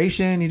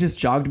celebration. He just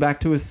jogged back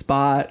to his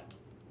spot.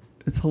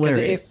 It's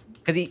hilarious.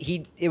 Because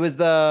it was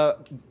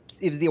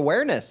the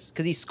awareness,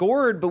 because he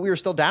scored, but we were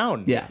still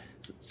down. Yeah.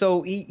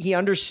 So he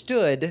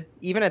understood,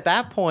 even at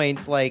that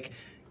point, like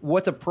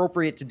what's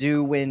appropriate to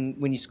do when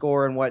you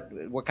score and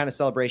what kind of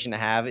celebration to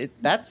have.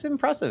 That's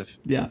impressive.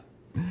 Yeah.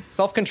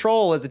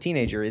 Self-control as a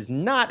teenager is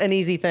not an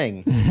easy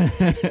thing.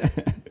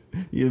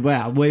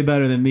 Wow, way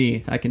better than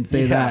me. I can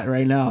say that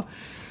right now.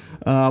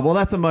 Well,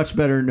 that's a much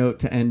better note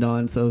to end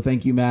on. So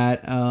thank you,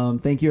 Matt.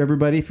 Thank you,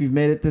 everybody. If you've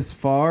made it this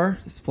far,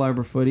 this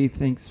Flyover Footy,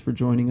 thanks for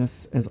joining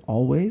us as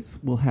always.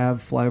 We'll have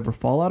Flyover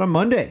Fallout on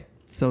Monday.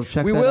 So check that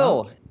out. We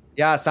will.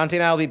 Yeah, Santi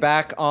and I will be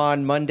back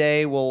on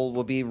Monday.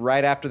 We'll be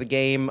right after the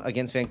game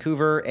against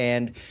Vancouver.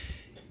 And,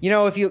 you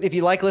know, if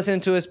you like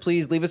listening to us,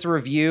 please leave us a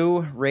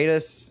review, rate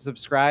us,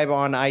 subscribe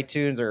on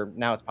iTunes, or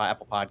now it's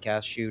Apple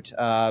Podcasts,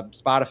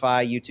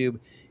 Spotify, YouTube.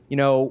 You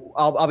know,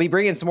 I'll be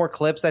bringing some more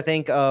clips, I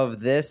think,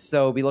 of this.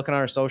 So be looking on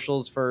our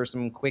socials for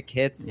some quick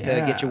hits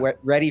to get you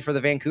ready for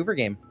the Vancouver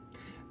game.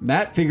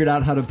 Matt figured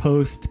out how to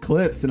post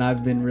clips, and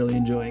I've been really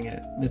enjoying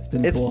it.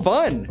 It's cool.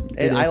 Fun.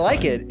 I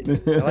like it.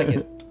 I like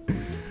it.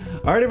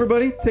 All right,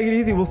 everybody, take it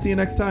easy. We'll see you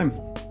next time.